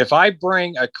 If I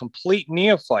bring a complete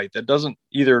neophyte that doesn't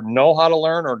either know how to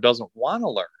learn or doesn't want to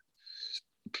learn,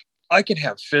 I can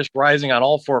have fish rising on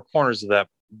all four corners of that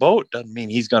boat. Doesn't mean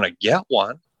he's going to get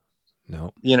one.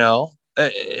 No. You know,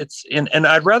 and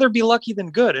I'd rather be lucky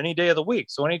than good any day of the week.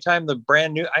 So anytime the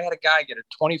brand new, I had a guy get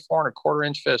a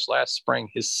 24.25-inch fish last spring,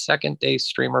 his second day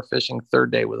streamer fishing, third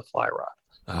day with a fly rod.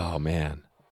 Oh man.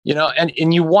 You know,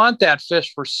 and you want that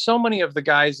fish for so many of the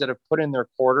guys that have put in their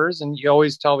quarters. And you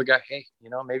always tell the guy, hey, you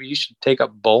know, maybe you should take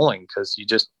up bowling because you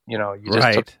just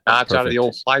right. Took a notch out of the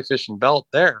old fly fishing belt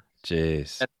there.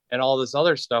 Jeez. And all this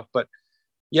other stuff. But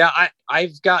yeah,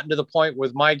 I've gotten to the point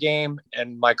with my game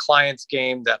and my client's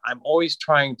game that I'm always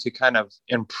trying to kind of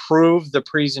improve the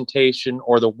presentation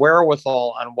or the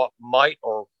wherewithal on what might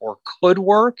or could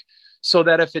work so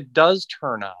that if it does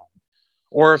turn on,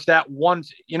 or if that one,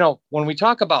 you know, when we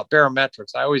talk about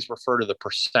barometrics, I always refer to the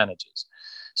percentages.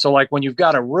 So like when you've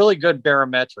got a really good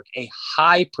barometric, a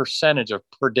high percentage of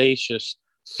predaceous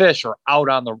fish are out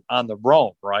on the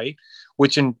roam, right?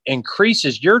 Which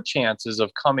increases your chances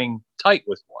of coming tight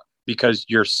with one because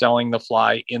you're selling the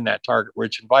fly in that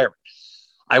target-rich environment.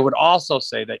 I would also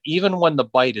say that even when the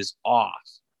bite is off,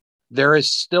 there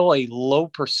is still a low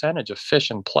percentage of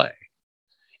fish in play.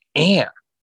 And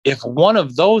if one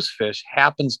of those fish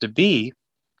happens to be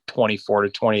 24 to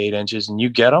 28 inches and you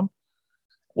get them,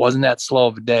 wasn't that slow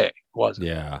of a day, was it?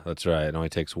 Yeah, that's right. It only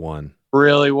takes one.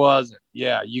 Really wasn't.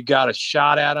 Yeah, you got a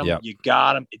shot at them. Yep. You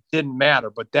got them. It didn't matter.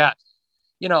 But that,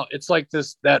 you know, it's like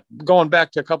this, that going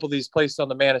back to a couple of these places on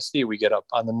the Manistee, we get up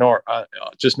on the north,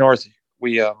 just north.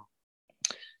 We,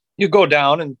 you go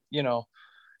down and, you know,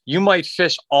 you might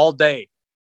fish all day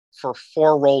for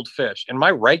 4 rolled fish. And my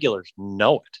regulars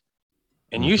know it.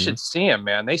 And you should see them,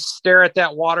 man. They stare at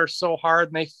that water so hard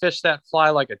and they fish that fly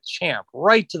like a champ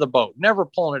right to the boat, never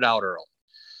pulling it out early.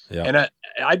 Yeah. And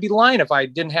I'd be lying if I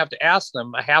didn't have to ask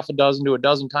them a half a dozen to a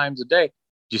dozen times a day.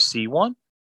 Do you see one?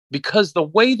 Because the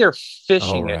way they're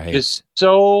fishing it is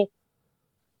so,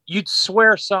 you'd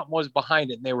swear something was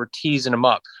behind it and they were teasing them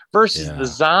up versus the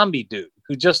zombie dude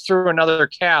who just threw another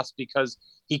cast because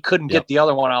he couldn't get the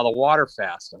other one out of the water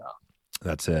fast enough.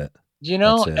 That's it. You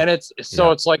know, and it's so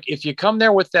it's like if you come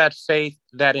there with that faith,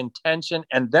 that intention,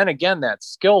 and then again, that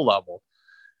skill level,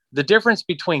 the difference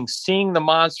between seeing the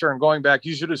monster and going back,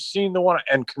 you should have seen the one,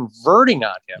 and converting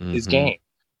on him is game.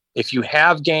 If you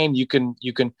have game, you can,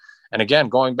 and again,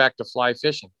 going back to fly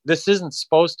fishing, this isn't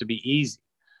supposed to be easy.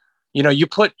 You know, you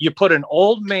put an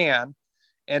old man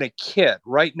and a kid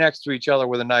right next to each other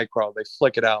with a night crawler, they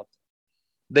flick it out.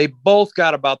 They both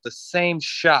got about the same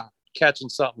shot catching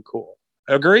something cool.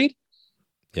 Agreed?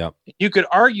 Yep. You could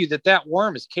argue that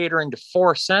worm is catering to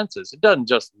 4 senses. It doesn't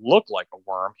just look like a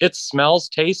worm. It smells,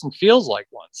 tastes, and feels like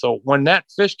one. So when that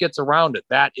fish gets around it,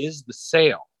 that is the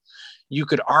sail. You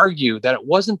could argue that it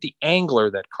wasn't the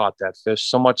angler that caught that fish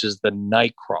so much as the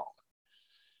night crawler.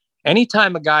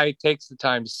 Anytime a guy takes the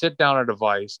time to sit down at a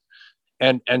device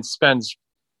and spends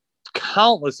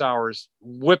countless hours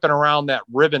whipping around that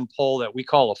ribbon pole that we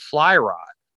call a fly rod,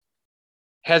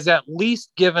 has at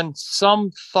least given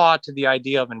some thought to the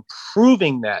idea of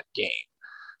improving that game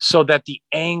so that the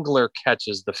angler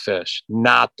catches the fish,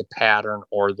 not the pattern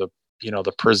or the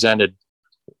presented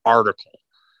article.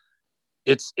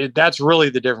 That's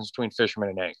really the difference between fishermen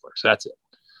and anglers. That's it.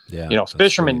 Yeah.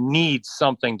 Fishermen need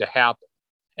something to happen.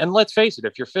 And let's face it,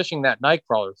 if you're fishing that night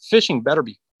crawler, fishing better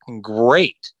be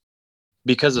great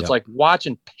because it's like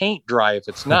watching paint dry if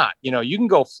it's not. You can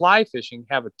go fly fishing,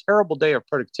 have a terrible day of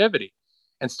productivity,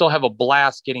 and still have a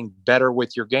blast getting better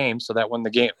with your game so that when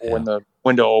the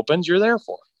window opens, you're there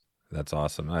for it. That's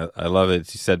awesome. I love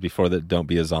it. You said before that don't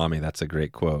be a zombie. That's a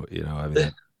great quote. I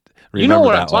mean, you know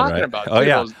what I'm talking about. Oh,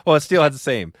 yeah. Well, it still has the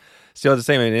same.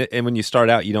 And when you start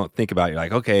out, you don't think about it. You're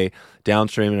like, okay,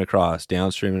 downstream and across,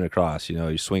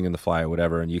 you're swinging the fly or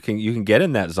whatever. And you can get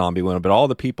in that zombie window. But all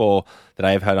the people that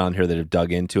I've had on here that have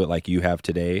dug into it like you have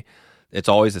today, it's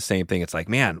always the same thing. It's like,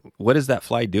 man, what is that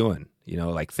fly doing?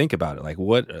 Like think about it. Like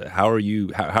how are you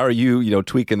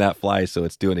tweaking that fly so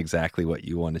it's doing exactly what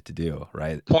you want it to do,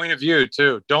 right? Point of view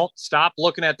too. Don't stop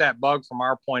looking at that bug from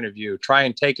our point of view. Try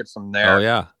and take it from there. Oh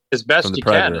yeah. As best you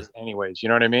can anyways. You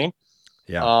know what I mean?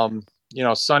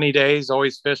 Yeah. Sunny days,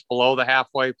 always fish below the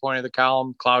halfway point of the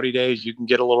column. Cloudy days, you can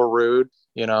get a little rude,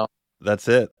 That's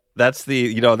it. That's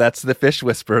the fish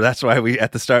whisperer. That's why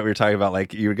at the start, we were talking about,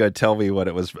 like, you were going to tell me what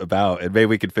it was about, and maybe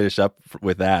we could finish up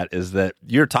with that, is that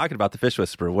you're talking about the fish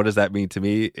whisperer. What does that mean to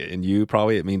me and you?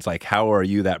 Probably it means, like, how are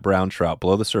you that brown trout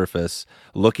below the surface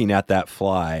looking at that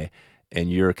fly,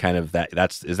 and you're kind of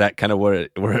is that kind of where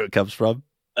it comes from?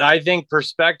 I think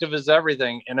perspective is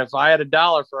everything. And if I had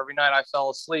 $1 for every night I fell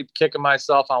asleep kicking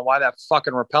myself on why that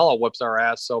fucking Rapella whips our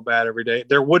ass so bad every day,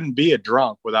 there wouldn't be a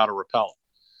drunk without a Rapella.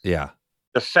 Yeah.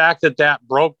 The fact that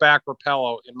broke back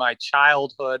Rapello in my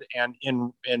childhood and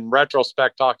in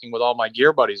retrospect, talking with all my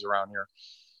gear buddies around here,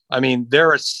 I mean,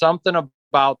 there is something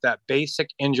about that basic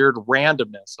injured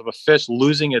randomness of a fish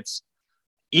losing its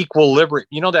equilibrium.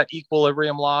 You know, that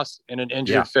equilibrium loss in an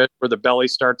injured fish where the belly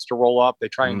starts to roll up. They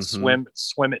try and swim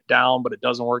it down, but it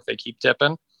doesn't work. They keep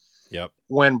tipping. Yep.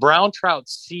 When brown trout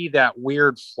see that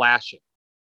weird flashing,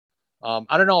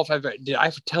 I don't know if I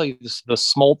have to tell you the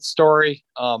smolt story.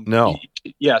 No.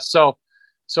 Yeah. So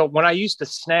when I used to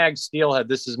snag steelhead,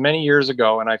 this is many years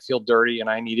ago, and I feel dirty and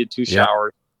I needed 2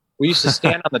 showers. We used to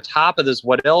stand on the top of this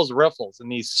Waddell's riffles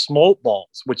and these smolt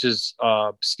balls, which is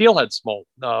steelhead smolt,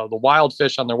 the wild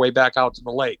fish on their way back out to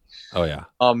the lake. Oh yeah.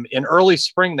 In early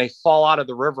spring, they fall out of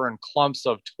the river in clumps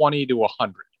of 20 to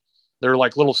 100. They're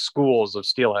like little schools of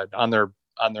steelhead on their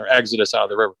exodus out of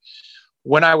the river.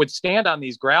 When I would stand on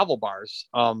these gravel bars,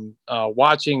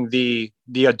 watching the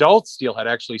adult steelhead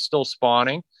actually still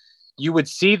spawning, you would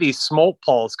see these smolt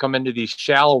pulls come into these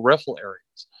shallow riffle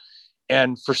areas.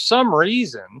 And for some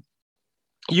reason,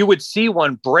 you would see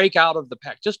one break out of the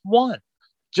pack. Just one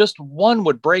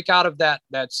would break out of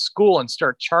that school and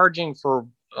start charging for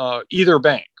either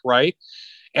bank, right?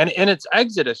 And in its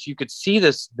exodus, you could see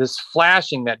this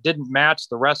flashing that didn't match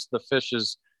the rest of the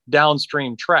fish's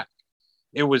downstream trek.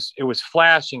 It was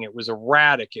flashing. It was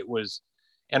erratic.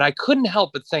 And I couldn't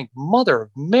help but think, Mother of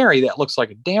Mary, that looks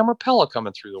like a damn Rapella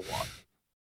coming through the water.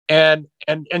 And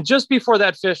just before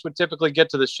that fish would typically get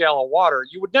to the shallow water,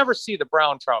 you would never see the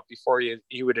brown trout before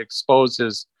he would expose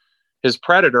his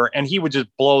predator, and he would just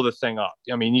blow the thing up.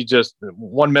 I mean,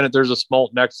 1 minute there's a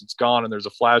smolt, next it's gone, and there's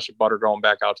a flash of butter going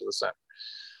back out to the center.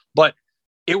 But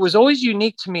it was always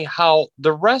unique to me how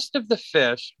the rest of the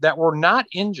fish that were not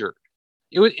injured,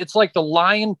 it's like the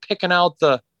lion picking out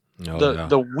the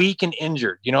weak and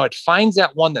injured. It finds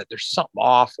that one that there's something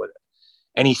off with it.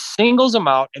 And he singles them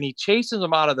out and he chases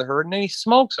them out of the herd and then he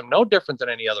smokes them, no different than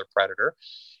any other predator.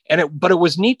 But it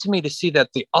was neat to me to see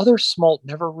that the other smolt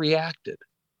never reacted.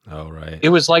 Oh, right. It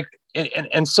was like,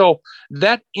 and so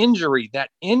that injury, that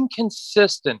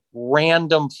inconsistent,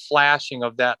 random flashing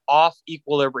of that off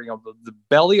equilibrium of the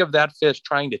belly of that fish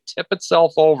trying to tip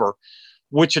itself over,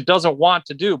 which it doesn't want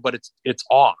to do, but it's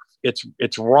off.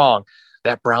 It's wrong.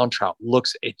 That brown trout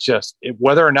looks,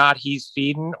 whether or not he's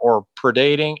feeding or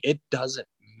predating, it doesn't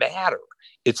matter.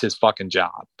 It's his fucking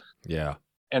job. Yeah.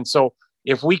 And so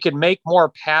if we could make more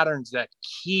patterns that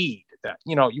keyed that,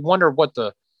 you wonder what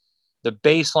the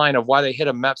baseline of why they hit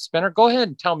a MEP spinner. Go ahead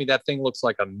and tell me that thing looks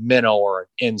like a minnow or an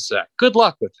insect. Good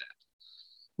luck with that.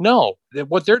 No,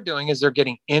 what they're doing is they're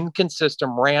getting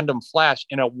inconsistent random flash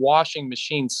in a washing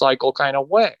machine cycle kind of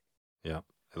way. Yeah.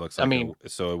 It looks like a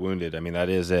wounded. That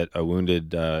is it. A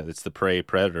wounded. It's the prey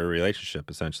predator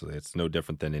relationship. Essentially, it's no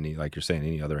different than like you're saying,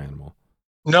 any other animal.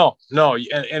 No,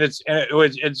 and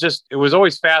it was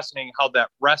always fascinating how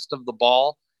that rest of the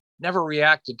ball never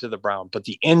reacted to the brown, but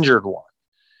the injured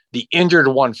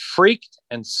one freaked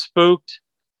and spooked.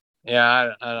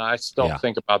 Yeah, I still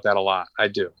think about that a lot. I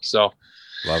do. So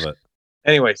love it.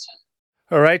 Anyways.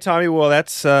 All right, Tommy. Well,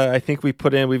 that's, I think we've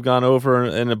gone over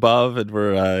and above, and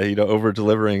we're, over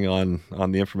delivering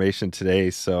on the information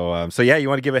today. So yeah, you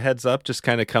want to give a heads up, just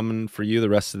kind of coming for you the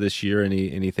rest of this year,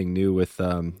 anything new with,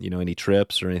 any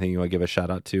trips or anything you want to give a shout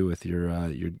out to with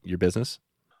your business?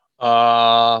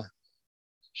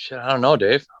 Shit, I don't know,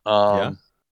 Dave. Yeah.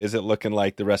 Is it looking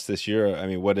like the rest of this year?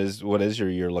 What is your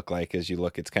year look like as you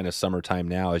look? It's kind of summertime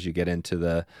now as you get into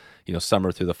the,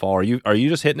 summer through the fall. Are you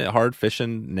just hitting it hard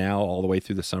fishing now all the way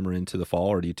through the summer into the fall,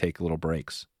 or do you take little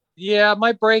breaks? Yeah,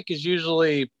 my break is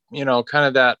usually, kind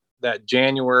of that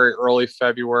January, early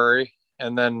February.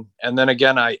 And then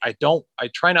again, I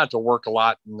try not to work a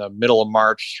lot in the middle of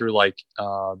March through like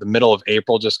the middle of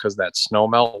April, just because that snow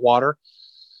melt water.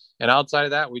 And outside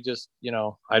of that, we just,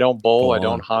 I don't bowl, I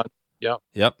don't hunt.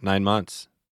 Yep. 9 months.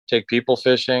 Take people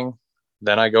fishing,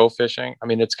 then I go fishing.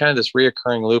 It's kind of this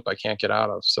reoccurring loop I can't get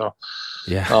out of. So,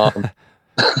 yeah.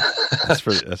 That's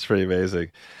pretty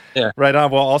amazing. Yeah. Right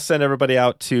on. Well, I'll send everybody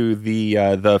out to the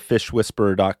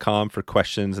thefishwhisperer.com for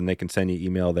questions, and they can send you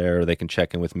email there, or they can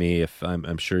check in with me. If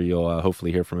I'm sure you'll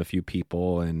hopefully hear from a few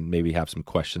people and maybe have some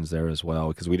questions there as well,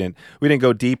 because we didn't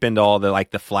go deep into all the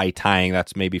the fly tying.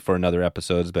 That's maybe for another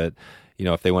episodes, but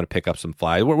if they want to pick up some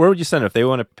flies, where would you send them? If they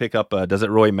want to pick up, does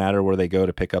it really matter where they go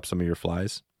to pick up some of your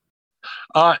flies?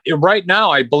 Right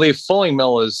now, I believe Fulling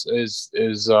Mill is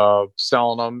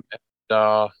selling them.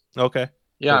 Okay.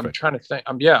 Yeah, Perfect. I'm trying to think.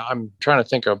 I'm trying to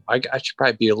think of. I should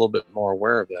probably be a little bit more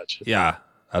aware of that. Yeah,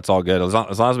 that's all good. As long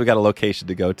as we got a location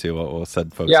to go to, we'll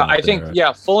send folks. Yeah, out I think. there.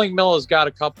 Yeah, Fulling Mill has got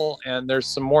a couple, and there's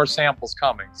some more samples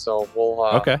coming. So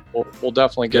we'll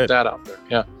definitely get that out there.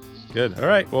 Yeah. Good. All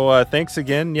right. Well, thanks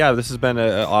again. Yeah, this has been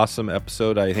an awesome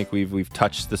episode. I think we've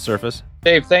touched the surface.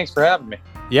 Dave, thanks for having me.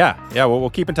 Yeah. Well, we'll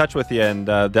keep in touch with you, and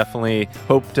definitely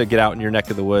hope to get out in your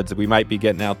neck of the woods. We might be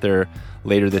getting out there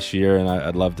later this year, and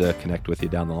I'd love to connect with you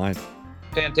down the line.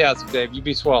 Fantastic, Dave. You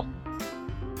be swell.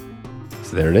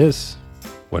 So there it is.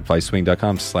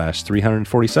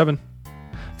 wetflyswing.com/347.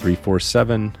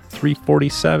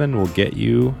 347 will get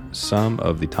you some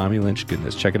of the Tommy Lynch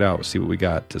goodness. Check it out. See what we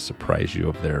got to surprise you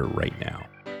over there right now.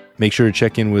 Make sure to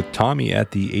check in with Tommy at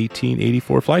the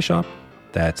 1884 Fly Shop.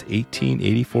 That's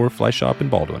 1884 Fly Shop in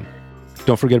Baldwin.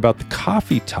 Don't forget about the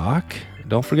Coffee Talk.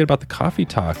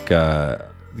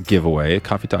 Giveaway,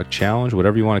 Coffee Talk Challenge,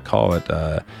 whatever you want to call it.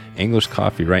 English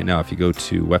Coffee right now. If you go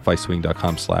to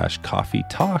wetflyswing.com/coffee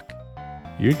talk,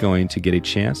 you're going to get a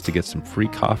chance to get some free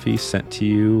coffee sent to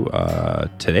you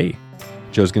today.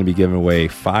 Joe's going to be giving away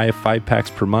five packs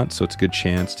per month, so it's a good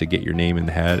chance to get your name in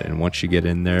the hat. And once you get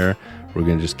in there, we're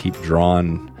going to just keep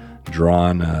drawing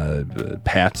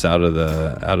pats out of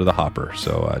the hopper.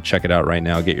 So check it out right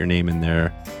now. Get your name in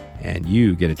there, and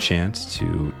you get a chance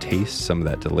to taste some of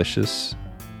that delicious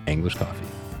English coffee.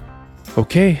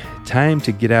 Okay, time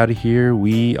to get out of here.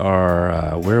 We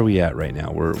are, where are we at right now?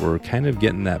 We're kind of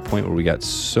getting that point where we got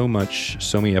so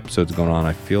many episodes going on.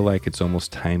 I feel like it's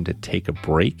almost time to take a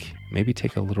break. Maybe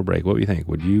take a little break. What do you think?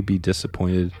 Would you be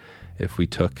disappointed if we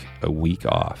took a week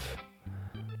off?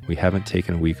 We haven't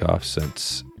taken a week off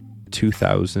since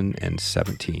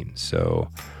 2017. So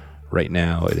right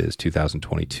now it is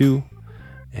 2022.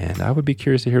 And I would be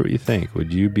curious to hear what you think.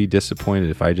 Would you be disappointed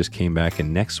if I just came back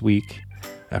and next week,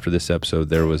 after this episode,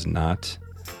 there was not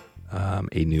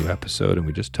a new episode, and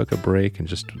we just took a break and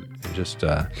just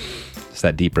it's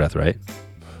that deep breath, right?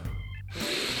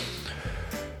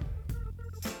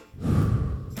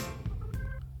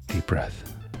 Deep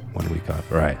breath. 1 week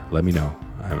off. All right, let me know.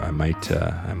 I might do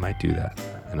that,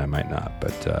 and I might not.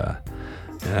 But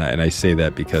and I say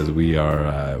that because we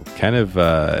are kind of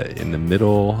in the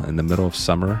middle of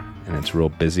summer, and it's real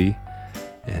busy.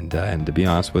 And to be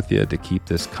honest with you, to keep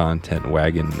this content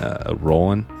wagon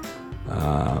rolling,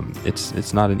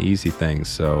 it's not an easy thing.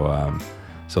 So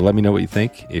let me know what you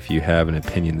think. If you have an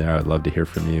opinion there, I'd love to hear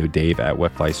from you. Dave at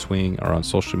Wetfly Swing, or on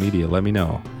social media. Let me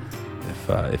know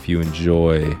if you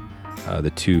enjoy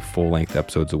the 2 full-length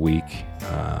episodes a week,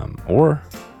 or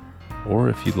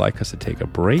if you'd like us to take a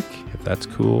break, if that's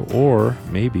cool, or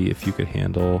maybe if you could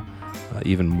handle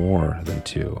even more than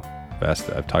 2.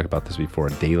 I've talked about this before.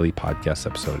 A daily podcast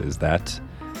episode, is that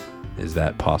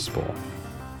possible?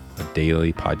 A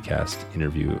daily podcast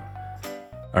interview.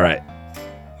 All right,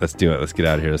 let's do it. Let's get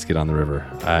out of here. Let's get on the river.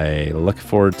 I look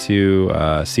forward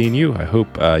to seeing you. I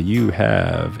hope you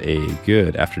have a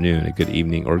good afternoon, a good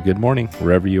evening, or good morning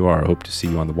wherever you are. I hope to see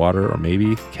you on the water, or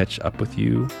maybe catch up with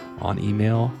you on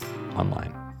email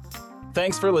online.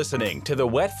 Thanks for listening to the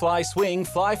Wet Fly Swing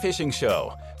Fly Fishing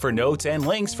Show. For notes and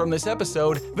links from this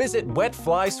episode, visit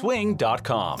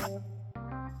wetflyswing.com.